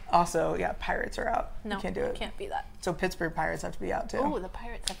 anymore. Also, yeah, Pirates are out. No, You can't do it. Can't be that. So Pittsburgh Pirates have to be out too. Oh, the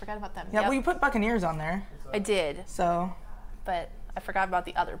Pirates! I forgot about them. Yeah, Yep. well, you put Buccaneers on there, I did, so but I forgot about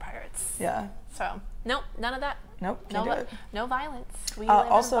the other Pirates. yeah. So nope, none of that. Nope, No, can't do it. no violence. We live in a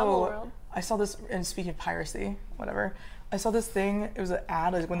bubble Also, world. I saw this, and speaking of piracy, whatever, I saw this thing, it was an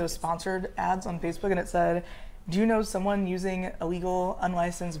ad, like one of those sponsored ads on Facebook, and it said, do you know someone using illegal,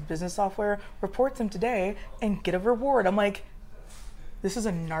 unlicensed business software? Report them today and get a reward. I'm like, this is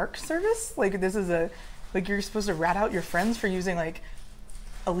a narc service? Like, this is like you're supposed to rat out your friends for using, like,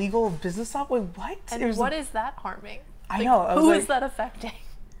 illegal business software? What? And It was what is that harming? I know, I was Who like- is that affecting?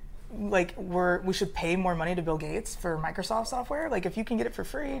 like we should pay more money to Bill Gates for Microsoft software. Like if you can get it for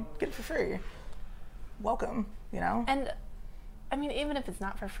free, get it for free. Welcome, you know. And I mean, even if it's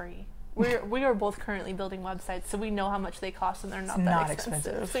not for free, we are both currently building websites, so we know how much they cost, and they're not that not expensive.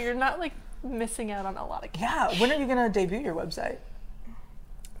 expensive. So you're not like missing out on a lot of cash. Yeah, when are you gonna debut your website?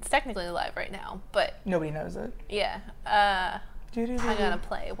 It's technically live right now, but Nobody knows it. yeah, I Doo-doo-doo. gotta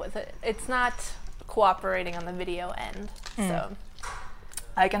play with it. It's not cooperating on the video end, so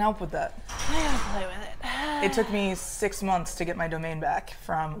I can help with that. I gotta play with it. It took me 6 months to get my domain back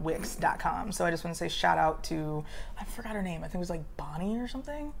from Wix.com. So I just want to say shout out to, I forgot her name. I think it was like Bonnie or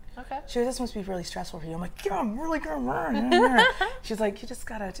something. Okay. She goes, this must be really stressful for you. I'm like, yeah, I'm really gonna. She's like, you just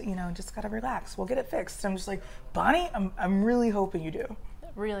gotta, just gotta relax. We'll get it fixed. I'm just like, Bonnie, I'm really hoping you do.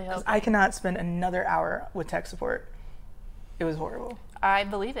 Really hope. I cannot spend another hour with tech support. It was horrible. I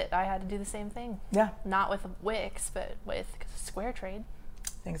believe it. I had to do the same thing. Yeah. Not with Wix, but with Square Trade.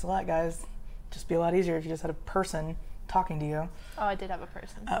 Thanks a lot, guys. Just be a lot easier if you just had a person talking to you. Oh, I did have a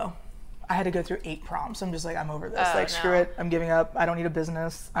person. Oh. I had to go through 8 prompts. I'm just like, I'm over this. Oh, like, screw no. it. I'm giving up. I don't need a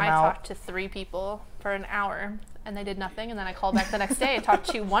business. I'm I out. talked to 3 people for an hour, and they did nothing. And then I called back the next day and talked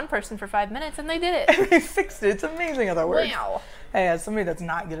to 1 person for 5 minutes, and they did it. They fixed it. It's amazing how that works. Wow. Hey, as somebody that's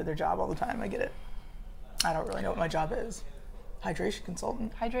not good at their job all the time, I get it. I don't really know what my job is. Hydration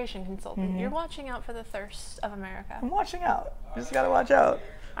consultant. Hydration consultant. Mm-hmm. You're watching out for the thirst of America. I'm watching out. Just gotta watch out.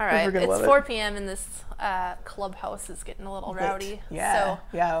 All right, We're gonna it's love 4 it. p.m. and this clubhouse is getting a little Lit. rowdy. Yeah. So,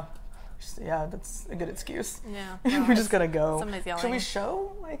 Yeah. Yeah, that's a good excuse. yeah. We're well, just gonna go. somebody's Should yelling. we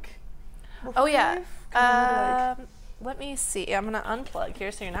show like? Oh yeah. leave? Can we, like- Let me see. I'm gonna unplug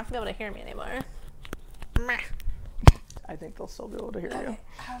here, so you're not gonna be able to hear me anymore. I think they'll still be able to hear you.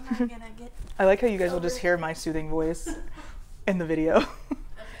 How am I gonna get? I like how you guys will just hear my soothing voice in the video.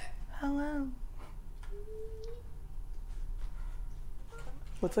 Hello.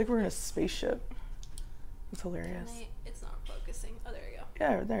 Looks like we're in a spaceship. It's hilarious. It's not focusing. Oh, there you go.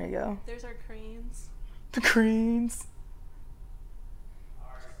 Yeah, there you go. There's our cranes. The cranes.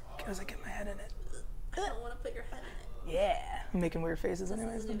 As I get my head in it. I don't want to put your head in it. Yeah. I'm making weird faces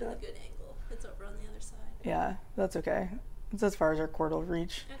anyways. This isn't Don't do even a it. good angle. It's over on the other side. Yeah, that's okay. It's as far as our cord will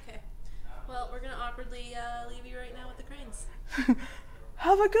reach. Okay. Well, we're gonna awkwardly leave you right now with the cranes.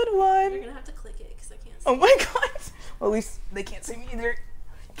 Have a good You're one. gonna have to click it because I can't see. Oh my god. Well, at least they can't see me either.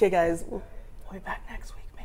 Okay, guys, we'll be back next week.